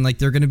Kraven, like,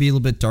 they're going to be a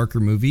little bit darker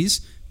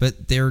movies,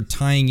 but they're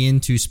tying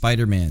into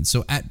Spider-Man.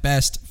 So at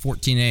best,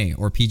 14A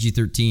or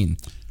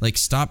PG-13. Like,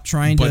 stop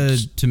trying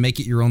to make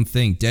it your own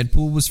thing.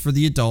 Deadpool was for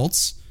the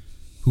adults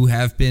who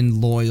have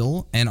been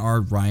loyal and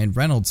are Ryan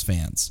Reynolds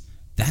fans.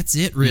 That's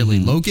it, really.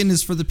 Logan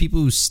is for the people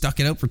who stuck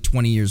it out for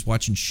 20 years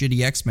watching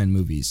shitty X-Men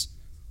movies.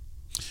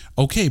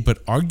 Okay,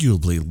 but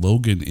arguably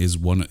Logan is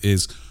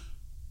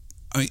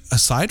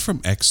aside from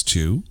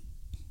X2,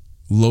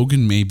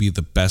 Logan may be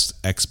the best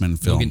X-Men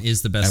film. Logan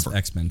is the best ever.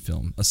 X-Men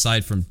film,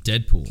 aside from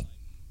Deadpool.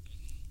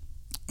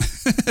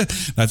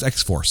 That's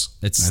X-Force.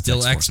 It's That's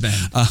still X-Force.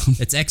 X-Men.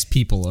 It's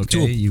X-People,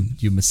 okay?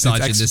 You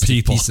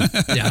misogynistic piece of...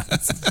 Yeah.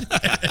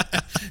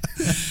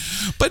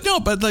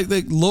 But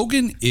like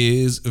Logan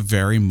is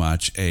very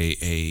much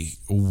a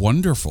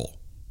wonderful,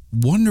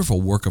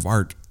 wonderful work of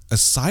art,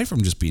 aside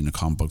from just being a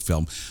comic book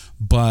film.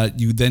 But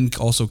you then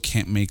also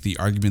can't make the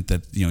argument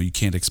that you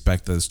can't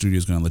expect that the studio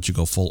is going to let you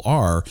go full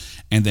R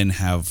and then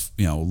have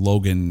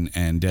Logan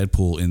and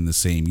Deadpool in the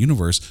same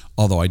universe.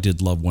 Although I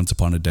did love Once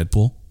Upon a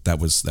Deadpool, that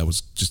was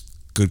just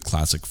good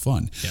classic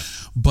fun. Yeah.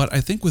 But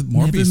I think with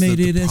Morbius, never made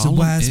it as a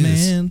wise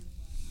man.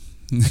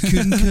 I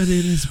couldn't cut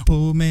it as a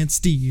poor man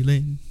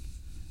stealing.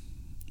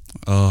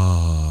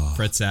 Oh,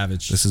 Fred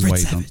Savage. This is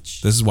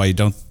why you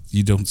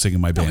don't sing in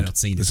my band. No, I don't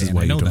sing in this band. is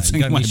why you don't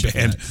sing in my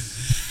band.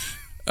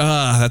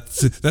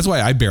 That's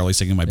why I barely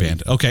sing in my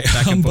band. Okay,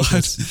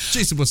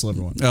 Jason Whistle,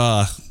 everyone.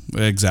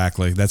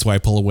 Exactly. That's why I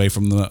pull away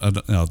from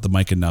the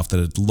mic enough that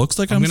it looks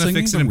like I'm gonna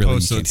singing. Fix it in really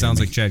post so it sounds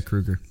like Chad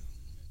Kruger.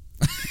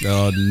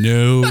 Oh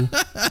no.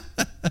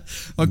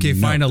 Okay,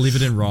 fine. I'll leave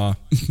it in raw.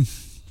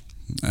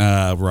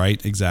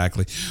 Right.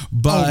 Exactly.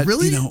 But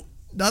really,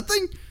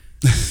 Nothing.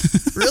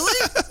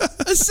 Really?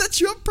 I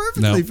set you up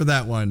perfectly for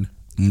that one.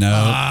 No,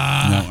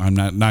 I'm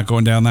not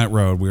going down that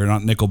road. We are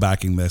not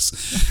Nickelbacking this.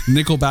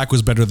 Nickelback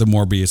was better than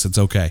Morbius. It's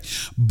okay.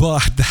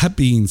 But that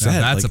being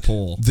said, that's a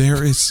poll.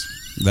 There is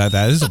that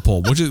is a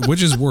poll. Which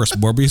is worse,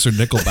 Morbius or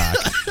Nickelback?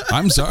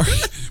 I'm sorry,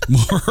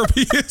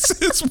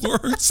 Morbius is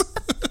worse.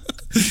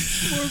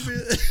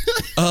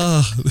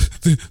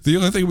 The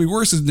only thing that would be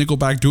worse is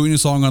Nickelback doing a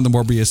song on the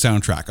Morbius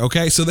soundtrack.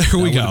 Okay, so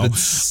there we go.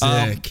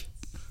 Sick.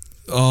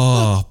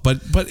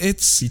 But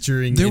it's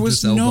featuring there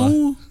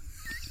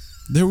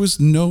was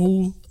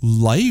no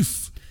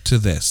life to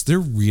this. There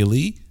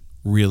really,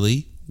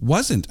 really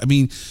wasn't. I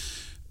mean,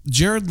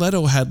 Jared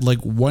Leto had like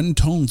one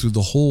tone through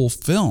the whole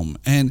film,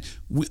 and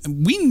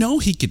we know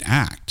he can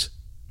act.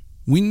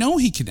 We know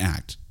he can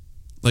act.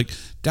 Like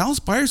Dallas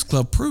Buyers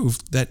Club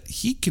proved that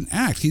he can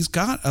act. He's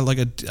got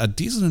a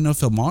decent enough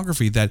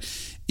filmography that,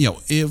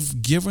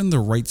 if given the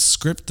right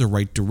script, the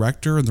right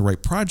director, and the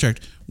right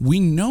project, we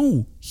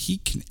know he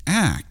can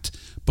act.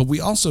 But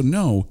we also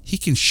know he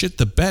can shit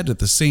the bed at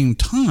the same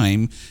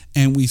time,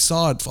 and we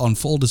saw it on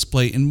full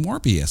display in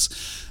Morbius.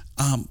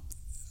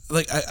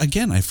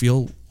 I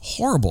feel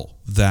horrible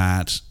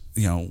that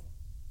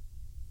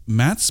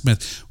Matt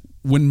Smith,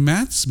 when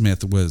Matt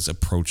Smith was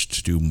approached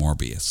to do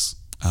Morbius,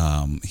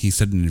 he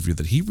said in an interview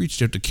that he reached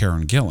out to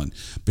Karen Gillan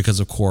because,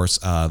 of course,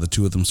 the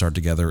two of them started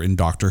together in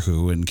Doctor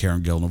Who, and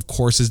Karen Gillan, of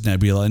course, is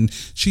Nebula, and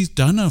she's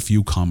done a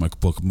few comic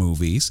book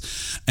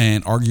movies,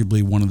 and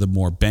arguably one of the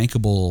more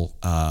bankable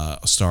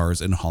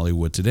stars in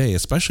Hollywood today,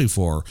 especially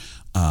for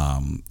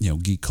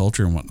geek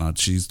culture and whatnot.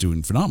 She's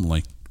doing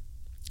phenomenally,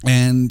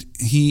 and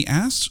he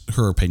asked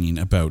her opinion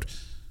about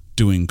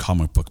doing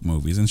comic book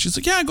movies, and she's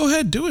like, "Yeah, go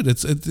ahead, do it.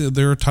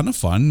 They're a ton of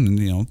fun,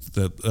 and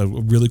a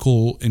really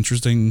cool,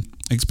 interesting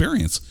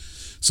experience."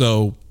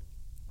 So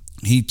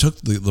he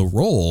took the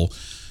role,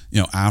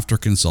 after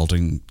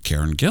consulting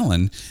Karen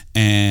Gillan,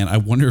 and I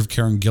wonder if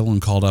Karen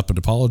Gillan called up and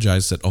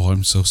apologized, said, "Oh,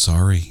 I'm so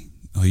sorry.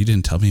 oh, you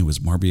didn't tell me it was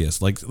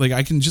Morbius. Like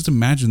I can just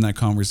imagine that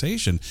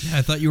conversation. Yeah,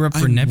 I thought you were up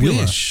for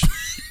Nebula. Wish.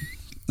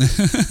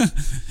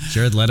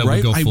 Jared Leto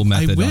would go full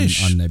method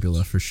on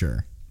Nebula for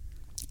sure.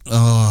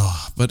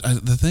 Oh, but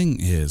the thing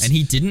is, and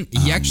he didn't.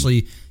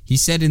 He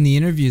said in the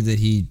interview that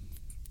he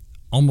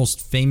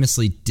almost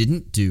famously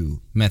didn't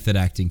do method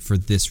acting for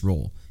this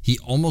role. He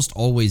almost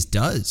always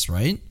does,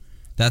 right?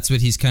 That's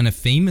what he's kind of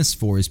famous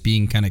for, is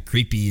being kind of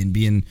creepy and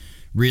being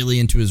really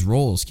into his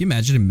roles. Can you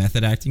imagine him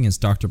method acting as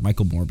Dr.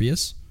 Michael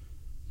Morbius?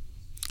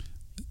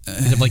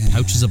 He'd have like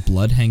pouches of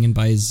blood hanging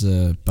by his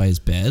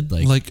bed,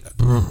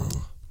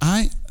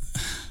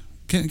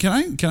 Can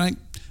I?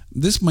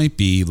 This might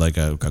be like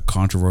a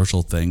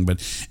controversial thing,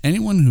 but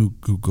anyone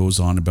who goes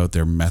on about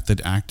their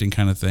method acting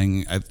kind of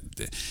thing,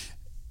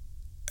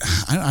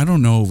 I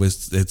don't know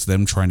if it's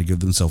them trying to give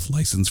themselves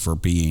license for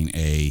being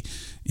a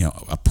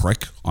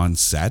prick on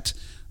set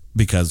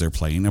because they're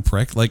playing a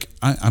prick. Like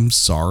I'm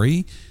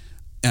sorry.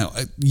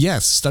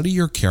 Yes, study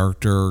your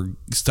character,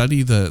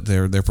 study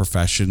their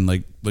profession,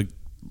 like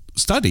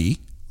study,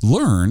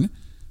 learn.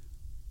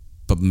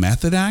 But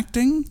method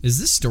acting? Is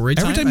this story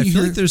time? I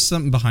feel like there's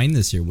something behind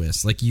this here,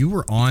 Wiss. Like you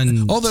were on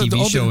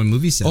TV show and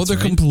movie sets. Oh, they're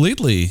right?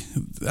 completely.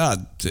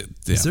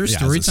 Is there a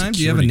story time?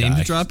 Do you have a name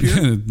to drop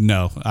here?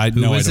 No,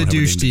 Who was a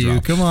douche to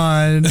you? Come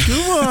on.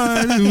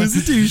 Who was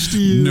a douche to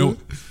you?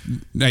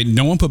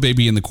 No one put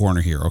baby in the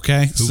corner here.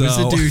 Okay. Who was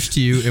a douche to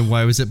you, and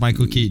why was it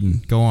Michael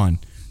Keaton? Go on.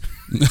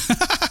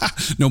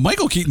 No,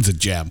 Michael Keaton's a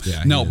gem.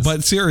 Yeah, no,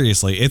 but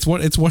seriously, it's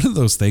one of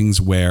those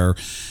things where,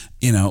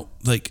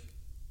 like.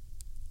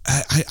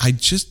 I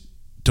just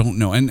don't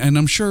know. And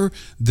I'm sure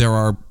there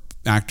are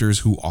actors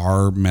who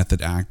are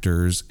method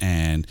actors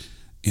and,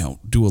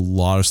 do a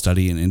lot of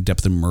study and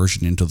in-depth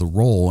immersion into the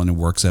role and it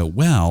works out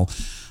well.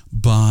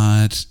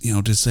 But,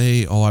 to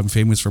say, oh, I'm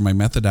famous for my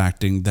method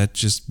acting, that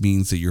just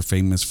means that you're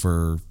famous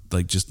for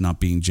like just not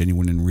being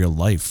genuine in real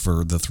life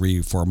for the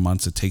 3-4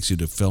 months it takes you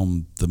to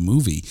film the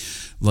movie.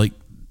 Like,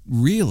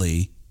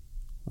 really?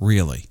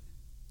 And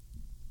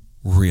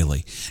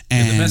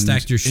the best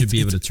actors should be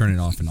able to turn it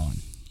off and on.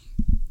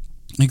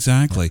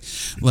 Exactly.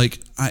 Like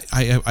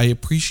I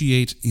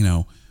appreciate,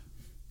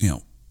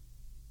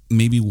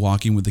 maybe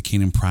walking with the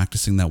cane and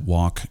practicing that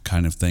walk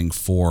kind of thing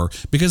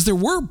because there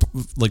were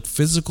like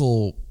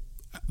physical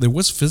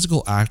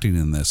acting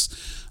in this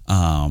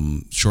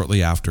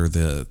shortly after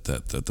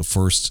the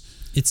first.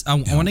 I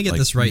want to get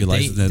this right.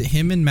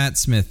 Him and Matt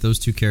Smith, those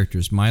two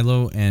characters,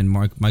 Milo and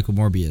Michael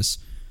Morbius,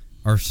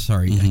 I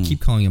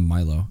keep calling him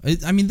Milo.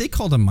 I mean, they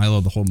called him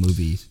Milo the whole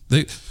movie.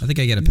 I think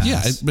I get a pass.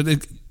 Yeah, but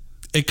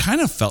it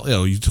kind of felt,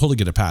 you totally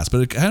get a pass,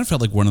 but it kind of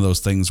felt like one of those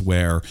things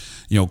where,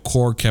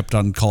 Korg kept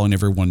on calling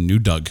everyone New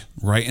Doug,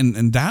 right?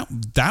 And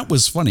that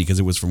was funny because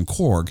it was from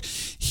Korg.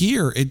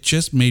 Here, it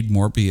just made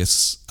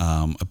Morbius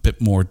a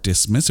bit more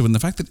dismissive. And the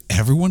fact that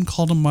everyone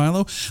called him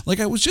Milo, like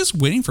I was just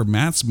waiting for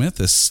Matt Smith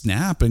to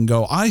snap and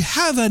go, I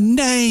have a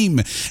name.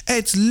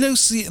 It's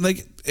Lucy.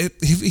 Like,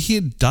 if he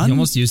had done that. He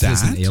almost used it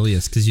as an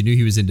alias because you knew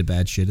he was into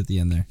bad shit at the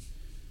end there.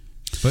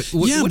 But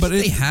what did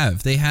they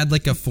have? They had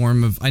like a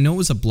form of, I know it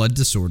was a blood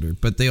disorder,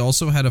 but they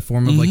also had a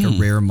form of like a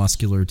rare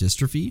muscular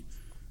dystrophy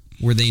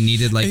where they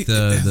needed like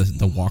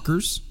the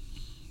walkers.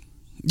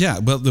 Yeah,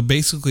 well,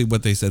 basically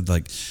what they said,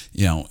 like,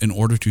 in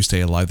order to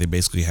stay alive, they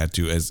basically had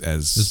to,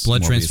 as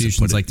blood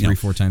transfusions like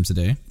 3-4 times a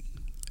day.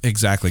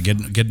 Exactly,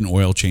 get an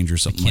oil change or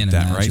something like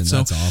that, right? So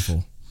that's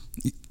awful.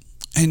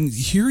 And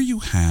here you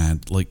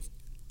had like,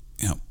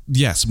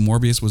 yes,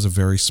 Morbius was a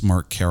very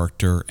smart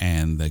character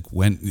and like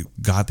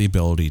got the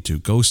ability to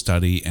go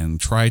study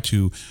and try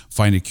to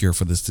find a cure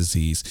for this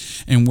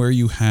disease. And where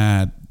you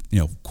had,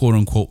 quote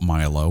unquote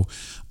Milo,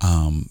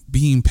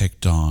 being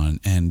picked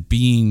on and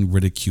being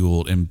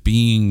ridiculed and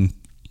being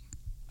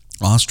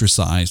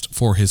ostracized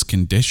for his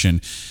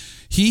condition,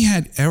 he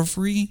had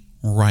every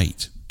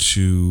right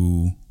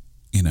to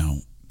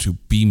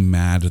be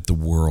mad at the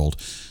world.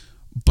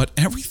 But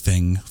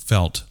everything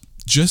felt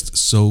just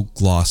so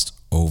glossed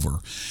over.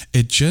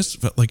 It just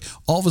felt like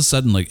all of a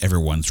sudden, like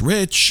everyone's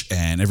rich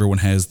and everyone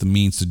has the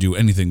means to do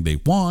anything they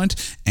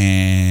want,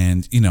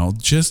 and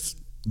just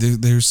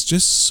there's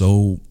just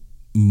so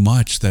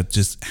much that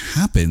just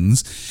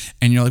happens,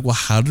 and you're like, well,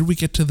 how did we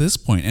get to this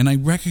point? And I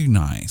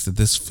recognize that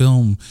this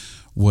film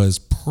was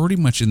pretty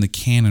much in the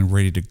can and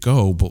ready to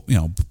go, but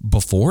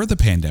before the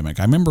pandemic.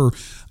 I remember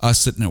us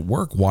sitting at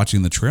work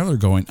watching the trailer,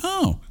 going,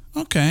 "Oh,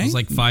 okay." It was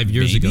like 5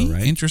 years ago,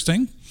 right?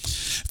 Interesting.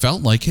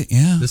 Felt like it,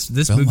 yeah.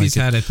 This movie's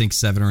had, I think,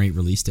 7 or 8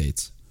 release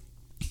dates.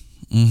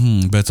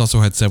 But it's also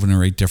had 7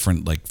 or 8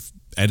 different like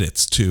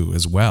edits too,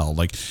 as well.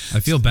 Like I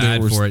feel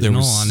bad for it. In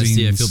all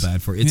honesty, I feel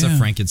bad for it. It's a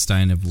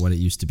Frankenstein of what it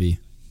used to be.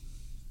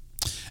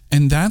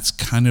 And that's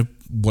kind of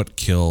what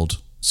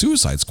killed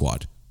Suicide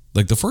Squad.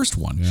 Like the first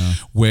one,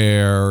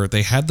 where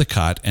they had the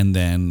cut and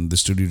then the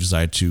studio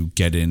decided to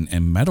get in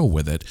and meddle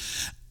with it.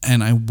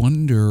 And I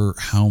wonder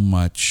how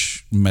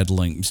much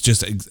meddling,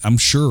 I'm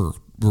sure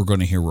we're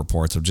going to hear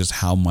reports of just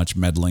how much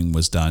meddling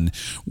was done,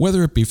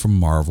 whether it be from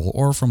Marvel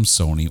or from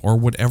Sony or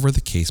whatever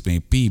the case may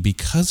be,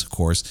 because of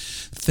course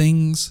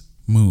things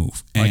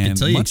move. I can And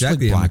tell you much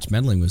exactly like how Black much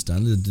meddling was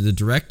done. The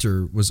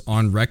director was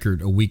on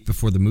record a week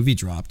before the movie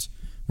dropped,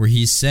 where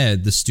he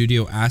said the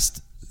studio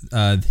asked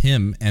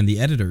him and the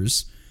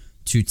editors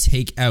to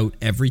take out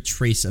every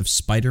trace of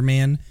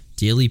Spider-Man,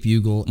 Daily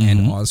Bugle,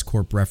 and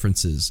Oscorp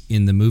references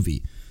in the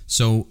movie.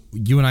 So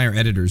you and I are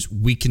editors.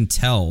 We can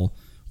tell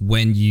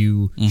when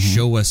you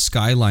show a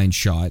skyline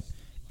shot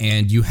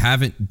and you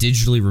haven't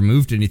digitally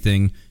removed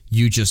anything,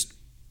 you just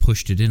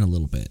pushed it in a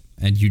little bit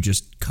and you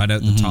just cut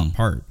out the top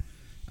part.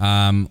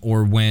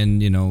 Or when,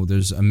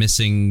 there's a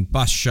missing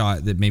bus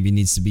shot that maybe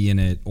needs to be in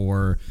it,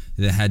 or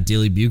that had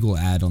Daily Bugle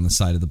ad on the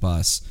side of the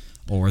bus,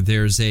 or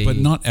there's a... But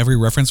not every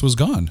reference was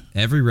gone.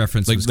 Every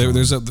reference was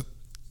gone.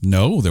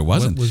 No, there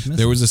wasn't. What was missing?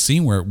 There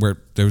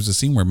was a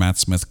scene where Matt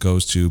Smith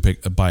goes to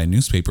buy a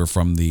newspaper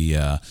from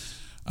the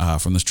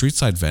street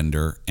side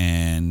vendor,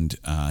 and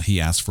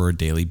he asks for a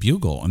Daily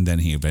Bugle, and then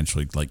he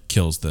eventually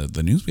kills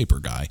the newspaper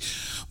guy.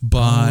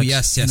 But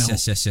yes,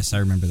 I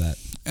remember that.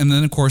 And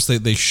then of course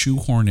they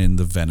shoehorn in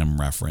the Venom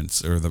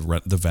reference, or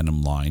the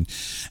Venom line,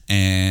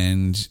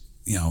 and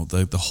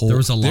the whole. There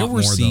was a lot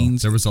more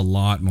scenes. There was a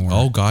lot more.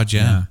 Oh God,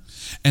 yeah.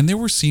 And there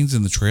were scenes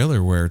in the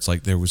trailer where it's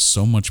like there was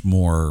so much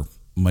more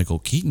Michael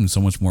Keaton,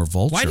 so much more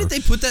Vulture. Why did they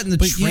put that in the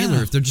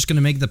trailer if they're just going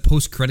to make the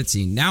post-credit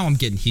scene? Now I'm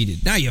getting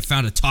heated. Now you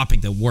found a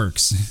topic that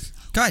works.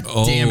 God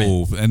damn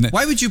it. And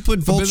why would you put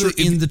Vulture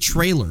in the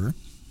trailer?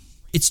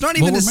 It's not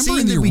even a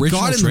scene that we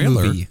got in the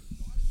movie.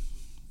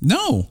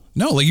 No.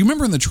 Like, you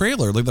remember in the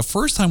trailer, like the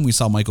first time we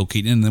saw Michael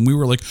Keaton, and then we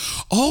were like,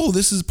 oh,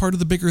 this is part of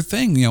the bigger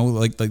thing.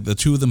 Like the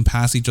two of them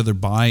pass each other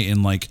by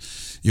in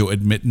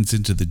admittance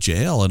into the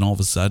jail, and all of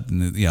a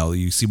sudden,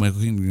 you see Michael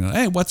Keaton,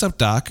 hey, what's up,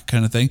 Doc,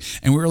 kind of thing.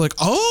 And we were like,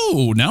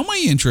 oh, now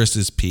my interest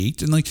is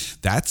piqued. And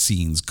that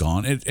scene's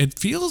gone. It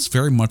feels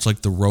very much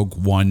like the Rogue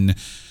One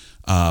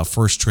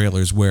first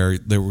trailers, where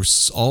there were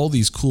all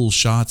these cool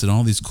shots and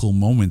all these cool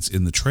moments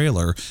in the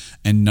trailer,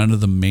 and none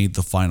of them made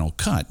the final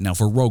cut. Now,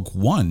 for Rogue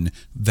One,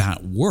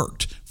 that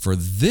worked. For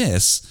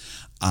this,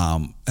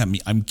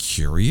 I'm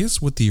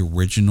curious what the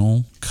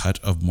original cut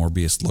of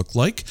Morbius looked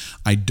like.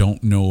 I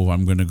don't know if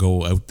I'm going to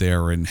go out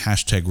there and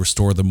hashtag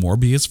restore the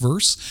Morbius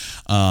verse.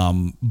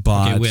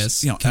 But okay,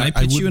 Wiz, can I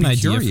pitch you an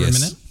idea for a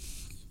minute?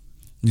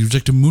 You'd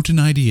like to moot an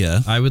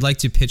idea? I would like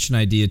to pitch an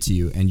idea to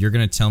you, and you're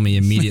going to tell me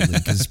immediately,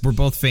 because we're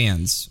both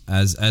fans,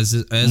 as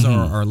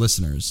are our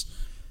listeners.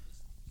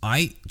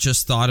 I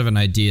just thought of an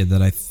idea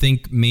that I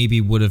think maybe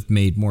would have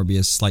made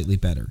Morbius slightly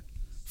better.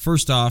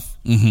 First off,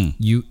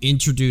 you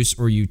introduce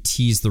or you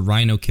tease the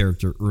Rhino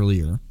character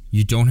earlier.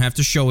 You don't have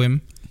to show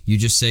him. You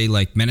just say,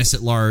 Menace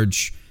at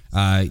Large,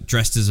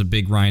 dressed as a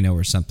big rhino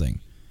or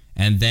something.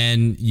 And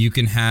then you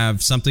can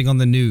have something on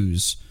the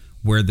news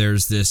where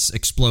there's this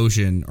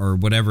explosion or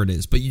whatever it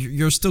is. But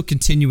you're still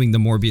continuing the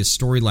Morbius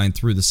storyline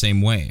through the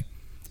same way.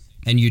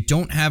 And you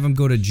don't have him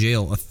go to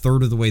jail a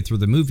third of the way through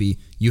the movie.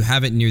 You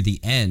have it near the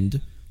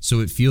end,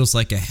 so it feels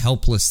like a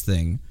helpless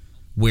thing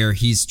where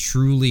he's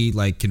truly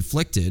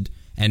conflicted,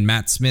 and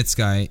Matt Smith's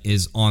guy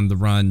is on the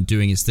run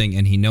doing his thing,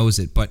 and he knows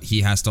it, but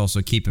he has to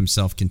also keep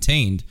himself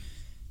contained.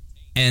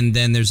 And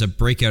then there's a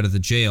breakout of the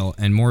jail,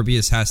 and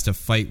Morbius has to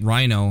fight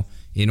Rhino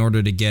in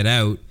order to get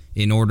out,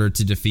 in order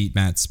to defeat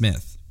Matt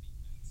Smith.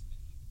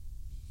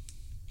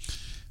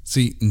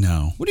 See,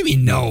 no. What do you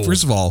mean, no?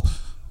 First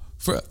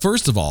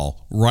of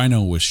all,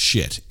 Rhino was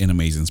shit in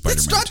Amazing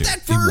Spider-Man 2. It's not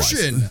that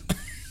version.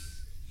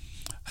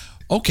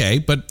 Okay,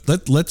 but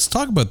let's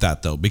talk about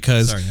that though,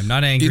 because sorry, I'm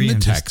not angry. In the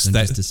text, I'm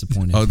just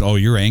disappointed. Oh,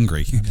 you're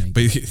angry,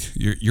 but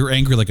you're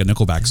angry like a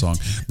Nickelback song.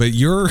 But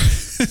you're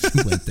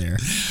went there.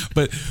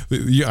 But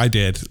I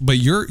did. But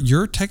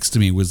your text to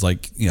me was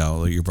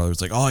your brother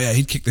was like, oh yeah,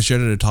 he'd kick the shit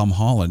out of Tom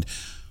Holland.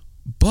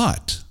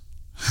 But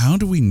how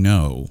do we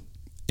know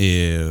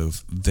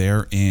if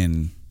they're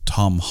in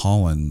Tom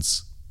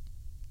Holland's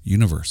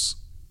universe?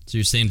 So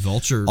you're saying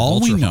Vulture? All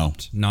Vulture we know,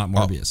 hopped, not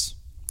Morbius.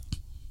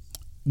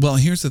 Well,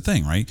 here's the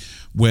thing, right?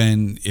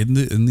 When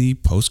in the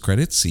post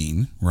credit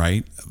scene,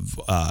 right,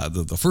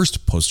 the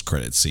first post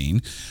credit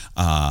scene,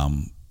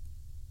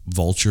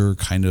 Vulture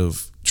kind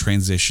of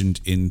transitioned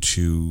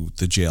into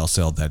the jail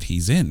cell that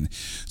he's in.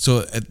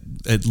 So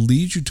it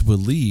leads you to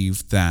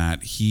believe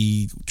that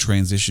he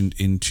transitioned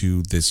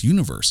into this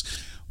universe.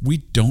 We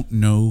don't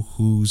know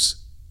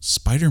whose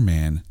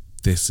Spider-Man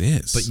this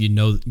is. But you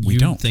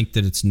don't think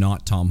that it's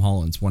not Tom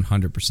Holland's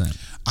 100%.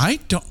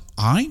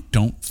 I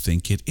don't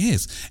think it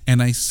is.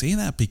 And I say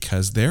that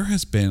because there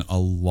has been a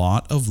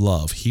lot of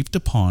love heaped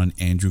upon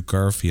Andrew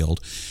Garfield,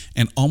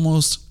 and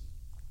almost,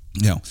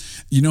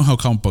 you know how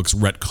comic books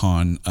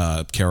retcon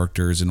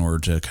characters in order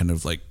to kind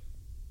of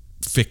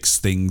fix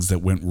things that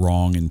went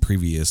wrong in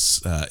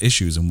previous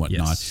issues and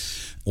whatnot,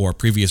 yes, or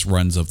previous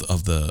runs of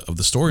the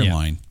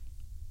storyline.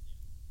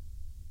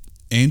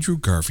 Yeah. Andrew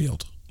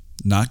Garfield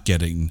not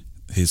getting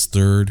his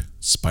third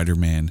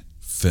Spider-Man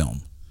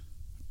film,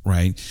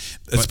 right?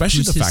 But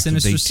especially the fact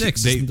Sinister that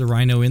Six, isn't the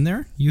Rhino in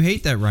there? You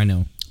hate that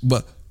Rhino.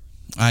 But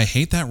I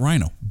hate that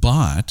Rhino.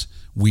 But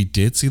we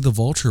did see the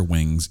vulture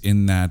wings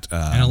in that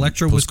and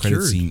Electro was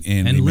cured scene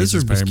in and the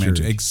Lizard was Spider-Man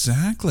cured. 2.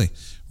 Exactly.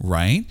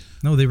 Right?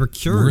 No, they were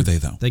cured. Were they,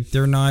 though? Like,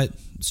 they're not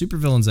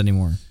supervillains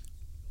anymore.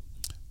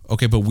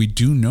 Okay, but we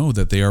do know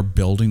that they are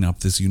building up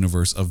this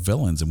universe of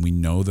villains, and we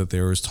know that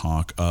there is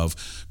talk of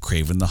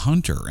Kraven the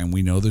Hunter, and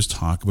we know there's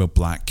talk about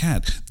Black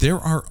Cat. There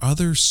are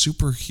other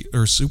super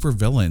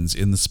villains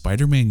in the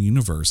Spider-Man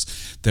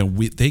universe that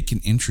they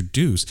can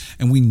introduce,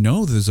 and we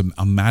know there's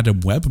a Madam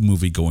Web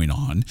movie going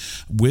on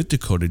with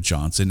Dakota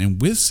Johnson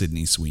and with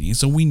Sydney Sweeney,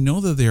 so we know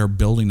that they are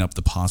building up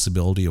the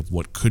possibility of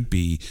what could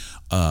be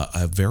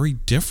a very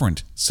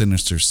different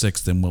Sinister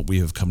Six than what we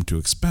have come to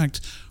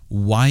expect.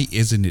 Why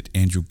isn't it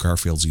Andrew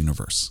Garfield's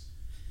universe?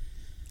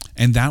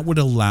 And that would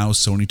allow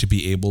Sony to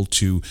be able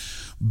to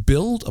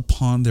build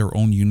upon their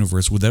own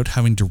universe without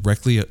having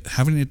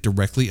it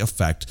directly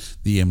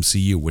affect the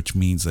MCU, which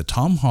means that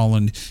Tom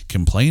Holland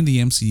can play in the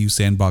MCU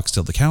sandbox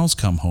till the cows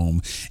come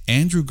home.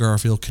 Andrew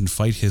Garfield can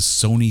fight his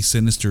Sony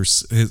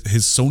Six,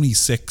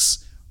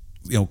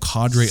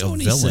 cadre Sony of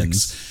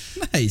villains.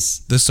 Six. Nice.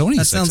 The Sony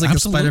That Six. sounds like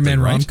absolutely, a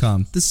Spider-Man right?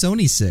 rom-com. The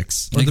Sony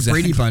Six or the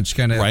Brady Bunch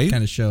kind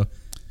of show.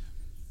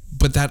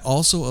 But that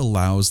also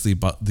allows the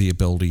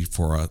ability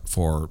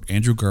for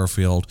Andrew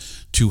Garfield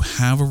to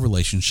have a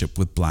relationship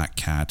with Black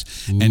Cat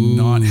and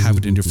not have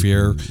it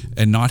interfere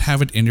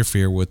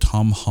with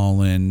Tom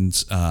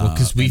Holland's.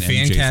 Because we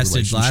fan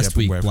casted last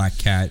week Black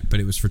Cat, but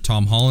it was for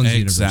Tom Holland's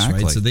universe,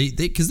 right? So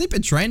because they've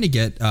been trying to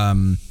get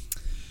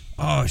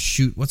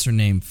what's her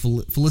name?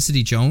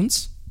 Felicity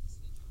Jones.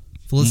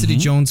 Felicity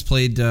Jones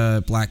played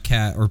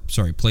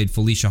played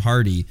Felicia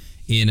Hardy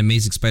in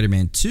Amazing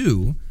Spider-Man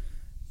 2.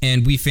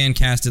 And we fan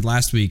casted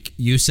last week.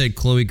 You said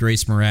Chloe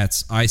Grace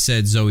Moretz. I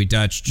said Zoe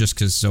Dutch just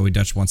because Zoe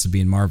Dutch wants to be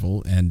in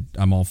Marvel, and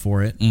I'm all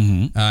for it.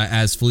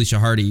 As Felicia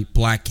Hardy,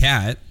 Black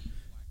Cat.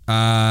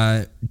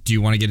 Do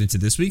you want to get into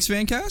this week's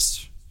fan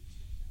cast?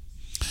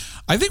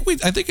 I think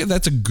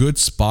that's a good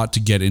spot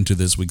to get into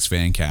this week's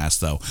fan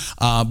cast, though,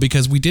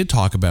 because we did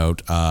talk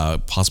about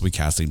possibly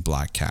casting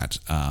Black Cat,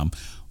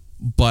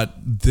 but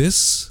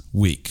this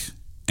week,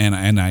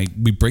 and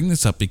we bring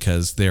this up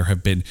because there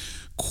have been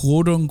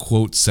quote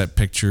unquote set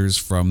pictures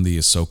from the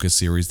Ahsoka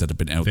series that have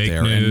been out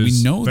there, and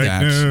we know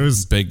that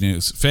big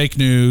news, fake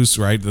news,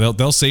 right?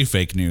 They'll say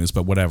fake news,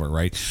 but whatever,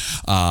 right?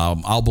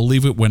 I'll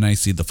believe it when I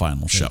see the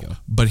final show.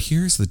 But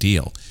here's the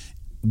deal: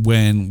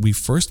 when we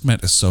first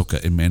met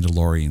Ahsoka in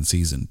Mandalorian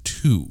season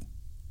 2,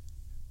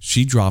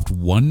 she dropped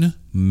one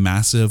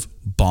massive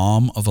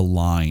bomb of a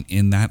line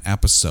in that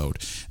episode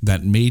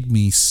that made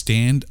me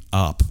stand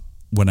up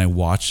when I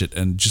watched it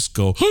and just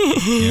go,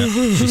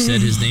 She said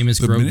his name is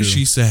Grogu. The minute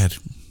she said,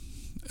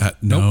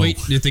 no. Wait,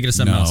 you're thinking of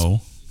something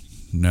else.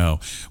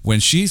 No. When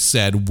she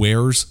said,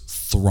 "Where's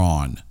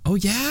Thrawn?" Oh,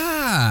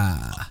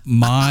 yeah.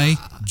 My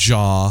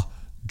jaw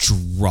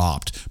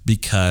dropped,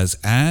 because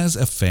as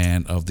a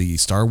fan of the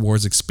Star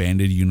Wars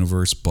Expanded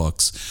Universe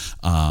books,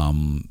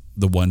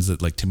 the ones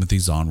that like Timothy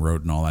Zahn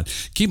wrote and all that,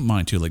 keep in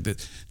mind too, like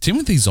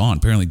Timothy Zahn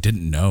apparently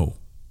didn't know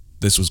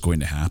this was going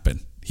to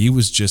happen. He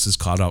was just as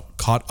caught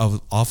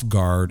off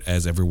guard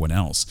as everyone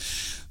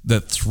else.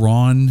 That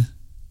Thrawn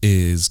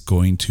is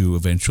going to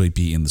eventually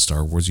be in the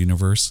Star Wars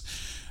universe.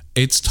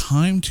 It's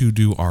time to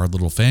do our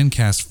little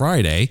Fancast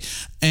Friday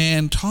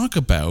and talk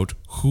about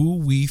who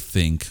we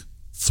think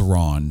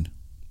Thrawn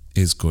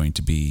is going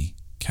to be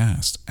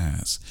cast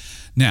as.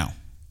 Now,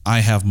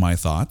 I have my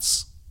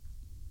thoughts,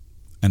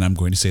 and I'm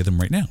going to say them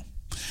right now.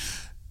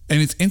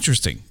 And it's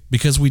interesting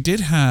because we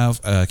did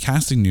have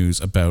casting news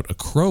about a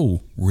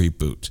Crow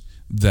reboot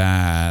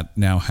that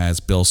now has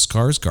Bill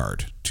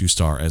Skarsgård to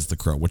star as the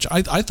Crow, which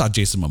I thought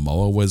Jason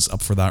Momoa was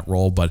up for that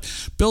role, but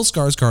Bill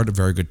Skarsgård, a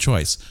very good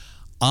choice.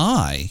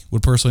 I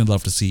would personally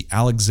love to see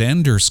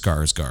Alexander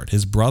Skarsgård,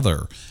 his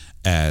brother,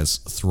 as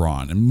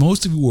Thrawn. And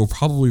most of you will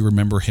probably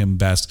remember him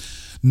best,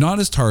 not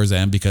as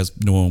Tarzan, because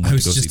no one went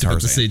to go see Tarzan. I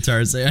was just about to say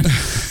Tarzan.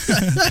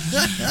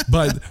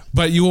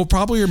 but you will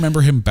probably remember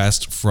him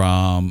best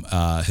from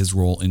his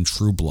role in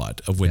True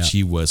Blood, of which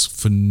he was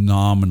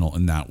phenomenal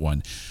in that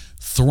one.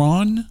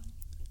 Thrawn,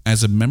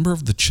 as a member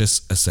of the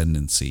Chiss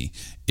Ascendancy,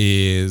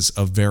 is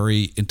a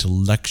very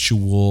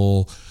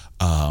intellectual,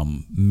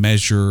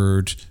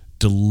 measured,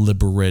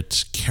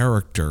 deliberate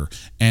character,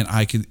 and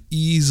I could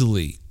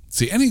easily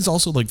see. And he's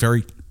also like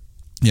very,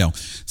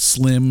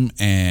 slim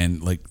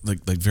and like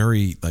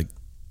very like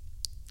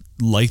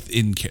lithe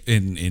in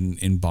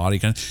body,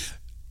 kind of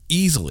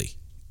easily.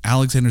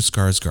 Alexander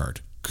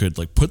Skarsgård could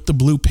like put the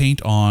blue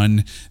paint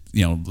on,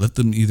 let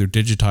them either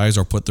digitize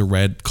or put the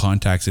red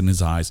contacts in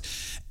his eyes,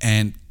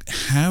 and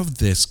have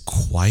this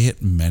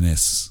quiet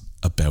menace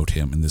about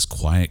him and this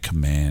quiet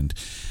command.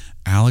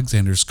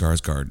 Alexander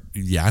Skarsgård,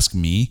 you ask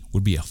me,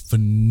 would be a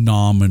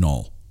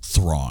phenomenal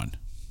Thrawn.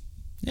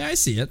 Yeah, I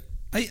see it.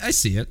 I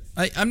see it.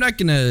 I'm not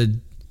going to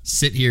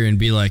sit here and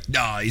be like,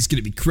 no, he's going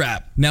to be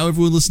crap. Now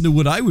everyone listen to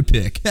what I would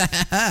pick. No,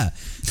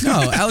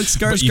 Alex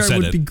Skarsgård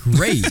would be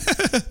great.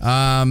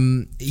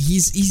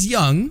 He's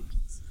young,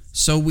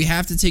 so we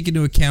have to take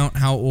into account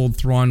how old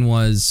Thrawn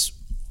was,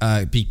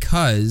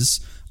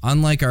 because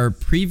unlike our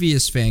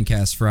previous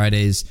Fancast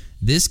Fridays,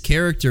 this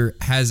character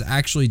has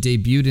actually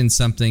debuted in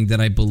something that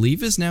I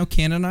believe is now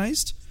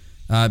canonized.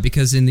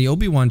 Because in the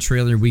Obi-Wan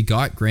trailer, we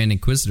got Grand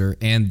Inquisitor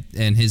and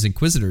his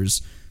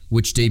Inquisitors,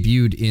 which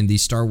debuted in the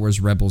Star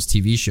Wars Rebels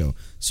TV show.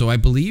 So I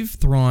believe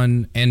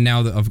Thrawn, and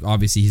now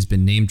obviously he's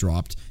been name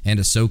dropped, and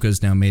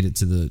Ahsoka's now made it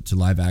to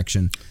live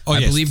action.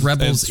 I believe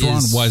Rebels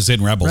Thrawn was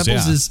in Rebels.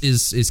 Rebels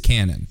is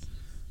canon.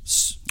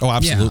 Oh,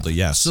 absolutely,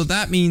 yes. So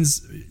that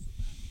means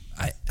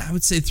I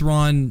would say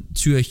Thrawn,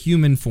 to a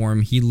human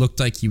form, he looked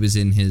like he was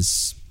in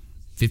his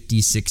 50s,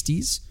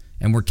 60s,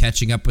 and we're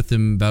catching up with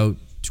him about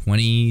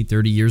 20,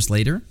 30 years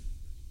later.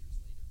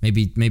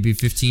 Maybe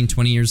 15,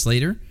 20 years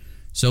later.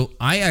 So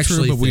I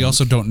actually but we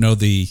also don't know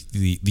the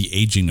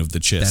aging of the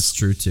chiss. That's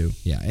true too.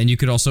 Yeah, and you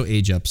could also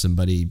age up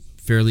somebody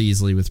fairly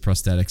easily with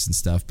prosthetics and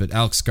stuff. But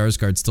Alex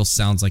Skarsgård still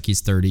sounds like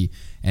he's 30,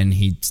 and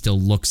he still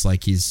looks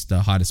like he's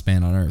the hottest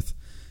man on earth.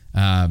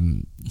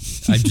 I'm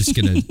just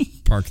gonna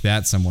park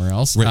that somewhere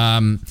else.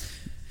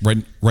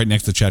 Right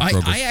next to Chad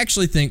Kroger. I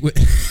actually think.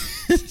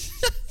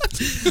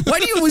 Why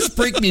do you always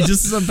break me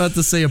just as I'm about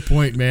to say a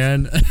point,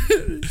 man?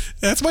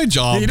 That's my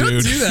job, you dude.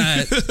 Don't do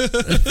that.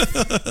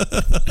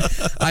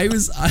 I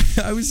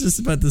was just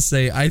about to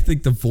say, I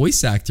think the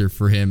voice actor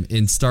for him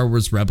in Star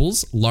Wars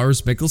Rebels,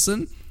 Lars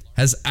Mikkelsen,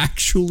 has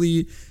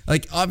actually,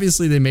 like,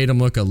 obviously they made him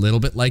look a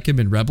little bit like him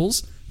in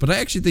Rebels, but I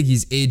actually think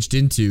he's aged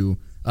into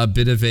a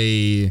bit of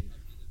a.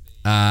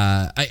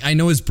 I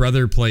know his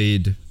brother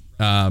played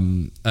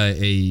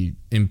a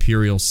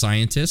Imperial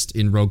scientist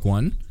in Rogue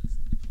One.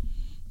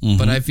 Mm-hmm.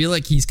 But I feel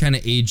like he's kind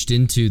of aged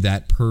into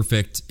that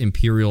perfect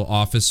Imperial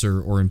officer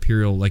or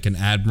Imperial, like an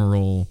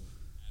Admiral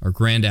or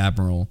Grand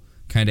Admiral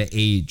kind of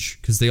age.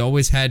 Because they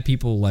always had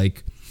people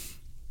like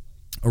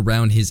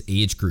around his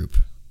age group,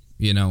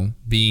 you know,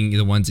 being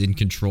the ones in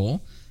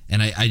control.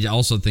 And I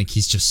also think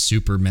he's just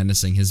super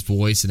menacing. His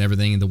voice and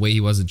everything and the way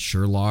he was in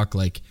Sherlock,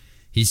 like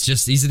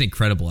he's an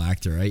incredible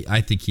actor.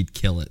 I think he'd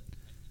kill it.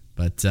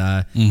 But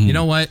you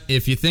know what?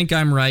 If you think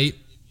I'm right,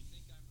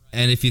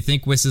 and if you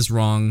think Wiss is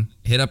wrong,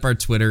 hit up our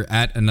Twitter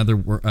at Another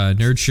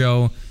Nerd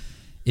Show.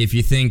 If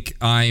you think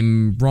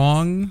I'm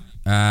wrong,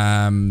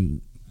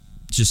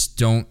 just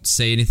don't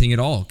say anything at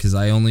all, because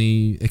I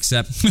only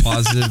accept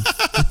positive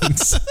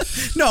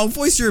things. No,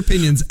 voice your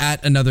opinions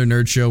at Another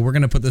Nerd Show. We're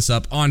going to put this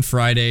up on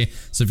Friday.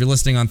 So if you're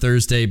listening on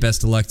Thursday,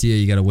 best of luck to you.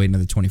 You got to wait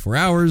another 24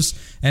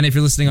 hours. And if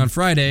you're listening on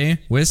Friday,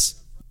 Wiss,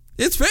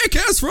 it's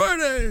Fancast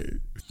Friday.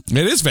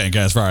 It is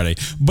Fancast Friday.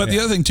 But the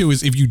other thing, too,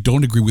 is if you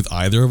don't agree with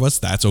either of us,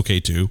 that's okay,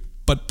 too.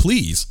 But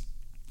please,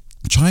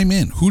 chime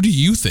in. Who do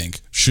you think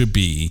should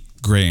be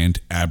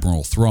Grand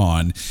Admiral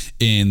Thrawn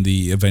in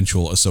the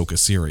eventual Ahsoka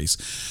series?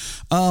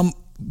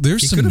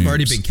 There's some could have news.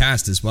 already been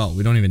cast as well.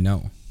 We don't even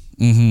know.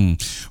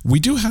 Mm-hmm. We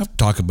do have to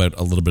talk about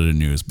a little bit of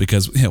news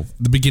because,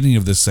 the beginning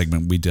of this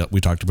segment, we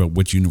talked about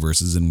which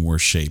universe is in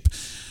worse shape.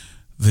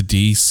 The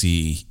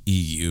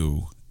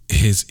DCEU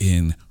is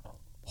in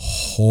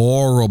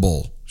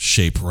horrible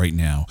shape right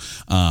now.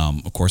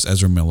 Of course,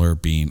 Ezra Miller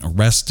being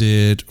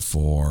arrested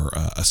for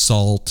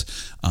assault.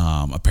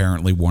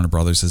 Apparently, Warner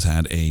Brothers has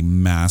had a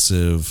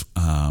massive,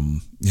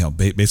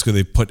 basically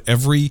they put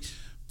every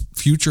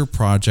future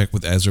project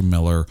with Ezra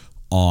Miller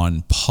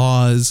on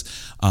pause.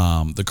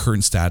 The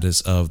current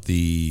status of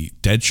the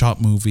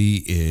Deadshot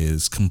movie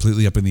is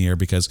completely up in the air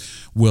because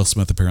Will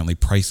Smith apparently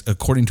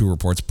according to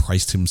reports,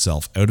 priced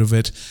himself out of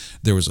it.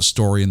 There was a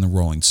story in the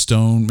Rolling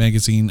Stone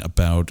magazine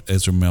about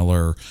Ezra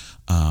Miller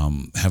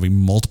having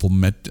multiple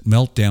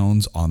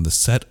meltdowns on the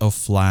set of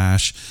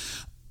Flash.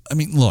 I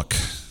mean, look.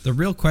 The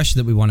real question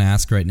that we want to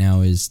ask right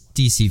now is,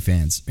 DC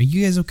fans, are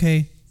you guys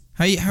okay?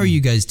 How are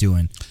you guys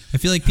doing? I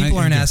feel like people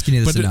aren't asking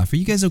you this enough. Are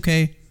you guys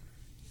okay?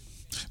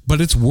 But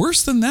it's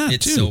worse than that,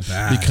 it's too. So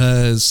bad.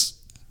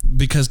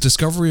 Because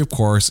Discovery, of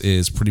course,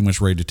 is pretty much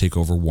ready to take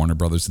over Warner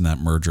Brothers in that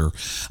merger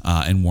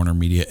and Warner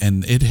Media.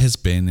 And it has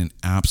been an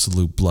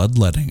absolute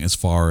bloodletting as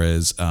far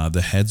as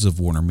the heads of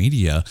Warner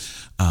Media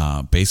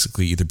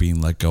basically either being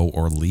let go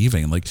or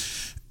leaving. Like,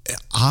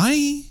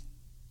 I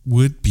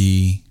would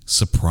be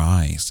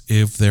surprised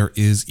if there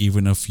is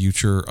even a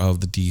future of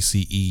the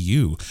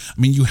DCEU.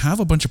 I mean, you have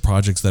a bunch of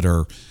projects that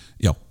are,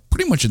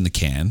 pretty much in the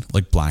can,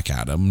 like Black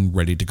Adam,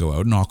 ready to go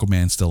out, and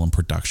Aquaman still in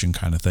production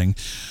kind of thing.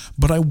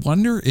 But I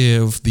wonder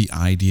if the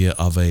idea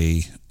of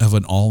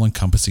an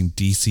all-encompassing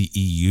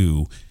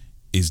DCEU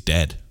is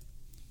dead.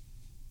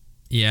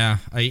 Yeah,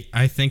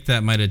 I think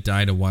that might have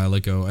died a while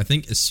ago. I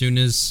think as soon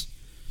as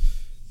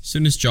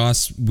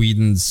Joss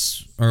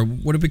Whedon's, or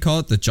what do we call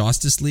it, the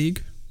Justice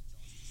League?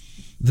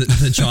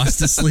 The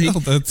Justice League.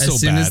 As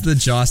soon as the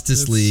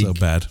Justice League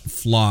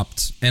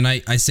flopped, and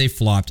I say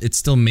flopped, it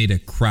still made a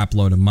crap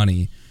load of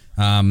money.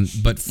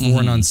 But for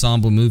an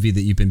ensemble movie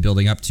that you've been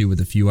building up to with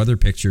a few other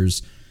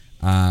pictures,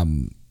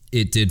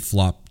 it did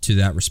flop to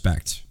that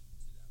respect.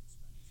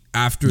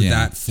 After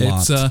that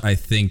flopped, I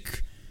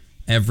think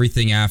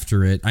everything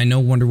after it. I know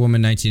Wonder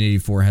Woman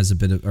 1984 has a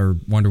bit of, or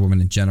Wonder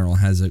Woman in general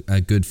has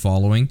a good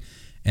following,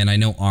 and I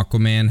know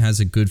Aquaman has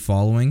a good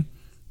following.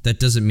 That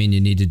doesn't mean you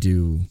need to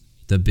do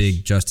the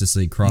big Justice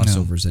League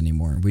crossovers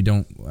anymore.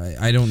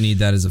 I don't need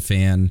that as a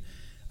fan.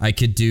 I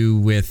could do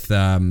with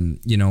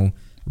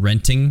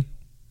renting.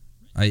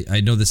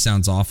 I know this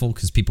sounds awful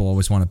because people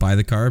always want to buy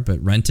the car,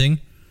 but renting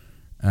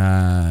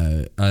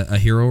a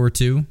hero or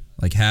two,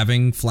 like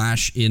having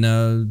Flash in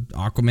a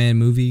Aquaman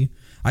movie.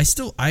 That's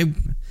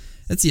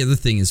the other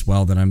thing as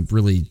well that I'm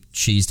really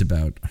cheesed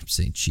about. I'm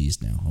saying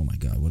cheesed now. Oh my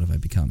God, what have I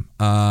become?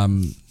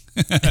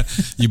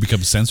 You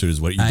become censored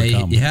is what you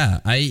become.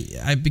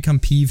 I've become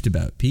peeved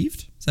about.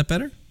 Peeved? Is that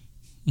better?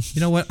 You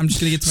know what? I'm just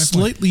going to get to my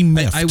Slightly point.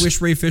 miffed. I wish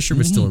Ray Fisher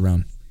was still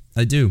around.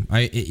 I do.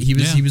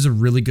 He was a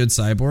really good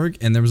cyborg,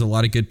 and there was a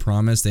lot of good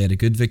promise. They had a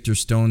good Victor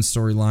Stone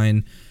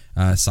storyline,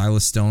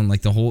 Silas Stone,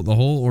 like the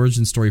whole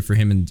origin story for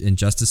him in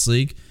Justice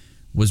League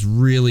was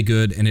really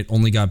good, and it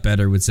only got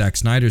better with Zack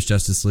Snyder's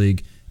Justice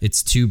League.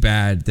 It's too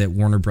bad that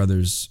Warner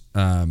Brothers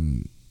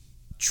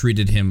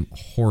treated him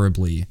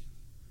horribly,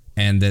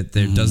 and that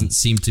there doesn't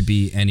seem to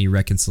be any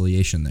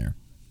reconciliation there.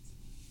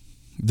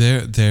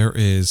 There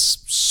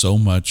is so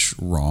much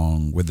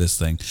wrong with this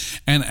thing.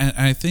 And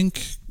I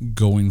think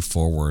going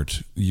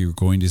forward, you're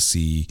going to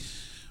see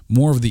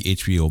more of the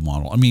HBO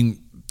model. I mean,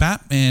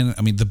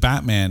 the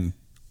Batman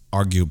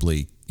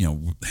arguably,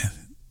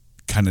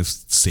 kind of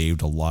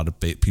saved a lot of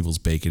people's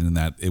bacon in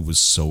that it was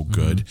so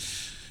good.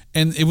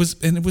 And it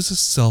was a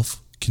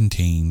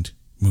self-contained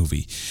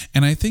movie.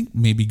 And I think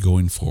maybe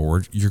going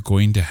forward, you're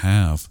going to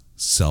have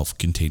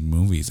self-contained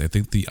movies. I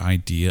think the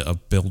idea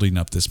of building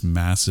up this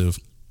massive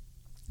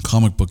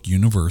comic book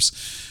universe,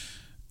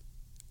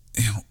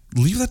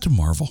 leave that to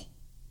Marvel.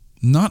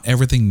 Not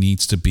everything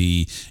needs to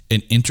be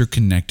an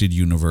interconnected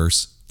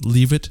universe.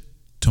 Leave it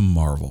to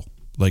Marvel.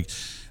 Like,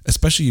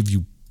 especially if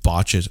you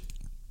botch it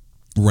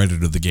right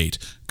out of the gate,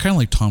 kind of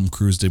like Tom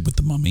Cruise did with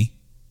The Mummy,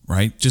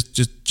 right?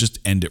 Just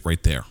end it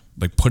right there.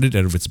 Like, put it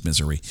out of its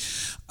misery.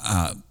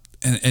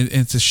 And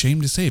it's a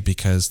shame to say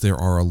because there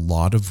are a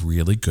lot of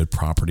really good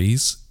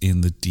properties in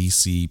the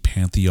DC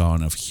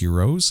pantheon of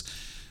heroes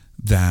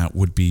that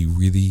would be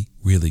really,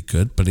 really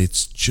good, but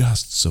it's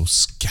just so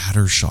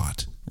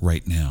scattershot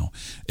right now.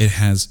 It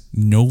has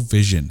no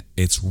vision.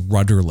 It's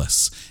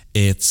rudderless.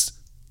 It's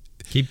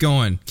keep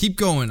going.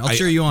 I'll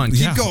cheer you on.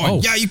 Keep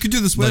going. Yeah, you could do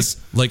this, Wes.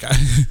 Like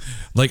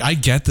I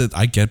get that.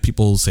 I get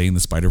people saying the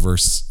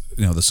Spider-Verse,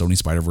 the Sony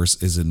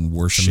Spider-Verse is in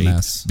worse shape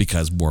mess.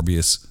 because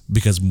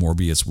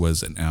Morbius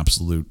was an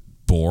absolute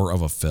bore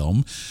of a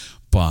film.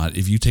 But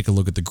if you take a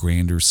look at the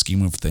grander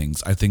scheme of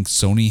things, I think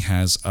Sony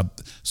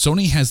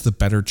has the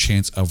better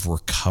chance of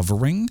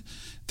recovering.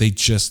 They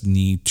just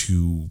need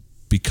to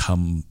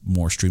become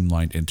more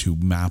streamlined and to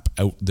map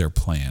out their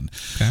plan,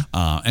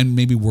 and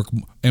maybe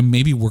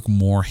work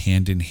more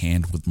hand in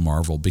hand with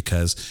Marvel.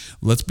 Because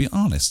let's be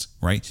honest,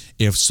 right?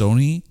 If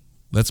Sony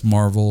lets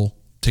Marvel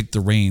take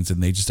the reins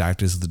and they just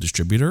act as the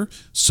distributor,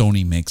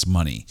 Sony makes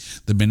money.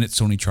 The minute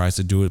Sony tries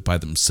to do it by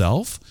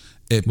themselves,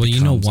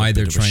 you know why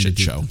they're trying to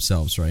do it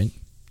themselves, right?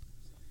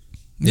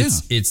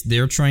 It's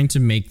they're trying to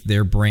make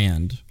their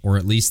brand, or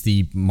at least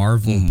the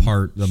Marvel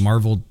part of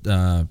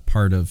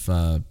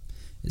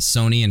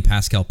Sony and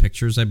Pascal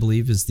Pictures, I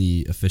believe, is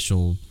the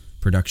official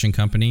production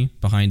company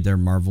behind their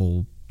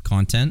Marvel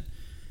content.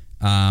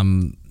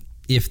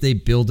 If they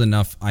build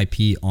enough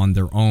IP on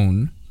their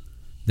own,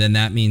 then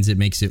that means it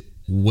makes it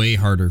way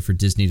harder for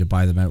Disney to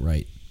buy them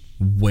outright.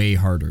 Way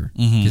harder.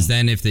 Because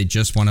then if they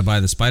just want to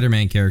buy the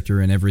Spider-Man character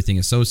and everything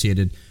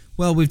associated,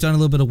 well, we've done a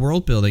little bit of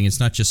world building. It's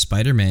not just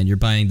Spider-Man. You're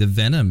buying the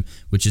Venom,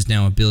 which is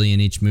now $1 billion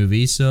each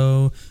movie.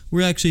 So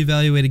we're actually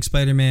evaluating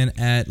Spider-Man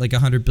at like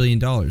 $100 billion.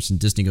 And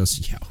Disney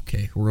goes, yeah,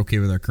 okay, we're okay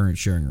with our current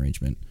sharing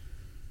arrangement.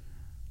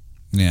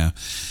 Yeah,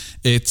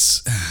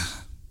 it's.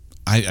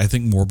 I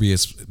think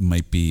Morbius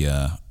might be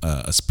a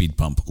speed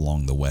bump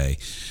along the way.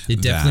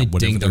 It definitely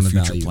dinged on the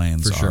future value,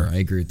 plans for sure. I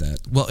agree with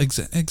that. Well,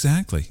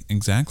 exactly,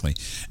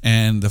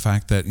 and the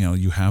fact that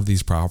you have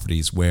these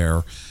properties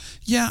where,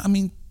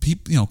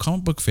 people,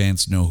 comic book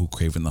fans know who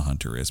Kraven the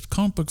Hunter is.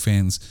 Comic book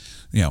fans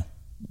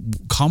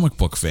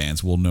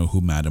will know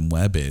who Madam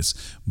Web is,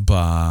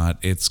 but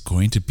it's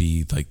going to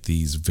be like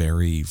these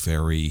very,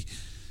 very,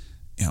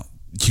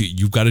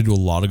 you've got to do a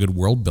lot of good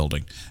world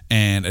building.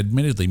 And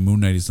admittedly,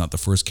 Moon Knight is not the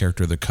first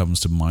character that comes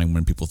to mind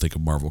when people think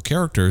of Marvel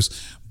characters.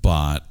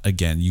 But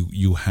again,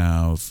 you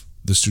have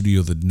the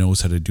studio that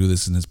knows how to do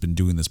this and has been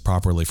doing this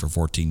properly for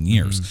 14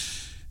 years.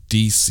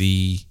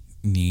 DC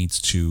needs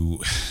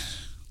to,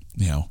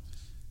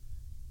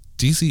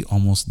 DC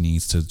almost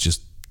needs to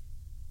just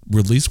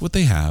release what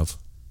they have,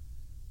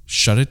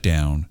 shut it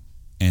down,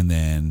 and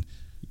then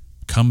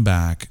come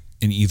back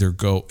and either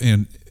go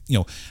and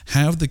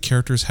have the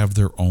characters have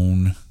their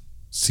own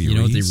series. You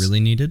know what they really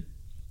needed?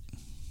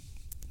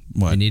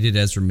 What? They needed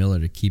Ezra Miller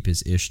to keep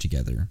his ish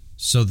together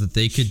so that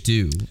they could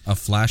do a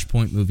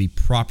Flashpoint movie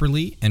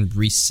properly and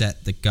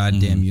reset the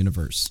goddamn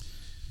universe.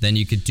 Then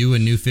you could do a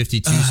new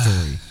 52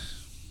 story.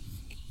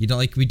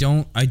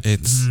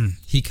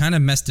 He kind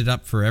of messed it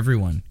up for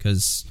everyone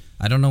because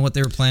I don't know what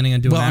they were planning on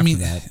doing after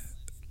that.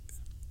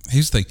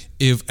 Here's the thing.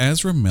 If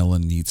Ezra Miller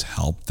needs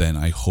help, then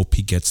I hope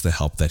he gets the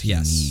help that he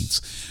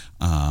needs.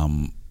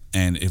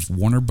 And if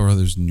Warner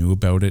Brothers knew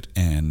about it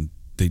and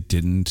they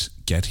didn't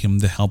get him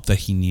the help that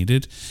he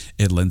needed,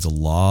 it lends a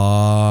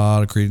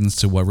lot of credence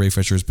to what Ray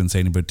Fisher has been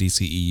saying about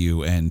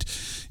DCEU. And,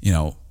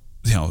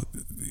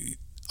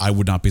 I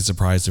would not be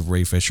surprised if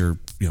Ray Fisher,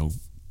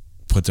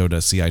 puts out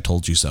a "See, I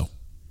told you so."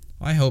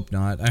 I hope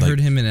not. I heard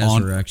him and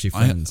Ezra are actually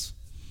friends.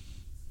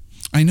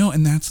 I know,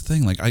 and that's the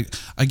thing. Like,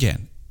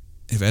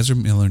 if Ezra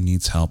Miller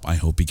needs help, I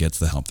hope he gets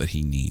the help that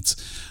he needs.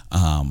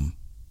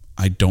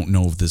 I don't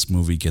know if this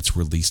movie gets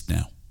released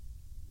now.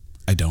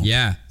 I don't.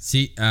 Yeah.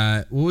 See,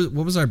 what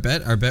was our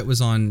bet? Our bet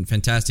was on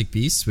Fantastic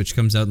Beasts, which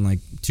comes out in like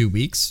 2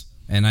 weeks.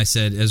 And I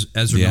said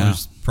Ezra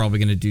Miller's probably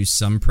going to do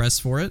some press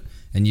for it.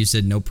 And you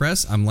said no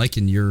press. I'm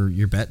liking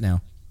your bet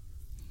now.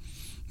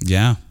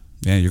 Yeah.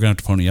 Yeah, you're going to have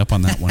to pony up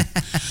on that one.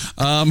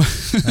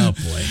 Oh,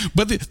 boy.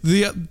 But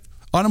the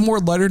on a more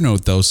lighter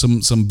note, though,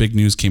 some big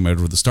news came out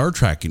of the Star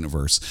Trek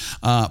universe.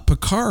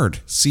 Picard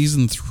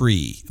Season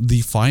 3,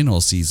 the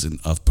final season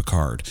of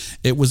Picard,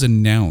 it was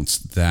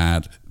announced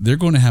that they're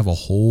going to have a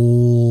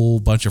whole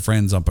bunch of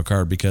friends on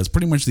Picard because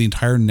pretty much the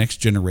entire Next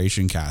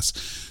Generation cast,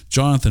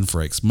 Jonathan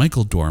Frakes,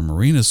 Michael Dorn,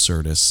 Marina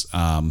Sirtis,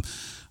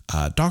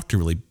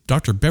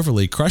 Dr.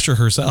 Beverly Crusher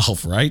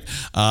herself, right?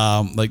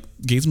 Like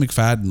Gates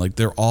McFadden, like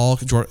they're all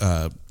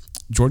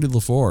Geordie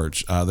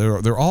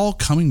LaForge. They're all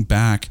coming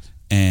back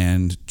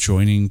and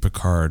joining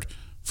Picard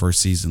for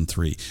season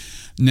 3.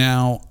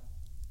 Now,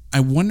 I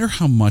wonder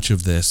how much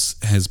of this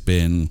has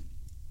been.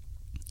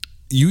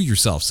 You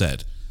yourself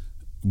said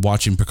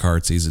watching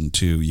Picard season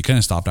 2, you kind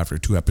of stopped after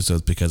 2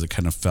 episodes because it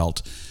kind of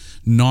felt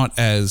not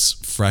as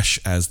fresh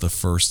as the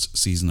first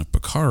season of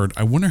Picard.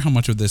 I wonder how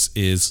much of this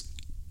is,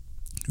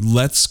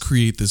 let's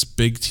create this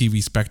big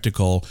TV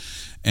spectacle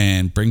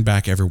and bring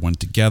back everyone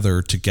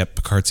together to get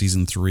Picard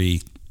season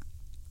 3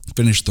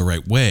 finished the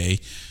right way.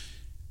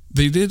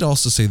 They did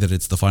also say that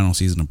it's the final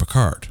season of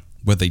Picard.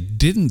 What they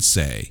didn't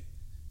say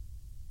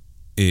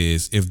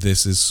is if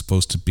this is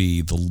supposed to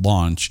be the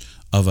launch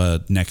of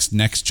a next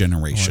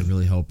generation. Oh, I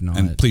really hope not.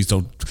 And please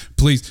don't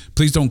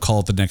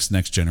call it the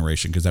next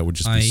generation, because that would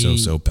just be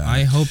so bad.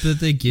 I hope that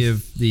they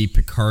give the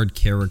Picard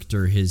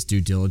character his due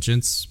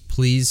diligence.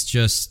 Please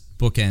just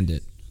bookend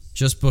it.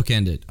 Just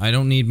bookend it. I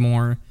don't need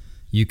more.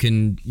 You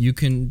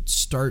can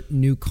start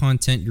new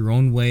content your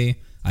own way.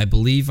 I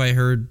believe I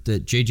heard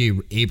that J.J.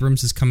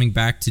 Abrams is coming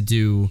back to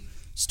do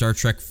Star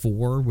Trek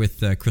 4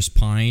 with Chris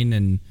Pine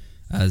and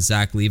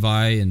Zach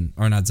Levi,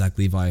 or not Zach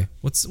Levi.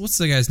 What's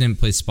the guy's name that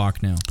plays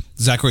Spock now?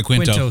 Zachary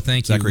Quinto.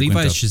 Thank Zachary you.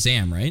 Levi's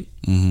Quinto. Shazam, right?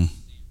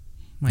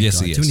 Mm-hmm. Yes,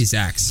 he is. Too many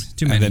Zachs.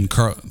 Too many. And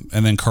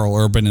then Carl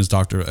Urban as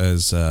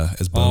Bones.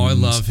 Oh, I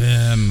love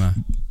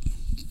him.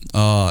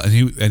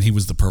 And he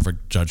was the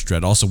perfect Judge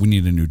Dredd. Also, we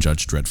need a new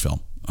Judge Dredd film.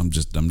 I'm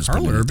just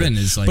Carl Urban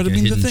is like a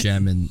hidden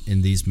gem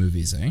in these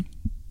movies, eh?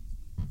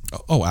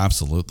 Oh,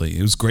 absolutely.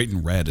 It was great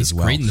in Red as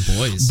well. Great in The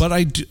Boys. But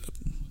I do.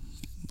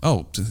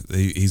 Oh,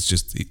 he's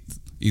just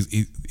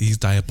he's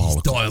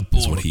diabolical.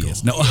 Is what he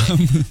is. No.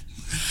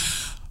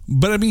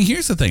 But I mean,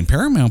 here's the thing.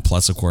 Paramount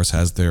Plus, of course,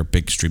 has their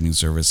big streaming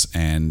service,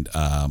 and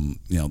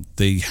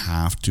they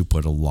have to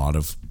put a lot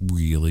of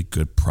really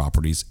good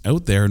properties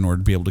out there in order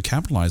to be able to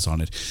capitalize on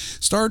it.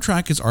 Star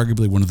Trek is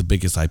arguably one of the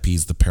biggest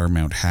IPs the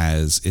Paramount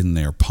has in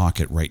their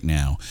pocket right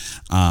now.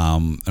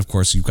 Of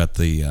course, you've got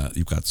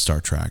Star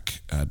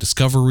Trek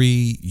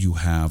Discovery. You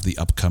have the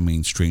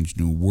upcoming Strange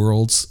New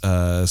Worlds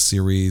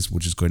series,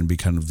 which is going to be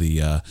kind of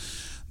the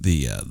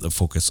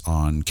focus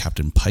on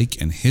Captain Pike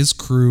and his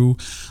crew.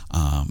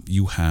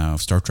 You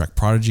have Star Trek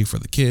Prodigy for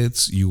the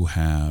kids. You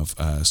have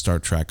Star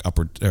Trek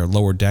Upper or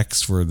Lower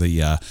Decks for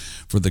the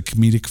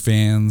comedic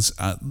fans.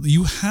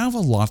 You have a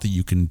lot that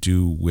you can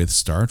do with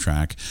Star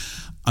Trek.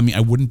 I mean,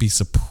 I wouldn't be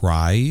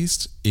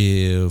surprised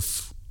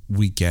if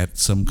we get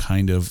some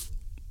kind of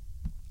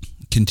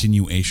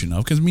continuation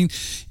of, because I mean,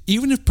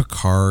 even if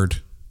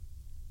Picard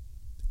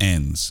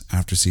ends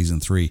after season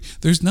 3,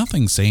 there's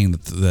nothing saying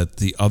that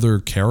the other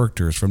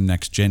characters from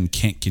Next Gen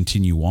can't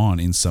continue on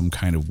in some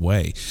kind of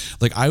way.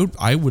 Like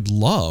I would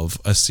love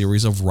a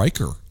series of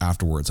Riker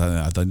afterwards.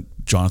 I think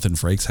Jonathan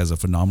Frakes has a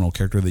phenomenal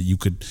character that you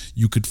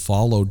could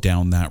follow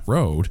down that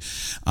road.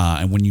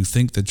 And when you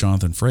think that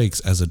Jonathan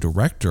Frakes as a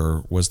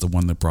director was the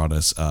one that brought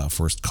us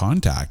First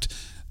Contact,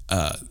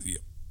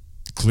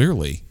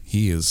 clearly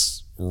he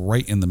is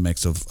right in the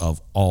mix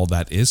of all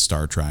that is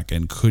Star Trek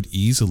and could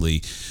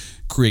easily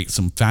create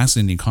some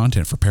fascinating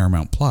content for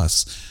Paramount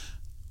Plus.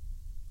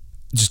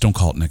 Just don't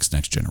call it next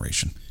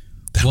generation.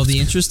 Well, the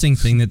interesting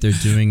thing that they're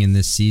doing in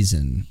this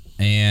season,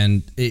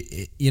 and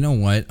you know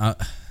what,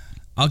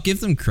 I'll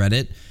give them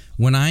credit.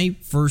 When I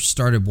first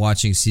started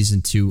watching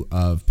season 2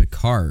 of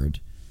Picard,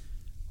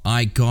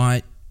 I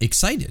got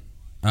excited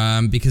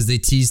because they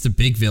teased the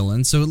big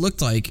villain. So it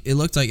looked like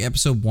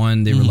episode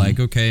 1. They were like,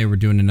 okay, we're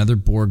doing another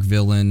Borg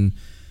villain.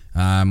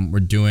 We're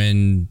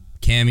doing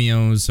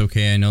cameos.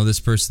 Okay, I know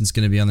this person's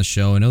going to be on the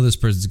show. I know this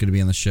person's going to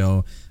be on the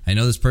show. I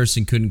know this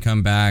person couldn't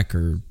come back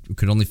or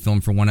could only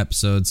film for 1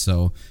 episode,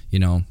 so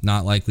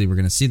not likely we're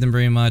going to see them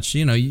very much.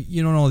 You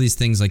know all these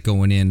things like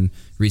going in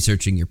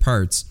researching your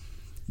parts.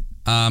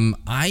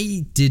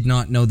 I did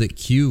not know that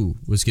Q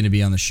was going to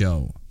be on the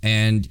show,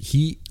 and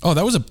he. Oh,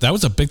 that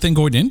was a big thing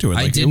going into it.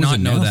 I did not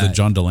know that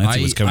John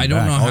Delancey was coming back. I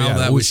don't know how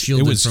that was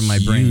shielded from my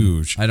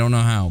brain. I don't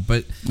know how,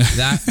 but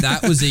that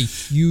was a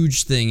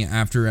huge thing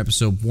after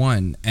episode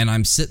 1, and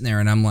I'm sitting there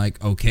and I'm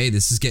like, okay,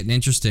 this is getting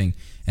interesting.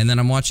 And then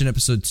I'm watching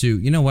episode 2.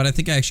 You know what? I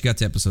think I actually got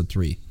to episode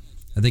 3.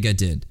 I think I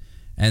did,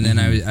 and then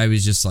I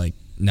was just like,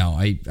 no,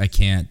 I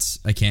can't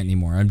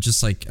anymore. I'm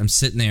just like, I'm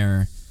sitting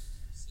there.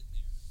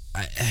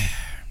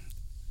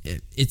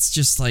 It's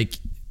just like,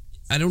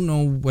 I don't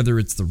know whether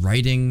it's the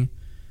writing.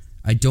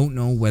 I don't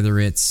know whether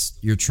it's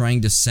you're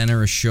trying to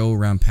center a show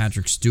around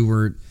Patrick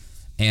Stewart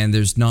and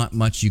there's not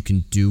much you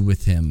can do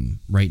with him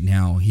right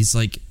now. He's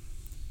like,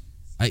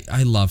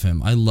 I love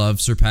him. I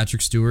love Sir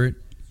Patrick Stewart,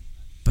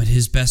 but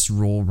his best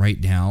role right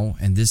now,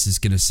 and this is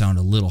going to sound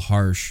a little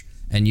harsh,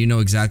 and you know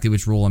exactly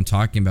which role I'm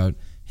talking about,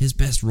 his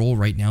best role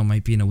right now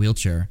might be in a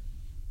wheelchair.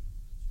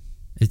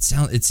 It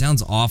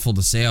sounds awful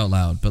to say out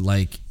loud, but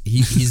like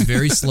he's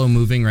very slow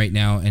moving right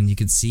now, and you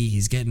can see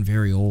he's getting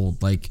very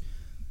old. Like,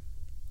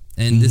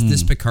 and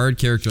this Picard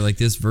character, like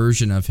this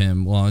version of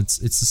him, well, it's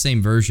the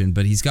same version,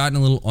 but he's gotten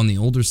a little on the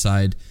older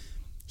side.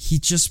 He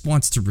just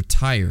wants to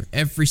retire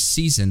every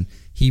season.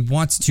 He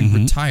wants to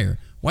retire.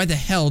 Why the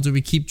hell do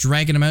we keep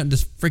dragging him out into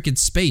freaking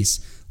space?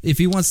 If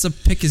he wants to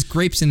pick his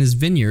grapes in his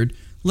vineyard,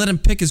 let him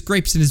pick his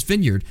grapes in his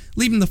vineyard.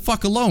 Leave him the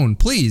fuck alone,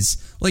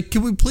 please. Like,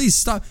 can we please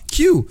stop?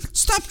 Q,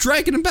 stop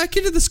dragging him back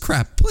into this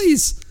crap,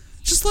 please.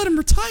 Just let him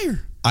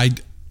retire.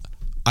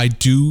 I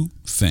do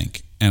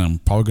think, and I'm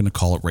probably going to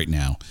call it right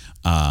now,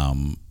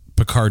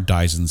 Picard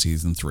dies in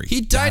season 3.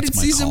 He died in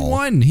season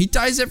 1. He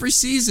dies every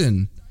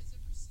season.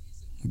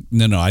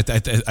 No, I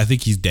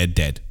think he's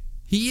dead.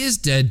 He is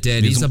dead.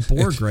 He's a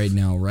Borg right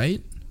now,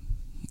 right?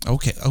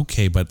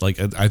 Okay, but like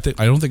I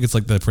don't think it's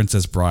like the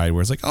Princess Bride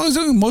where it's like, oh, he's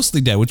only mostly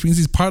dead, which means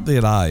he's partly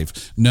alive.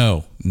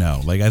 No.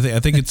 Like I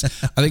think it's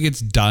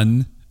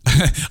done.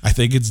 I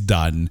think it's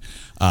done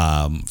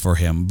for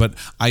him. But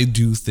I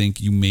do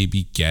think you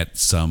maybe get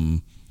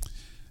some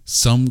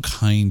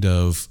kind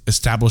of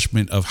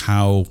establishment of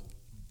how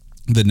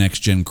the next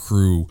gen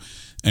crew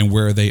and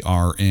where they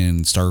are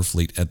in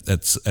Starfleet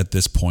at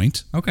this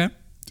point. Okay,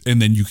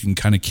 and then you can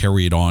kind of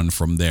carry it on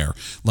from there,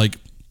 like.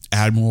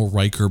 Admiral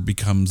Riker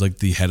becomes like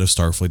the head of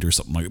Starfleet or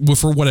something like that,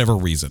 for whatever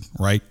reason,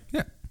 right?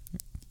 Yeah,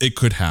 it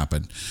could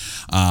happen.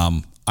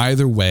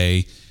 Either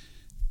way,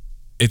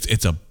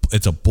 it's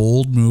a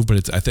bold move,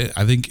 but I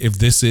think if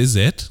this is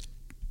it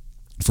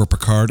for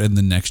Picard and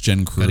the next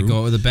gen crew, gotta go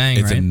out with a bang.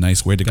 It's right? a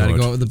nice way to gotta go.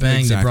 Go out with a bang.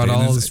 Exactly. They brought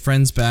all his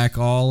friends back,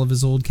 all of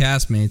his old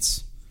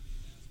castmates,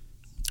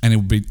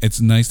 and it's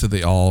nice that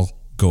they all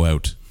go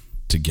out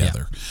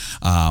together.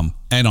 Yeah.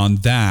 And on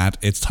that,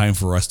 it's time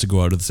for us to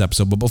go out of this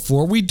episode. But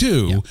before we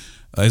do,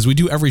 as we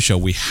do every show,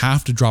 we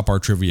have to drop our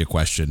trivia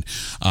question,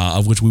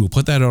 of which we will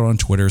put that out on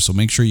Twitter. So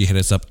make sure you hit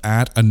us up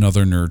at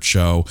Another Nerd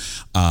Show.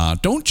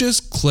 Don't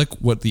just click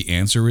what the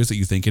answer is that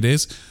you think it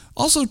is.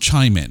 Also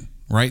chime in,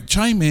 right?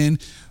 Chime in.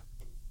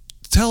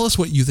 Tell us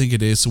what you think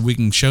it is so we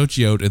can shout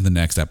you out in the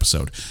next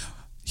episode.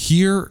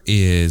 Here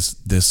is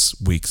this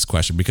week's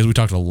question, because we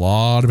talked a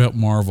lot about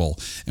Marvel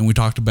and we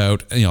talked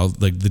about,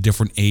 like the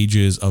different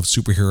ages of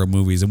superhero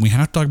movies, and we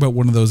have to talk about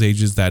one of those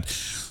ages that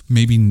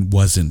maybe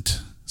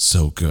wasn't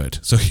so good.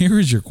 So here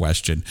is your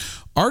question.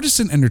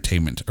 Artisan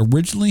Entertainment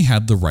originally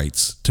had the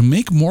rights to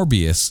make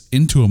Morbius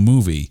into a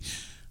movie.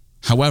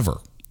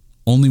 However,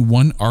 only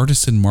one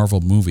Artisan Marvel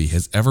movie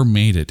has ever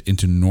made it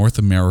into North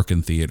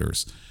American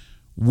theaters.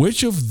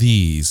 Which of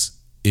these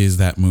is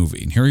that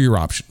movie? And here are your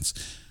options.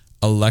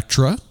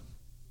 Elektra,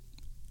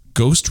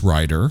 Ghost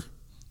Rider,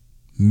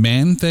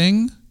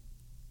 Man-Thing,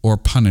 or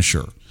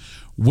Punisher.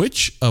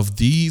 Which of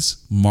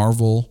these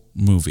Marvel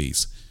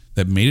movies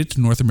that made it to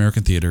North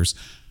American theaters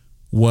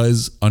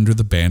was under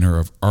the banner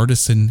of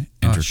Artisan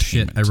Entertainment? Oh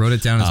shit, I wrote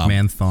it down as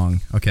Man-Thong.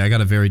 Okay, I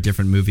got a very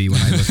different movie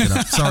when I looked it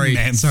up. Sorry.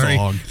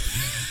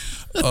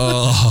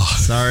 Oh,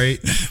 sorry.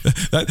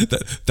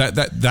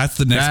 That's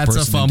the next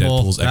person a fumble.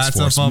 in Deadpool's X-Force.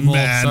 That's a fumble.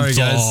 Man-Thong. Sorry,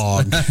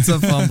 guys. That's a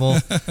fumble.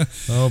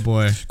 Oh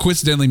boy.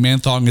 Coincidentally,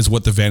 Man-Thong is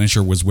what the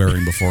Vanisher was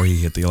wearing before he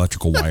hit the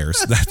electrical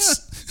wires.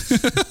 That's.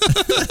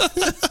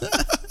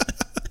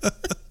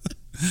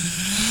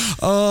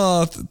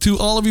 To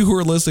all of you who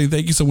are listening,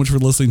 thank you so much for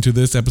listening to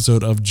this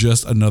episode of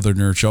Just Another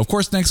Nerd Show. Of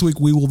course, next week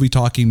we will be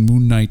talking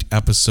Moon Knight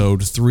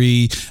episode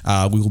 3.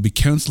 We will be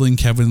counseling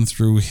Kevin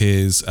through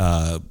his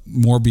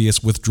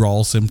Morbius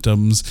withdrawal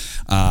symptoms.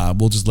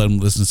 We'll just let him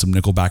listen to some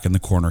Nickelback in the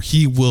corner.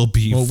 He will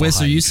be fine. Wiz,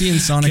 are you seeing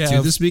Sonic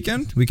 2 this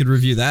weekend? We could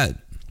review that.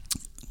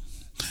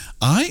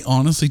 I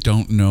honestly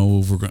don't know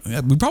if we're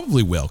going. We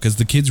probably will, because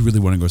the kids really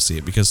want to go see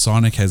it, because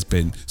Sonic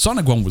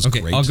 1 was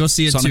great. I'll go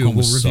see it too.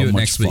 We'll review it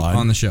next week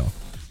on the show.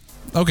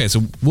 Okay,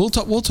 so we'll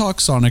talk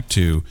Sonic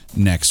 2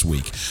 next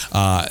week.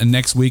 And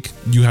next week,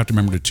 you have to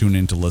remember to tune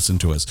in to listen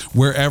to us.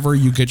 Wherever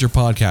you get your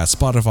podcasts,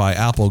 Spotify,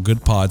 Apple,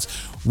 Good Pods,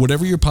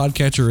 whatever your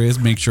podcatcher is,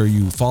 make sure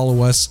you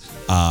follow us.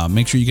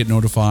 Make sure you get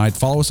notified.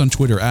 Follow us on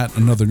Twitter at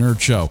Another Nerd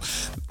Show.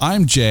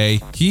 I'm Jay.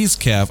 He's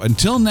Kev.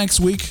 Until next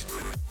week,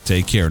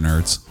 take care,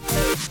 nerds.